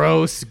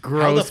gross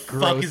How the fuck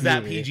gross is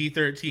that movie.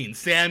 PG-13?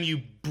 Sam,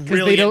 you brilliant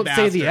Because they don't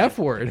bastard. say the F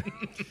word.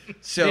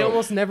 So They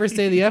almost never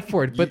say the F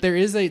word, but there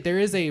is a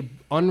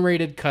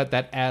unrated cut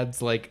that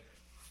adds like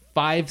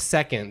 5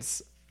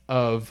 seconds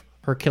of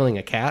her killing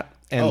a cat,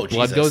 and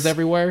blood Jesus. goes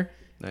everywhere.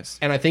 Nice.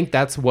 And I think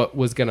that's what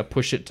was going to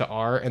push it to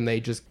R, and they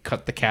just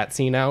cut the cat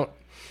scene out.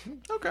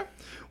 Okay.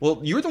 Well,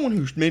 you're the one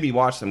who made me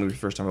watch that movie the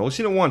first time. I've only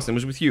seen it once, and it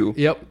was with you.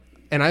 Yep.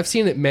 And I've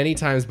seen it many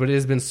times, but it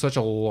has been such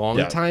a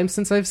long time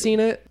since I've seen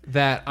it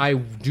that I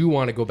do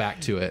want to go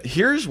back to it.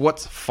 Here's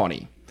what's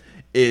funny.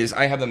 Is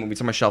I have that movie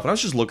on my shelf, and I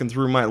was just looking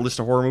through my list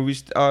of horror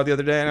movies the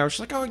other day, and I was just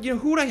like, oh,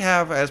 who would I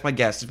have as my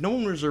guest? If no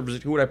one reserves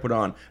it, who would I put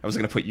on? I was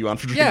going to put you on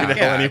for Drag Me to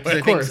Hell anyway.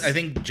 of course. I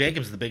think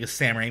Jacob's the biggest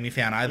Sam Raimi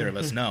fan either of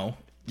us know.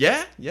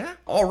 Yeah.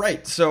 All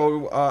right.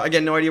 So,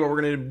 again, no idea what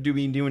we're going to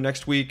be doing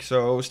next week,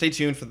 so stay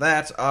tuned for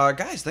that.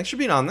 Guys, thanks for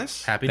being on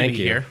this. Happy to Thank be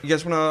you. here. You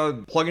guys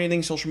want to plug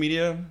anything, social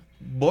media,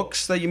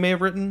 books that you may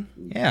have written?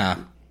 Yeah.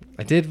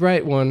 I did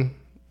write one.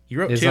 You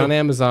wrote It's 2. on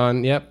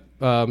Amazon. Yep.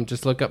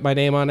 Just look up my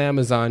name on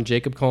Amazon,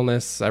 Jacob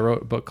Kolnis. I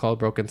wrote a book called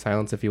Broken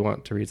Silence if you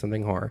want to read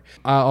something horror.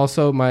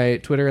 Also, my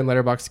Twitter and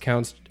Letterboxd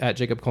accounts at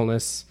Jacob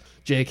Kolnis,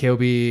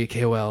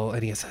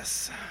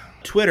 JKOBKOLNESS.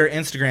 Twitter,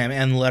 Instagram,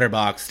 and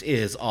Letterboxd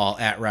is all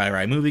at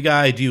Rai Movie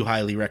Guy. I do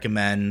highly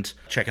recommend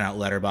checking out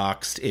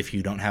Letterboxd if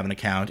you don't have an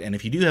account. And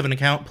if you do have an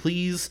account,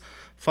 please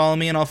follow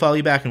me and I'll follow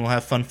you back and we'll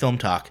have fun film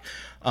talk.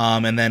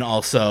 And then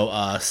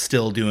also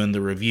still doing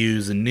the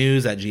reviews and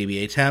news at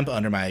GBA Temp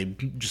under my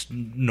just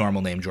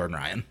normal name, Jordan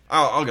Ryan.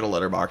 I'll get a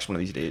letterbox one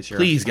of these days. Here.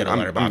 Please get a I'm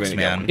letterbox, going to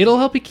man. get one. It'll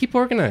help you keep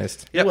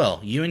organized. It will.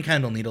 You and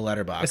Kendall need a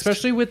letterbox.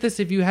 Especially with this,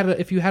 if you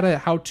had a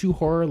how-to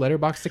horror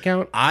Letterboxd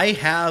account. I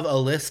have a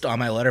list on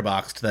my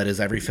Letterboxd that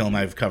is every film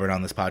I've covered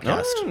on this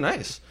podcast. Oh,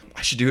 nice.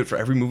 I should do it for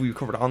every movie we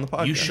covered on the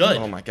podcast. You should.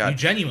 Oh, my God. You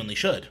genuinely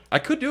should. I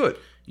could do it.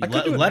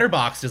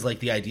 Letterboxd is like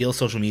the ideal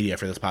social media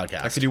for this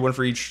podcast. I could do one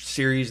for each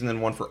series and then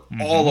one for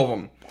all of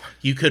them.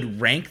 You could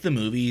rank the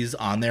movies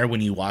on there when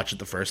you watch it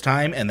the first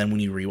time, and then when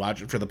you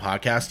rewatch it for the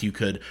podcast, you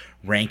could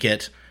rank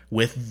it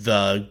with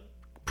the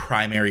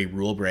primary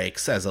rule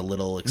breaks as a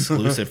little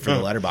exclusive for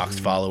the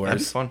Letterboxd followers. That'd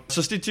be fun.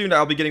 So stay tuned.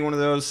 I'll be getting one of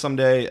those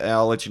someday.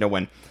 I'll let you know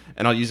when.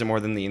 And I'll use it more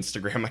than the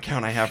Instagram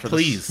account I have for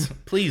this.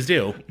 Please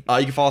do.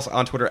 You can follow us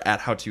on Twitter at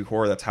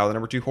How2Horror. That's how the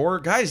number 2 horror.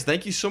 Guys,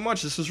 thank you so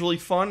much. This was really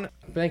fun.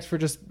 Thanks for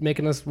just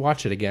making us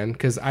watch it again,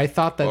 because I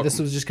thought that this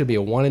was just going to be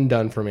a one and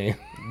done for me.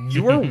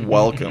 You are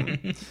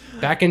welcome.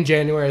 Back in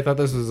January, I thought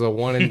this was a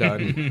one and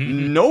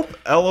done. Nope.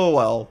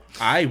 LOL.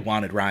 I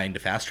wanted Ryan to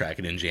fast track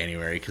it in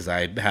January because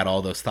I had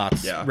all those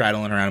thoughts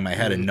rattling around in my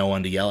head and no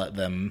one to yell at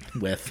them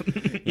with.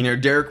 You know,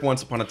 Derek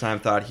once upon a time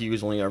thought he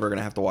was only ever going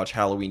to have to watch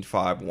Halloween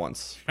 5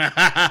 once.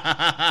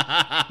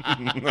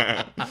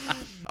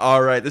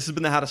 All right. This has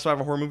been the How to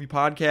Survive a Horror Movie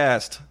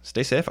podcast.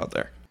 Stay safe out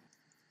there.